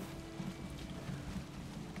too.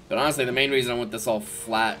 But honestly, the main reason I want this all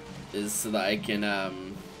flat is so that I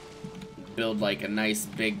can build like a nice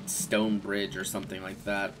big stone bridge or something like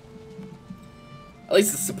that. At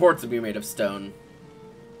least the supports would be made of stone.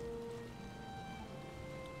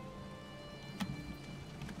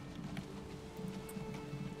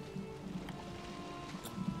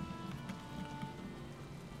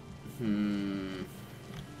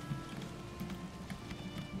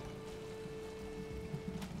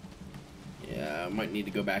 Yeah, I might need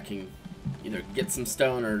to go back and either get some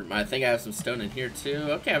stone, or I think I have some stone in here too.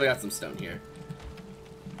 Okay, I've got some stone here.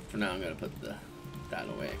 For now, I'm gonna put that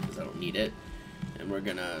away because I don't need it, and we're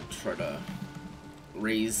gonna try to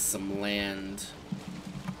raise some land.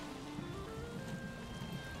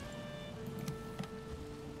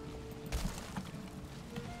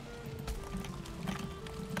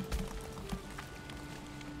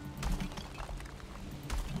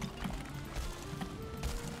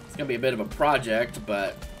 It's gonna be a bit of a project,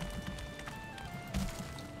 but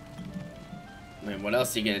I mean, what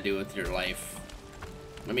else are you gonna do with your life?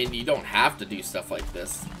 I mean, you don't have to do stuff like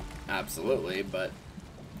this, absolutely, but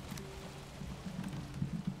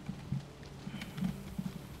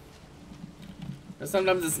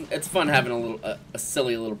Sometimes it's fun having a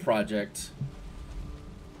silly little project.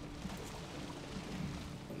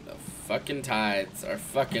 The fucking tides are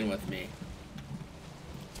fucking with me.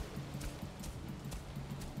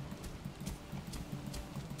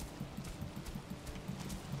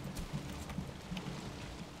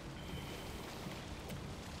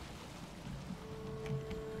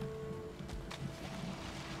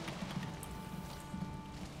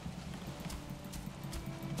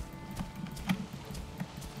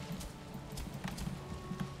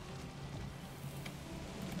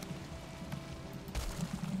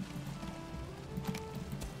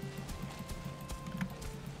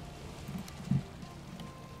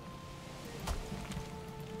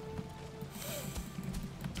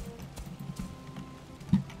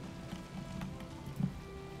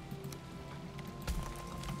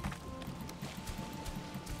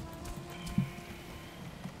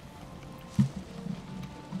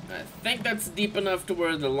 I think that's deep enough to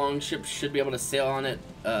where the longship should be able to sail on it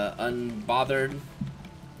unbothered.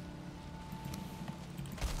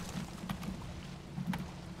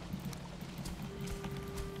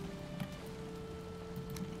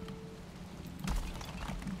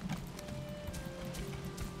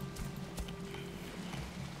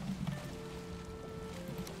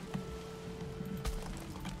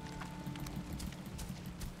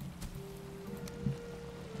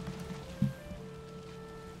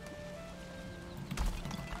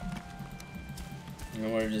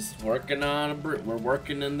 And we're just working on we're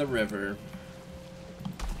working in the river.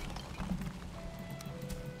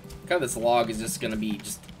 God, this log is just gonna be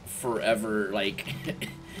just forever like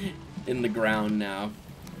in the ground now.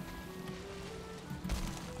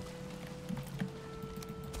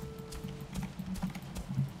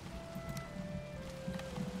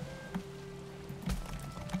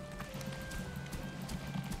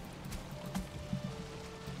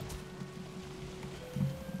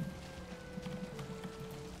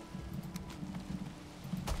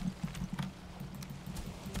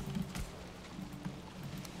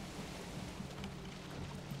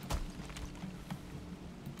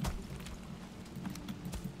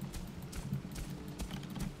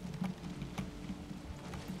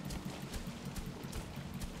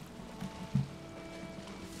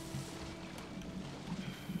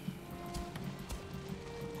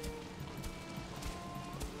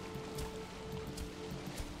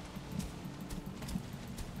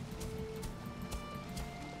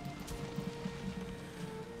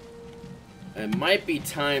 It might be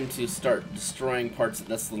time to start destroying parts of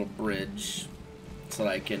this little bridge so that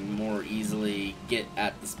I can more easily get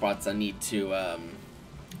at the spots I need to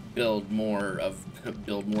build more of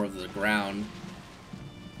the ground.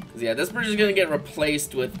 'Cause yeah, this bridge is gonna get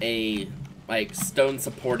replaced with a like stone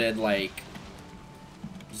supported like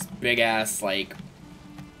just big ass like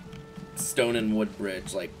stone and wood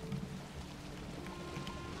bridge. Like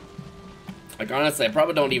honestly, I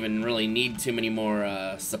probably don't even really need too many more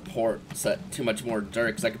too much more dirt,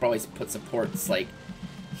 because I could probably put supports like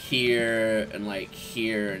here and like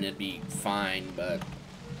here and it'd be fine, but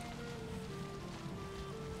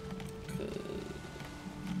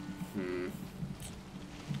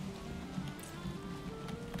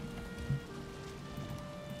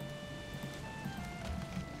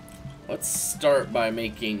let's start by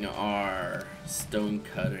making our stone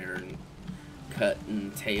cutting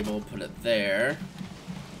table, put it there,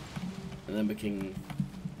 and then we can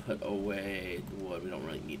put away the wood. We don't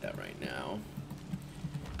really need that right now.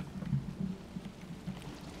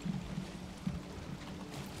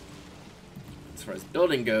 As far as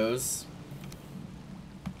building goes,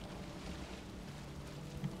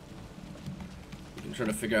 we can try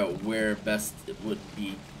to figure out where best it would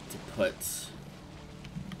be to put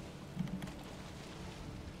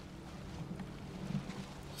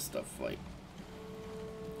stuff like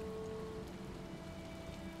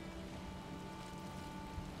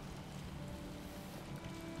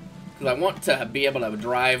because I want to be able to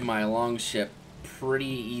drive my longship pretty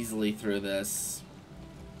easily through this.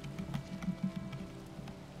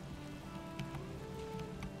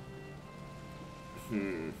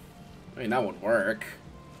 I mean, that would work.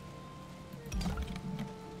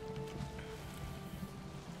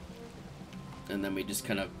 And then we just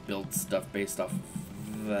kind of build stuff based off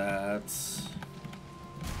of that.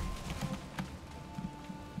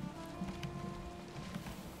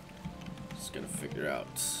 Just gonna figure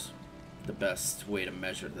out the best way to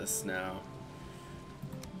measure this now.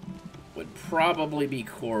 Would probably be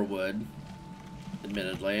core wood,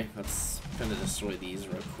 admittedly. Let's kind of destroy these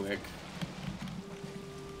real quick.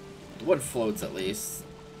 The wood floats at least.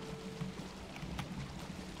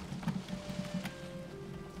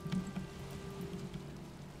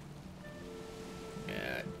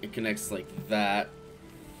 it connects like that,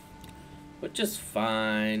 which is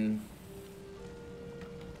fine.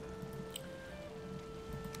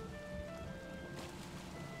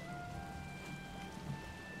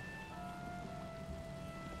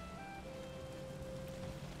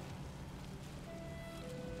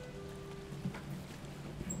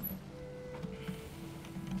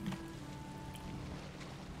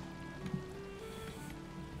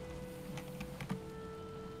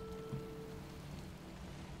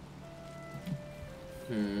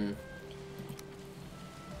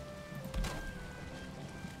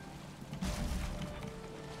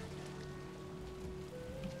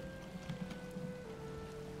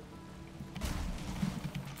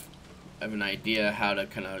 I have an idea how to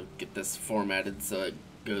kind of get this formatted so it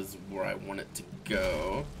goes where I want it to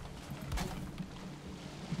go.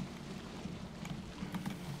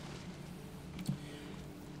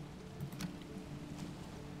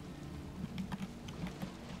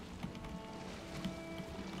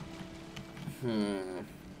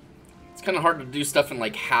 It's kind of hard to do stuff in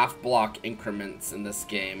like half block increments in this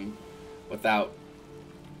game without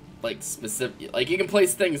like specific, like you can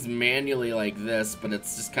place things manually like this, but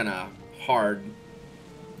it's just kind of hard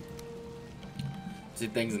to do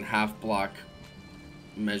things in half block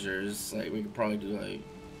measures. Like we could probably do like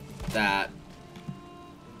that,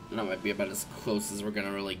 and that might be about as close as we're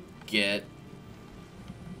gonna really get.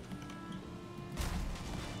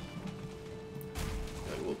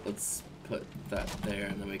 Right, well, let's put that there,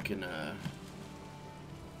 and then we can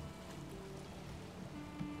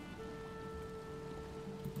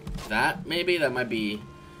that maybe that might be.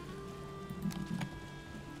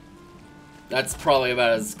 That's probably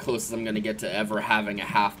about as close as I'm gonna get to ever having a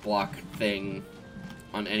half block thing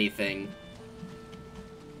on anything.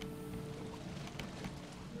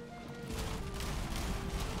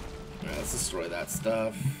 Alright, let's destroy that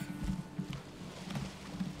stuff.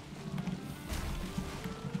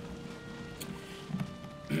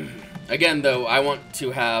 Again, though, I want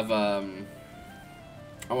to have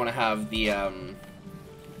the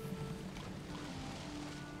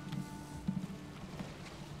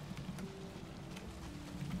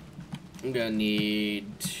I'm gonna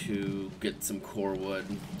need to get some core wood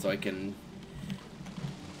so I can,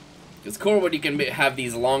 because core wood you can have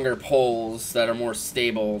these longer poles that are more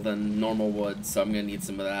stable than normal wood, so I'm gonna need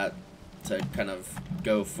some of that to kind of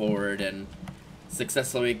go forward and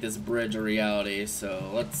successfully make this bridge a reality.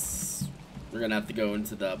 So we're gonna have to go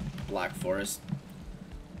into the Black Forest.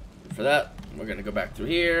 For that, we're gonna go back through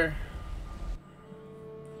here.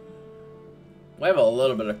 I have a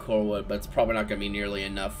little bit of core wood, but it's probably not gonna be nearly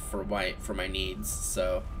enough for my needs.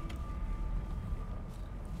 So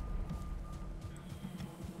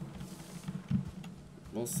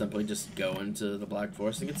we'll simply just go into the Black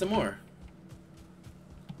Forest and get some more.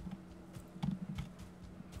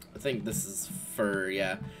 I think this is fir,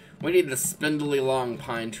 yeah. We need the spindly long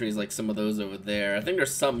pine trees like some of those over there. I think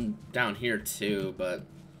there's some down here too, but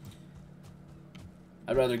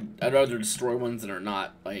I'd rather destroy ones that are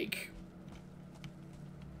not like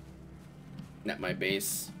at my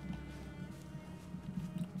base.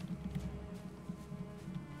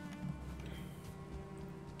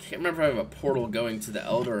 Can't remember if I have a portal going to the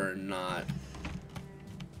Elder or not.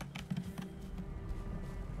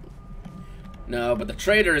 No, but the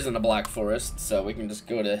trader is in the Black Forest, so we can just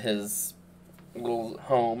go to his little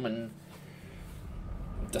home and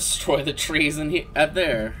destroy the trees at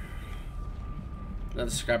there.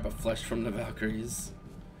 Another scrap of flesh from the Valkyries.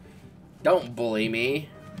 Don't bully me.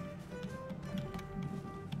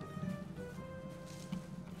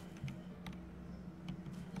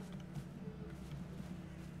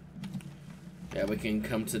 Yeah, we can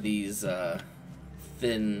come to these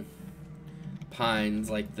thin pines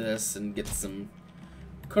like this and get some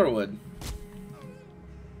core wood.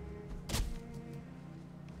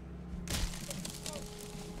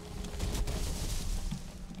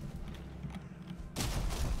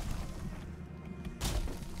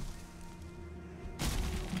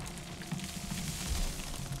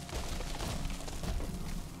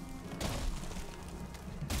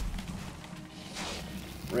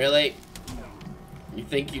 Really? You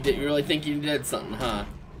really think you did something, huh?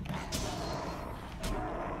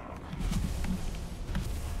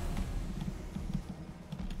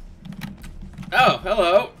 Oh,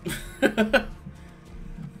 hello.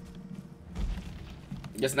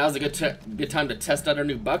 Guess now's a good time to test out our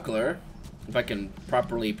new buckler. If I can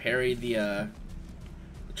properly parry the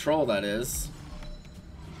troll, that is.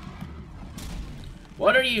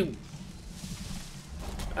 What are you?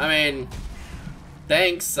 I mean,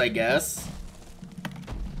 thanks, I guess.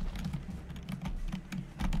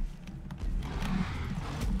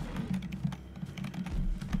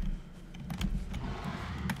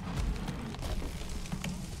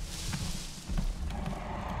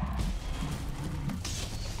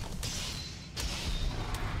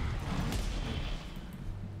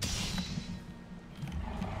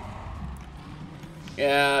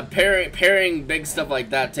 Yeah, parrying big stuff like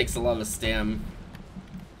that takes a lot of stam.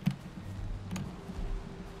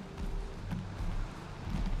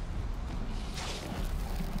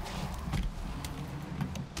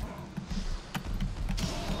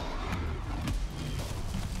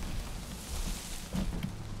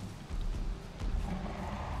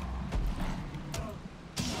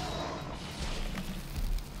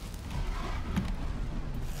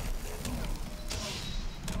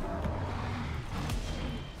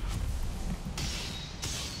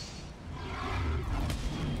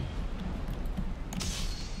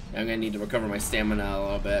 I'm gonna need to recover my stamina a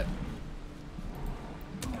little bit.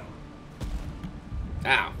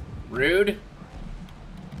 Ow. Rude.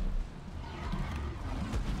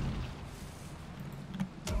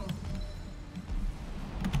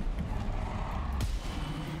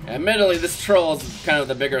 Admittedly, this troll is kind of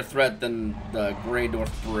the bigger threat than the Grey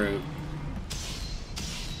Dwarf Brute.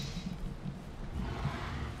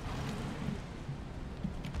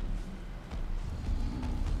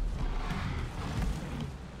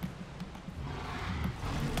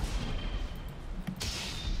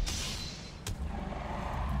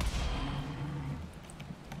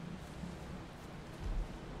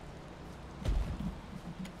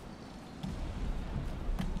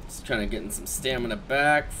 Trying to get some stamina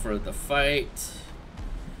back for the fight.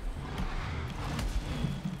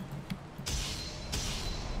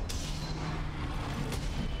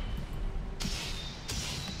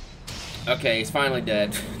 Okay, he's finally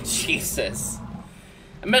dead. Jesus.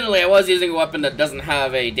 Admittedly, I was using a weapon that doesn't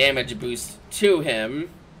have a damage boost to him.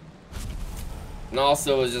 And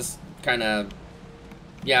also was just kind of...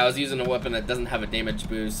 Yeah, I was using a weapon that doesn't have a damage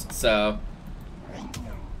boost, so...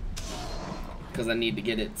 Because I need to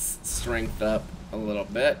get its strength up a little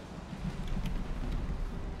bit.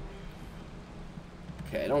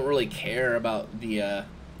 Okay, I don't really care about the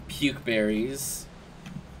puke berries.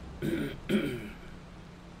 Oh,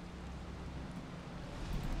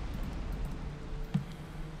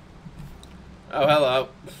 hello.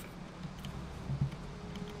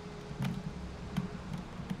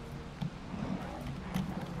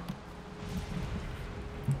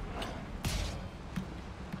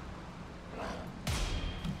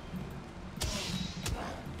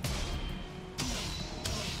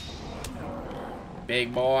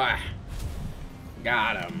 Big boy.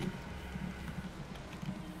 Got him.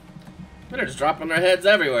 They're just dropping their heads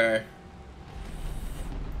everywhere.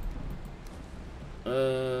 Nah,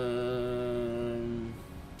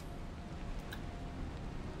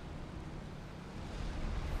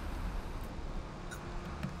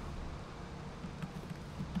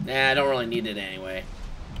 I don't really need it anyway.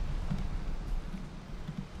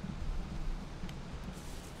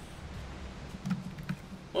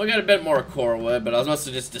 Well, I got a bit more core wood, but I was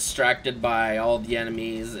mostly just distracted by all the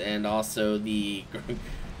enemies and also the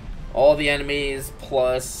all the enemies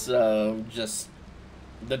plus just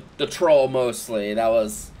the troll mostly. That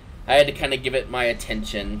was I had to kind of give it my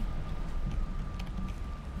attention.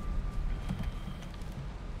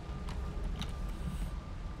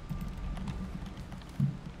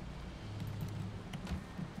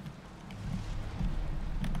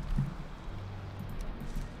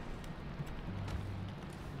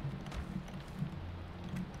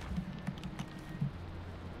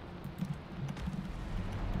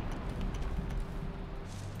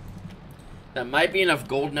 That might be enough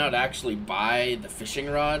gold now to actually buy the fishing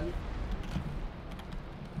rod.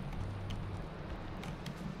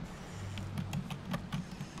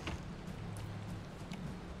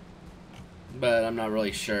 But I'm not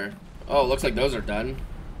really sure. Oh, looks like those are done.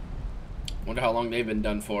 Wonder how long they've been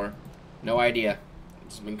done for. No idea.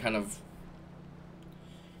 It's been kind of...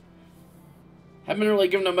 Haven't really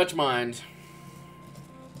given them much mind.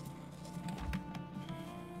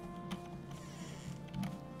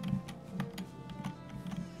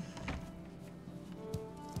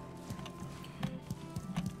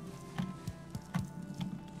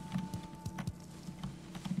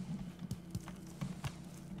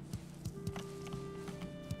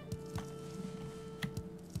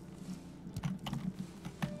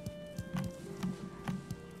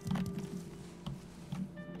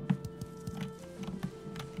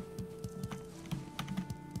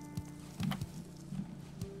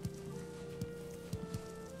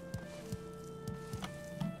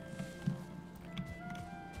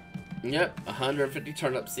 Yep, 150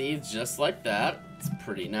 turnip seeds, just like that. It's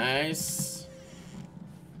pretty nice.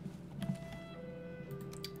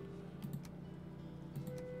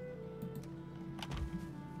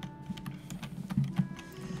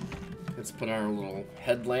 Let's put our little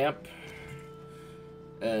headlamp,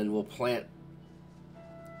 and we'll plant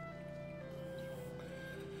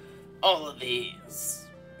all of these.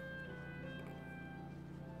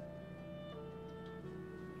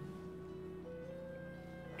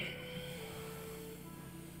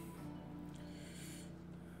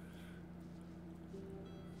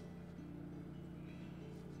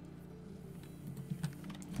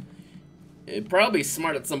 It'd probably be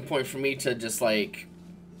smart at some point for me to just, like,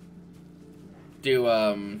 do,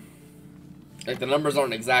 like, the numbers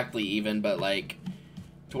aren't exactly even, but, like,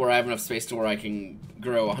 to where I have enough space to where I can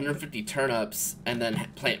grow 150 turnips and then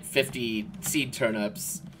plant 50 seed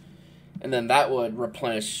turnips, and then that would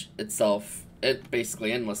replenish itself,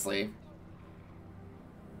 basically endlessly.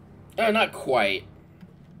 Not quite.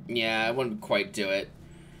 Yeah, I wouldn't quite do it.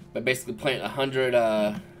 But basically plant 100,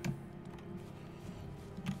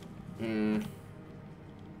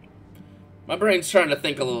 My brain's trying to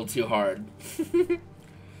think a little too hard.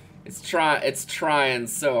 It's trying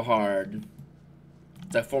so hard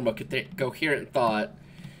to form a coherent thought,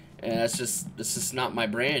 and it's just not my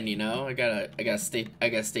brain, you know. I gotta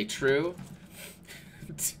stay true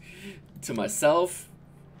to myself.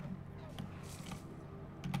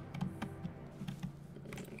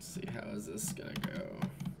 Let's see, how is this gonna go?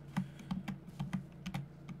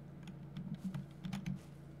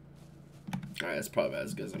 Alright, that's probably about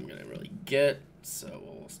as good as I'm gonna really get, so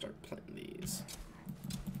we'll start planting these.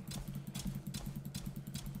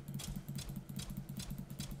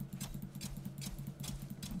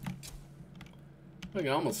 I can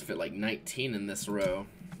almost fit like 19 in this row.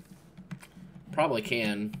 Probably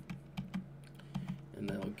can. And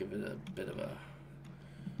then I'll give it a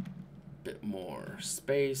bit more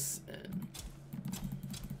space and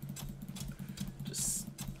just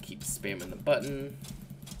keep spamming the button.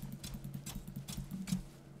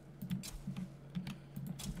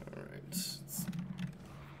 Alright. It's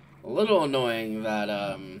a little annoying that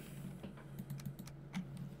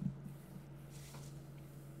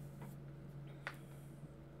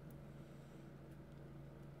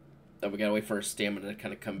that we gotta wait for our stamina to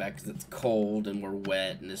kind of come back because it's cold and we're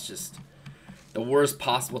wet, and it's just the worst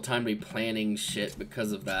possible time to be planting shit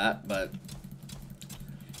because of that. But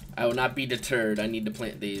I will not be deterred. I need to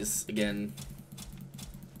plant these again.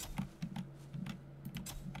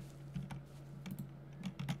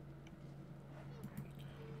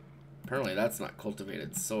 Apparently that's not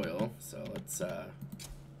cultivated soil, so let's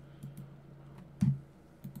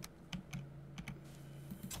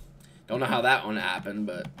don't know how that one happened,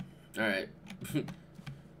 but alright.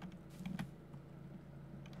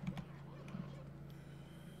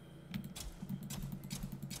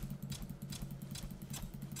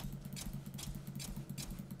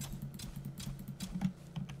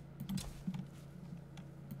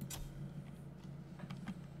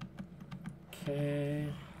 Okay.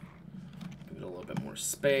 Give it a little bit more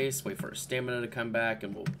space, wait for our stamina to come back,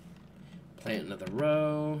 and we'll plant another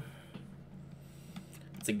row.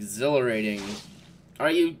 It's exhilarating.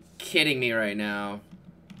 Are you kidding me right now?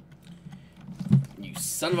 You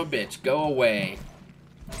son of a bitch, go away.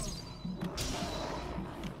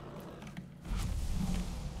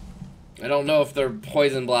 I don't know if their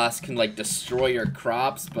poison blast can like destroy your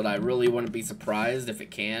crops, but I really wouldn't be surprised if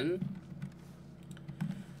it can.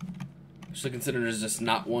 Especially considering there's just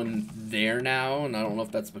not one there now, and I don't know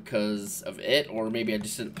if that's because of it, or maybe I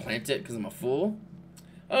just didn't plant it because I'm a fool.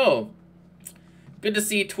 Oh, good to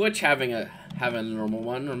see Twitch having a normal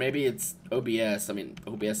one, or maybe it's OBS. I mean,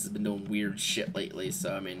 OBS has been doing weird shit lately,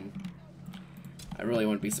 so I mean, I really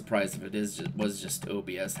wouldn't be surprised if it was just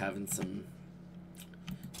OBS having some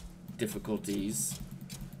difficulties.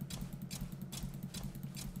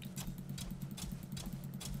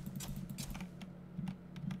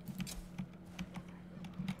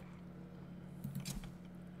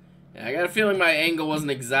 Yeah, I got a feeling my angle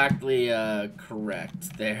wasn't exactly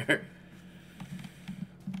correct there.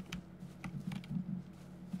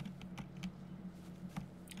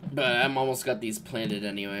 But I'm almost got these planted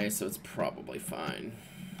anyway, so it's probably fine.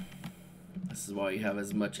 This is why you have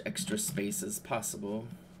as much extra space as possible.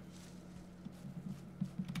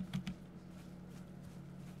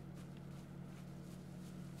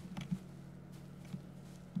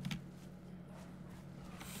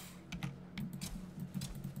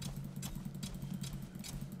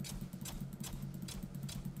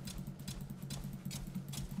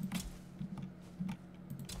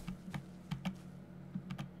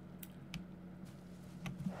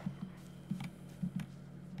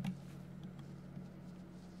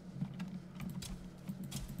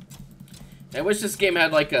 I wish this game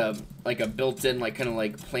had like a built-in like kind of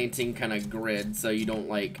like planting kind of grid, so you don't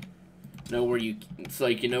like know where you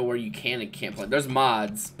know where you can and can't plant. There's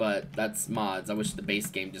mods, but that's mods. I wish the base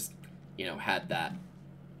game just, you know, had that.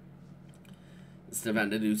 instead of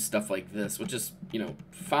having to do stuff like this, which is, you know,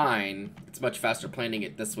 fine. It's much faster planting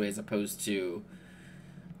it this way as opposed to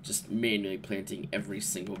just manually planting every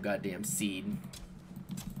single goddamn seed.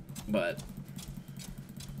 But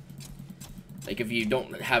like, if you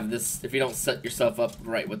don't have this, if you don't set yourself up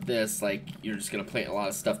right with this, like, you're just gonna plant a lot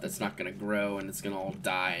of stuff that's not gonna grow, and it's gonna all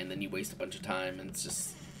die, and then you waste a bunch of time, and it's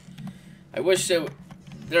just, I wish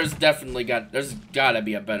there's gotta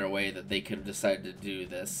be a better way that they could have decided to do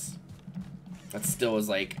this. That still is,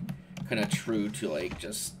 like, kind of true to, like,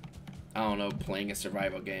 just, I don't know, playing a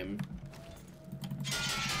survival game.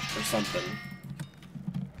 Or something.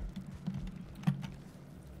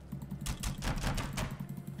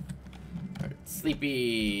 Alright,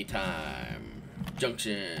 sleepy time.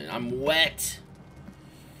 Junction. I'm wet!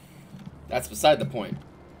 That's beside the point.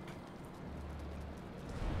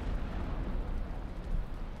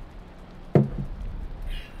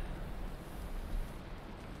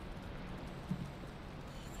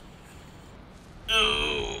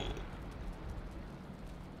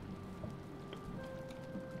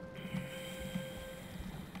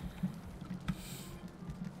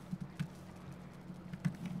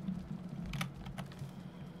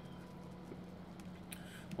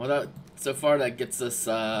 Well, so far that gets us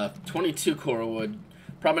 22 coral wood.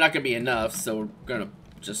 Probably not going to be enough, so we're going to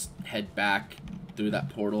just head back through that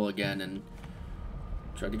portal again and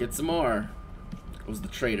try to get some more. It was the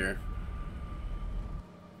trader.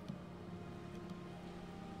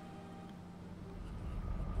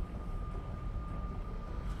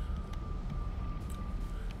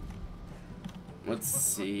 Let's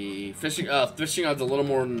see. Fishing odds a little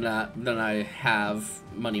more than that than I have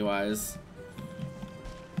money-wise.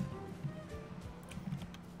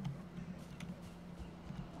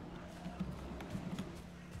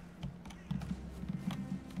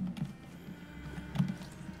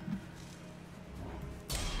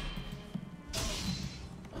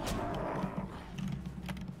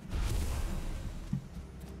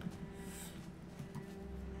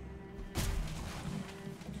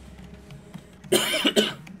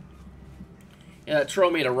 Yeah, that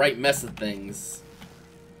troll made a right mess of things.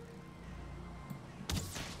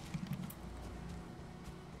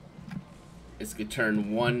 This could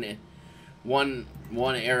turn one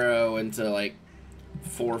arrow into like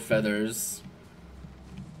 4 feathers.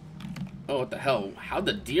 Oh, what the hell? How'd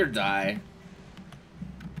the deer die?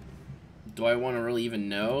 Do I want to really even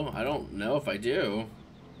know? I don't know if I do.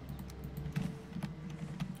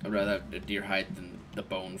 I'd rather have the deer hide than the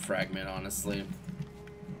bone fragment, honestly.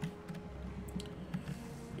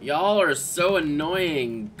 Y'all are so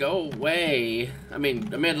annoying. Go away. I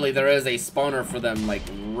mean, admittedly, there is a spawner for them, like,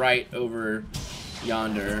 right over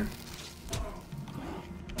yonder.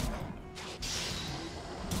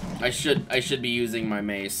 I should be using my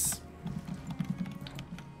mace.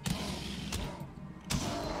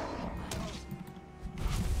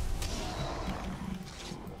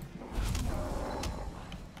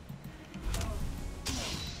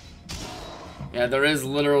 Yeah, there is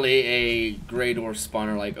literally a gray dwarf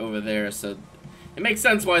spawner like over there, so it makes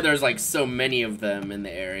sense why there's like so many of them in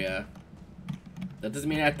the area. That doesn't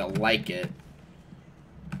mean I have to like it.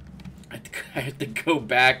 I have to go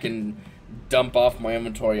back and dump off my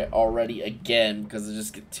inventory already again because I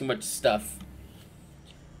just get too much stuff.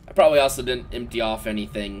 I probably also didn't empty off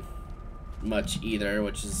anything much either,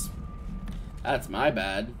 which is, that's my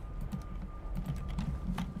bad.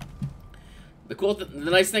 The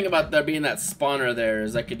nice thing about there being that spawner there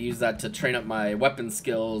is I could use that to train up my weapon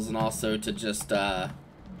skills and also to just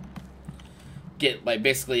get like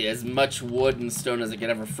basically as much wood and stone as I could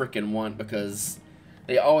ever freaking want, because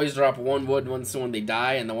they always drop 1 wood when they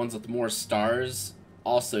die, and the ones with more stars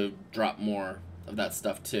also drop more of that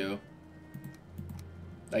stuff too.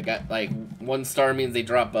 Like 1 star means they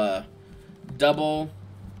drop a double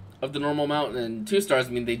of the normal amount, and 2 stars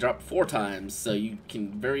mean they drop 4 times, so you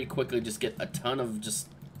can very quickly just get a ton of just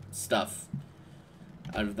stuff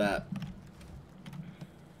out of that.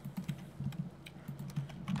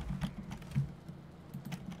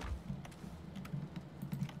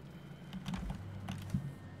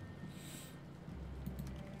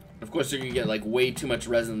 Of course, you're gonna get like way too much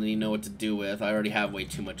resin than you know what to do with. I already have way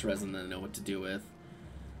too much resin than I know what to do with.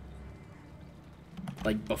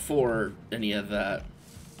 Like before any of that.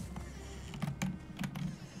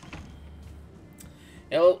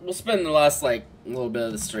 Yeah, we'll spend the last, like, little bit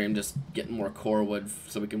of the stream just getting more core wood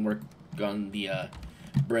so we can work on the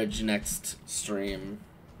bridge next stream.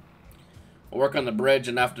 We'll work on the bridge,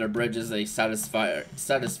 and after the bridge is a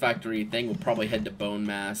satisfactory thing, we'll probably head to Bone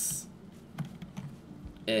Mass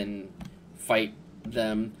and fight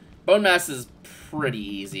them. Bone Mass is pretty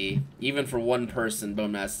easy. Even for 1 person,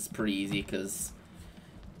 Bone Mass is pretty easy, because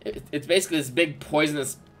It's basically this big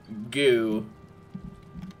poisonous goo.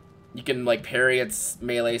 You can like parry its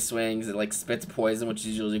melee swings. It like spits poison, which is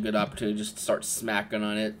usually a good opportunity to just start smacking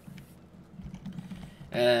on it.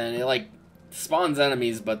 And it like spawns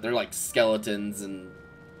enemies, but they're like skeletons and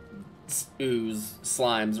ooze,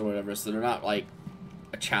 slimes or whatever, so they're not like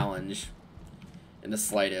a challenge in the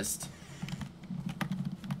slightest.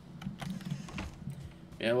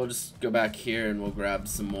 Yeah, we'll just go back here and we'll grab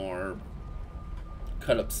some more,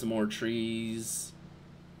 cut up some more trees.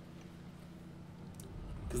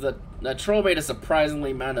 Because that troll made a surprising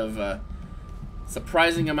amount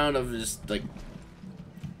of just like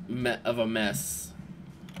of a mess.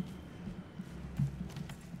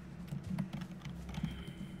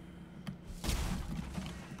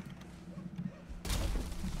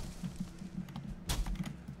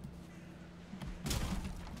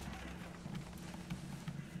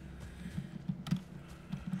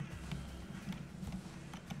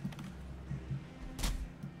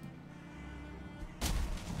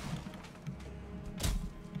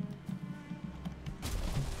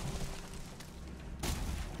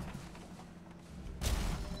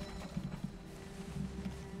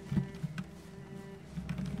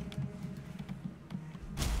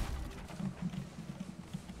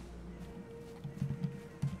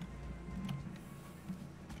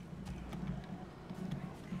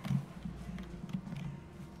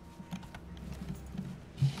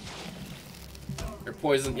 You're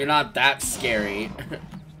poisoned. You're not that scary.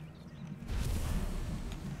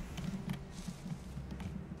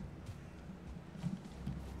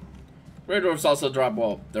 Red dwarfs also drop,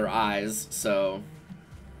 well, their eyes, so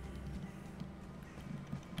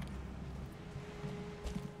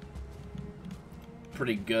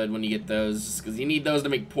pretty good when you get those, just because you need those to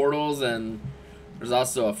make portals, and there's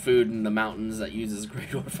also a food in the mountains that uses Grey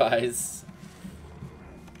Dwarf eyes.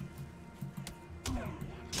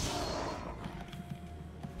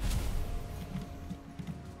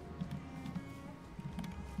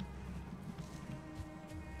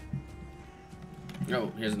 Oh,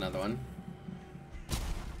 here's another one.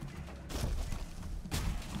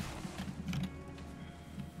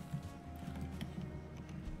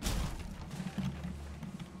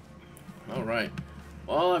 Alright.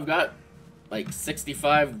 Well, I've got like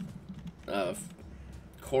 65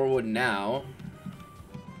 core wood now.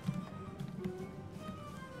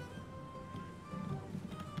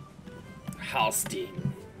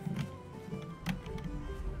 Halstein.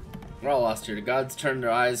 We're all lost here. The gods turned their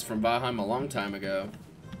eyes from Valheim a long time ago.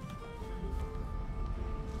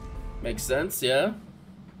 Makes sense, yeah?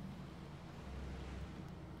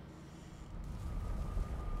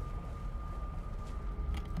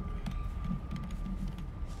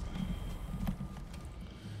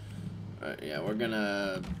 Alright, yeah, we're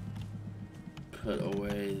gonna put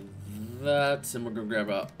away that, and we're gonna grab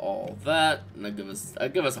out all that, and that'll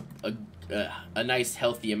give us a nice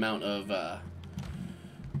healthy amount of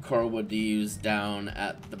core wood to use down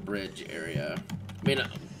at the bridge area. I mean,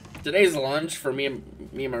 today's lunch for me and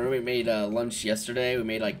my roommate made lunch yesterday. We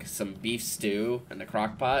made like some beef stew in the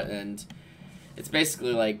crock pot, and it's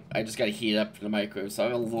basically like I just gotta heat it up in the microwave, so I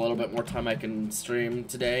have a little bit more time I can stream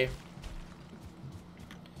today.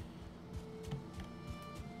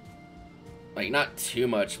 Like, not too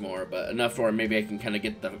much more, but enough where maybe I can kind of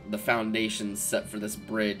get the foundation set for this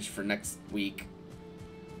bridge for next week.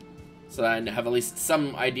 So that I have at least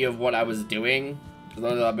some idea of what I was doing.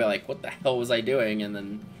 Because I'll be like, what the hell was I doing? And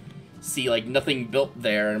then see, like, nothing built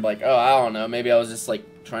there. And I'm like, oh, I don't know. Maybe I was just,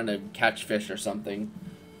 like, trying to catch fish or something.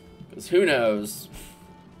 Because who knows?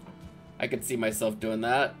 I could see myself doing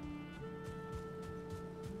that.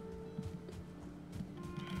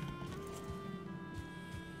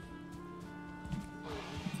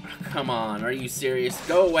 Come on, are you serious?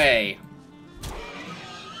 Go away!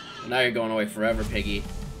 Now you're going away forever, piggy.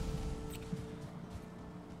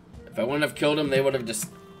 If I wouldn't have killed him, they would have just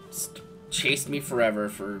chased me forever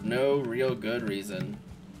for no real good reason.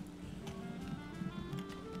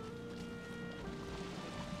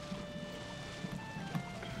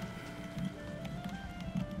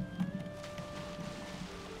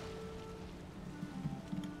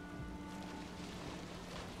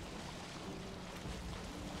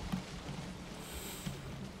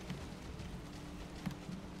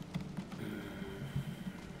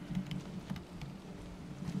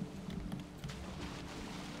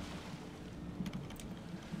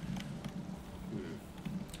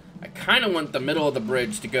 I kind of want the middle of the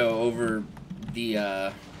bridge to go over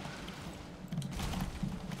the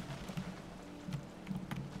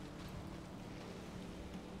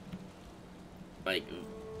like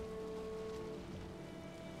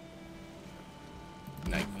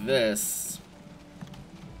this,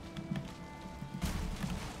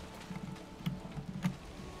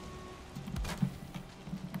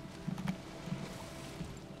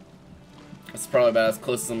 That's probably about as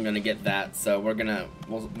close as I'm gonna get that. So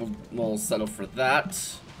we'll settle for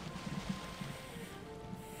that.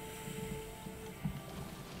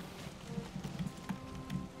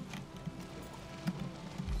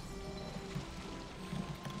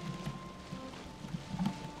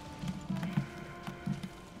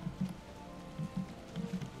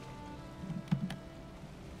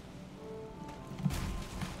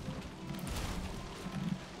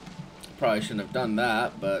 Probably shouldn't have done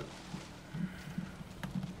that, but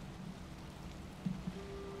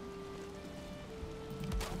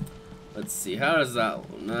let's see. How does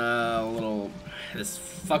that? Little this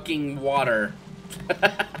fucking water.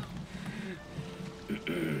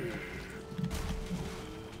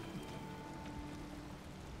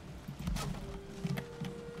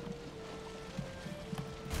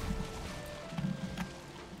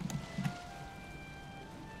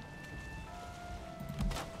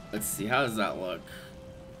 Let's see, how does that look?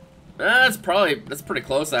 That's pretty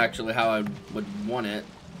close actually how I would want it.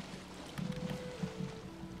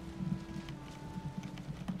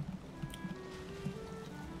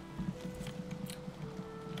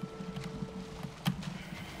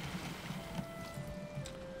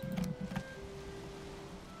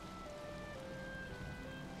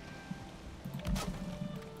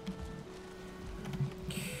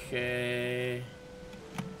 Okay.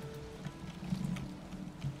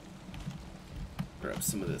 Grab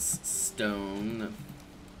some of this stone.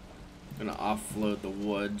 I'm gonna offload the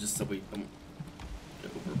wood just so we don't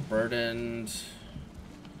get overburdened.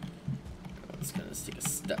 Let's kind of take a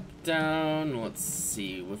step down. Let's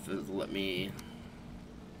see if it'll let me.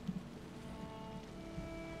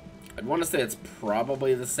 I'd want to say it's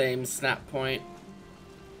probably the same snap point.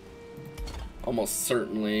 Almost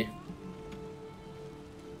certainly.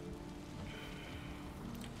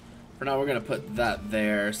 For now, we're gonna put that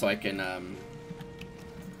there so I can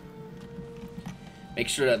make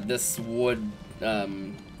sure that this wood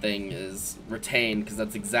thing is retained, because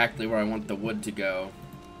that's exactly where I want the wood to go.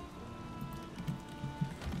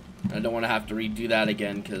 I don't want to have to redo that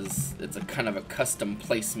again because it's a kind of a custom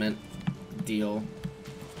placement deal.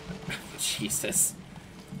 Jesus.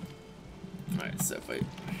 Alright, so if I...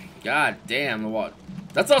 God damn, the water.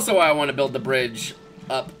 That's also why I want to build the bridge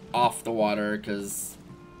up off the water, because...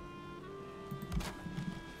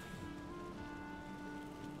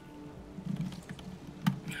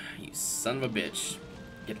 You son of a bitch.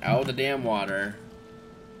 Get out of the damn water.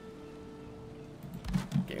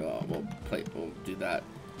 Okay, well, we'll do that.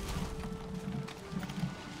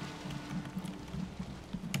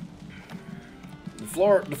 The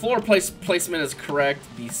floor placement is correct.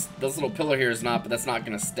 Those little pillar here is not, but that's not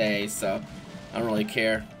gonna stay, so I don't really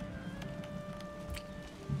care.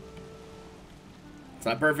 It's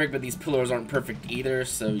not perfect, but these pillars aren't perfect either,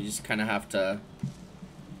 so you just kind of have to.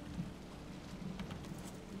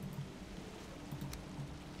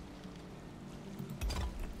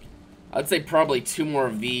 I'd say probably 2 more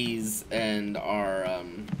of these, and our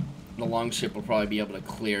the longship will probably be able to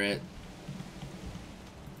clear it.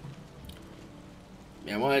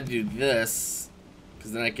 Yeah, I want to do this,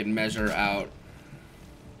 because then I can measure out.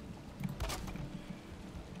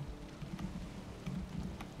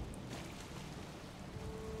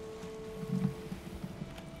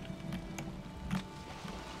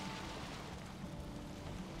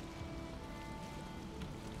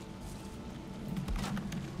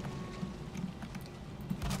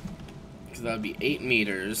 Because that would be 8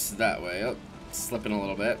 meters that way. Oh, slipping a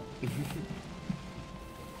little bit.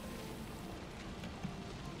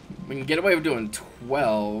 We can get away with doing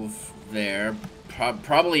 12 there,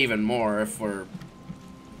 probably even more if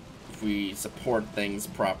we support things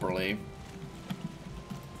properly.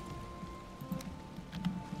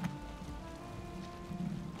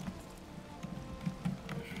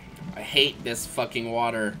 I hate this fucking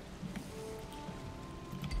water.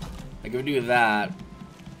 I could do that,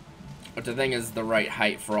 but the thing is the right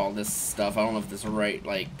height for all this stuff. I don't know if this is the right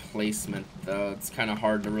like placement though. It's kind of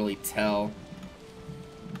hard to really tell.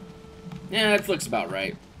 Yeah, it looks about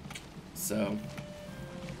right. So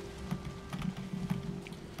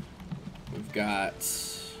we've got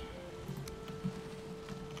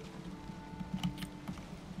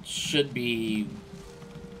should be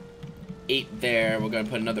 8 there. We're gonna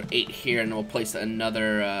put another 8 here, and we'll place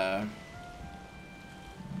another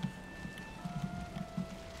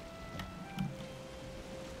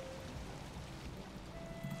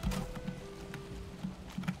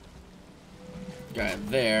guy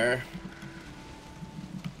there.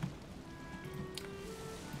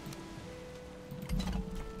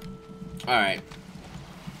 Alright.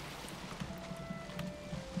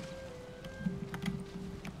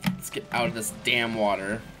 Let's get out of this damn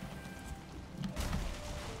water.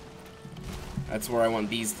 That's where I want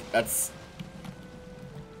these. That's...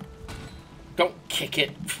 Don't kick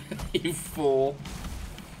it, you fool.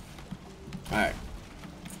 Alright.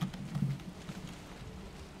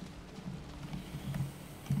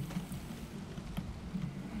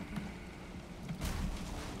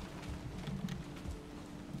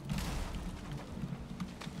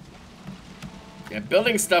 Yeah,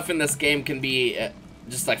 building stuff in this game can be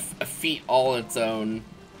just like a feat all its own.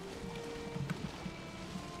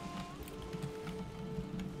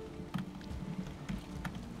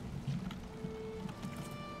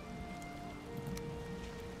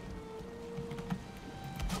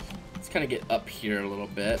 Let's kind of get up here a little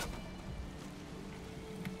bit.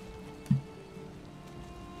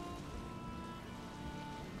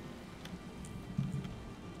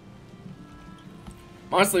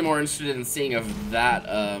 I'm honestly more interested in seeing if that,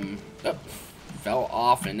 oh, fell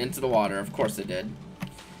off and into the water. Of course it did.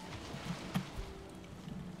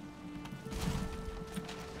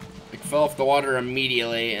 It fell off the water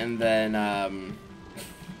immediately, and then,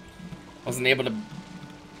 wasn't able to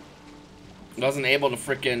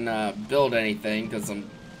freaking, build anything, because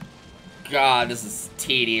God, this is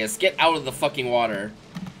tedious. Get out of the fucking water.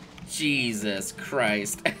 Jesus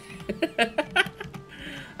Christ.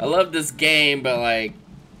 I love this game, but, like,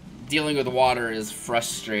 dealing with water is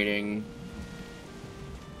frustrating.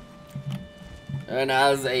 And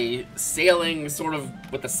as a sailing sort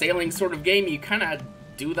of game, you kind of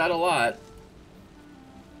do that a lot.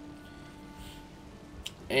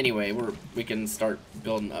 Anyway, we can start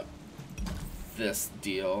building up this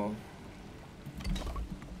deal.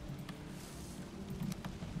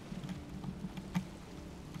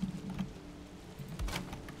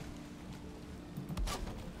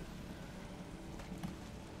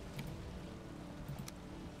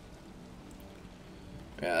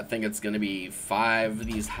 Yeah, I think it's gonna be 5 of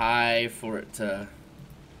these high for it to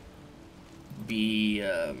be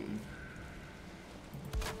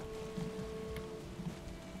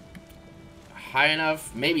high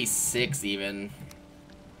enough. Maybe 6 even.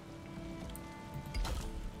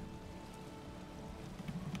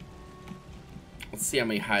 Let's see how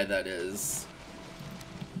many high that is.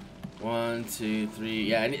 1, 2, 3.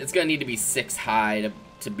 Yeah, it's gonna need to be 6 high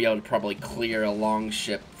to be able to probably clear a long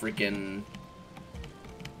ship freaking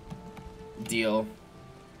deal.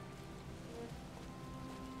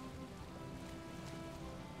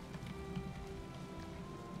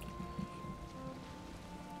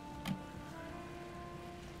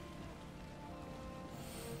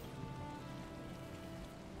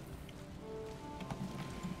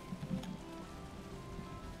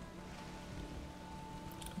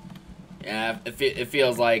 Yeah, it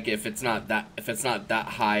feels like if it's not that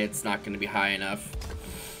high, it's not going to be high enough.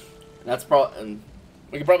 That's probably.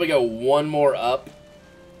 We could probably go 1 more up,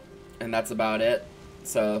 and that's about it.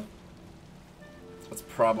 So, it's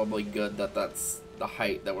probably good that that's the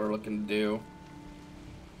height that we're looking to do.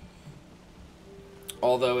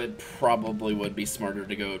 Although it probably would be smarter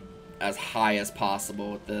to go as high as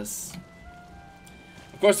possible with this.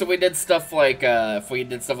 Of course, if we did stuff like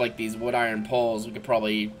these wood iron poles, we could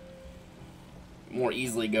probably more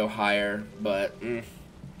easily go higher, but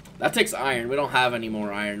that takes iron. We don't have any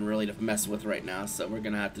more iron really to mess with right now, so we're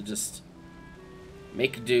gonna have to just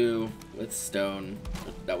make do with stone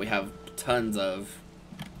that we have tons of.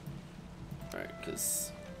 Alright,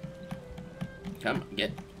 because... Come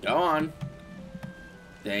on, go on.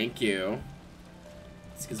 Thank you.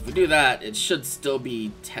 Because if we do that, it should still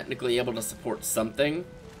be technically able to support something.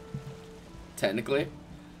 Technically.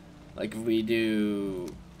 Like if we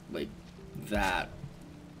do... like that.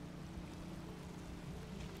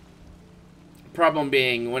 Problem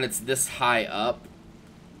being, when it's this high up,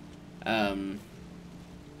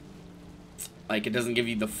 like it doesn't give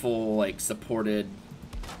you the full, like, supported,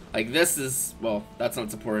 like this is, well, that's not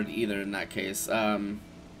supported either in that case. Yeah,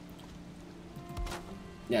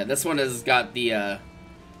 this one has got the,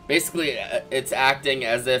 basically it's acting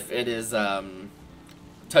as if it is,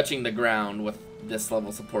 touching the ground with this level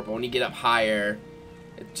of support, but when you get up higher,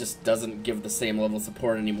 it just doesn't give the same level of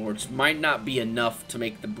support anymore, which might not be enough to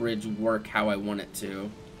make the bridge work how I want it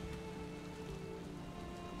to.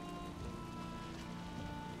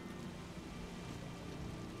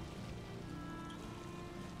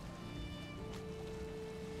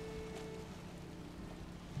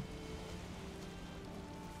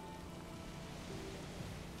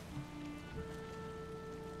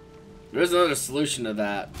 There's another solution to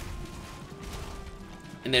that.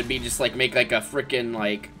 And it'd be just like make like a freaking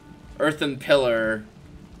like earthen pillar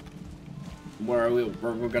where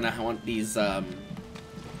we're gonna want these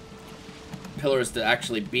pillars to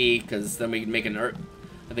actually be, because then we can make an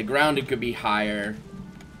the ground, it could be higher.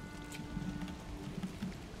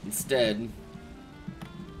 instead.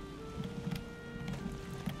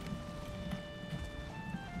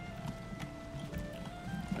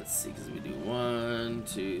 Let's see, because we do 1,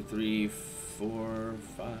 2, 3, 4,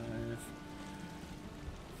 5.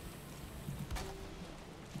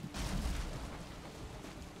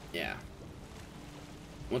 Yeah.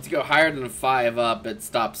 Once you go higher than 5 up, it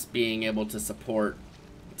stops being able to support,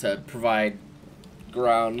 to provide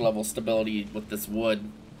ground level stability with this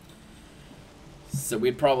wood. So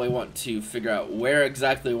we'd probably want to figure out where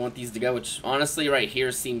exactly we want these to go, which honestly right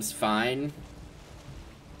here seems fine.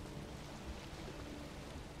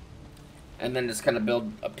 And then just kind of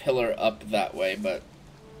build a pillar up that way, but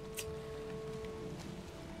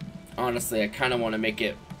honestly I kind of want to make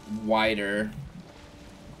it wider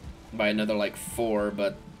by another like 4,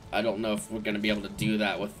 but I don't know if we're going to be able to do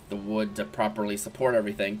that with the wood to properly support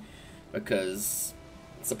everything, because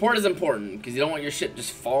support is important, because you don't want your shit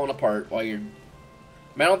just falling apart while you're...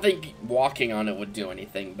 I mean, I don't think walking on it would do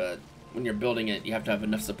anything, but when you're building it, you have to have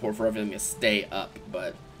enough support for everything to stay up,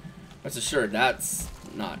 but rest assured, that's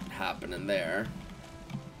not happening there.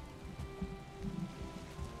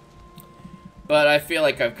 But I feel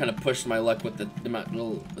like I've kind of pushed my luck with the amount,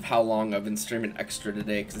 with how long I've been streaming extra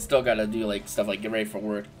today, because I still got to do like stuff like get ready for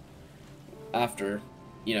work after,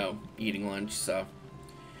 you know, eating lunch, so.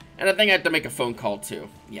 And I think I have to make a phone call too.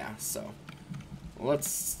 Yeah, so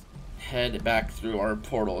let's head back through our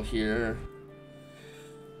portal here.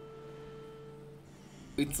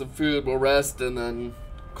 Eat some food, we'll rest, and then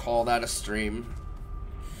call that a stream.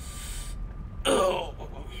 Oh.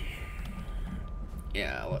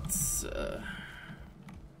 Yeah, let's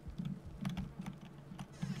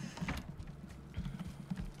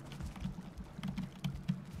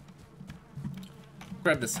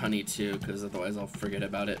grab this honey too, because otherwise I'll forget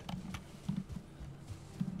about it.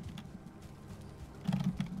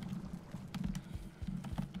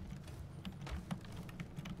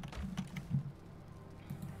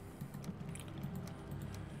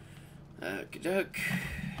 Okey-doke.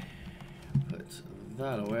 Put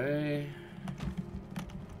that away.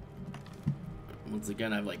 Once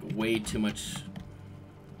again, I have like way too much.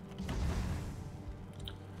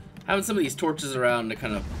 Having some of these torches around to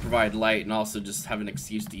kind of provide light, and also just have an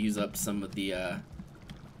excuse to use up some of the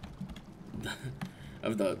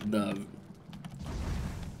the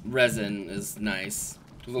resin is nice.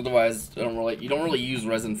 Because otherwise, you don't really use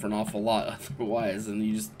resin for an awful lot otherwise, and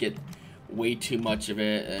you just get way too much of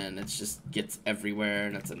it, and it just gets everywhere,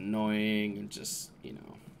 and it's annoying, and just, you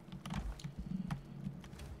know,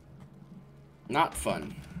 not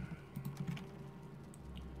fun.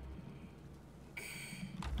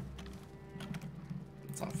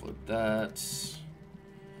 Let's offload that.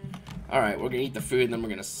 Alright, we're gonna eat the food, and then we're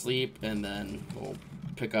gonna sleep, and then we'll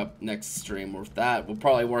pick up next stream with that. We'll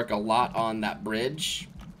probably work a lot on that bridge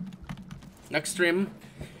next stream.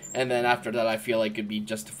 And then after that, I feel like it'd be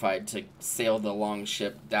justified to sail the long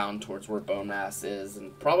ship down towards where Bone Mass is,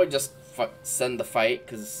 and probably just send the fight,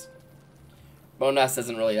 because Bone Mass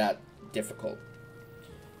isn't really that difficult.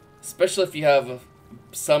 Especially if you have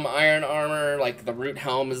some iron armor, like the root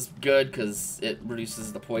helm is good, because it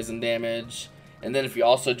reduces the poison damage. And then if you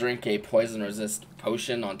also drink a poison resist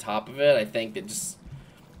potion on top of it, I think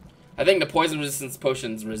the poison resistance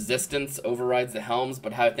potion's resistance overrides the helms,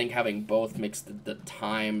 but I think having both makes the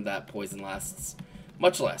time that poison lasts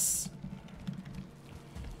much less.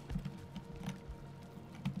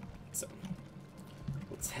 So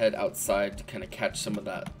let's head outside to kind of catch some of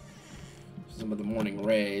the morning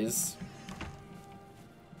rays.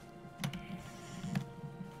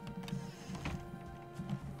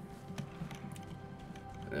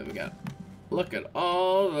 And then we got, look at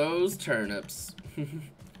all those turnips.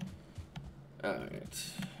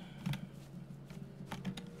 Alright.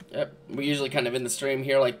 Yep, we're usually kind of in the stream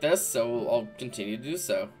here like this, so I'll continue to do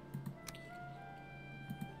so.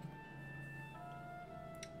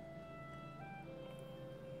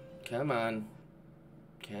 Come on.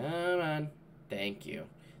 Come on. Thank you.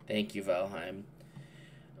 Thank you, Valheim.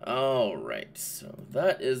 Alright, so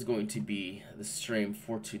that is going to be the stream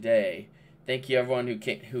for today. Thank you everyone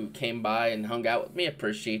who came by and hung out with me.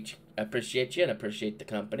 Appreciate you and appreciate the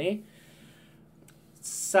company.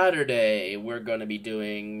 Saturday, we're going to be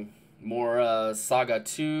doing more Saga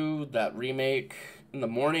 2, that remake, in the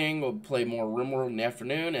morning. We'll play more RimWorld in the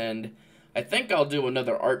afternoon, and I think I'll do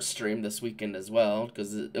another art stream this weekend as well,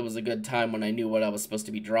 because it was a good time when I knew what I was supposed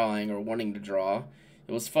to be drawing or wanting to draw.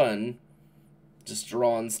 It was fun, just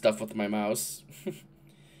drawing stuff with my mouse,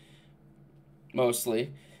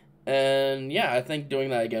 mostly. And yeah, I think doing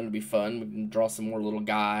that again would be fun. We can draw some more little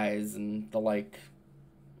guys and the like.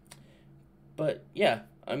 But yeah,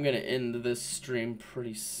 I'm gonna end this stream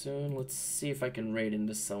pretty soon. Let's see if I can raid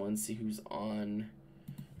into someone, see who's on.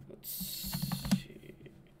 Let's see.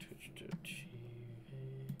 Twitch.tv.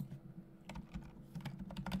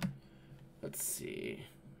 Let's see.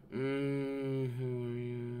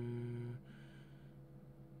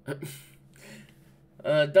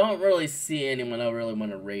 Don't really see anyone I really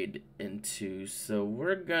want to raid into, so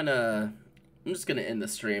I'm just gonna end the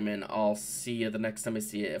stream, and I'll see you the next time I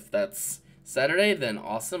see you. If that's Saturday, then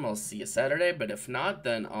awesome, I'll see you Saturday, but if not,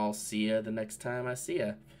 then I'll see you the next time I see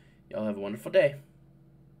you. Y'all have a wonderful day.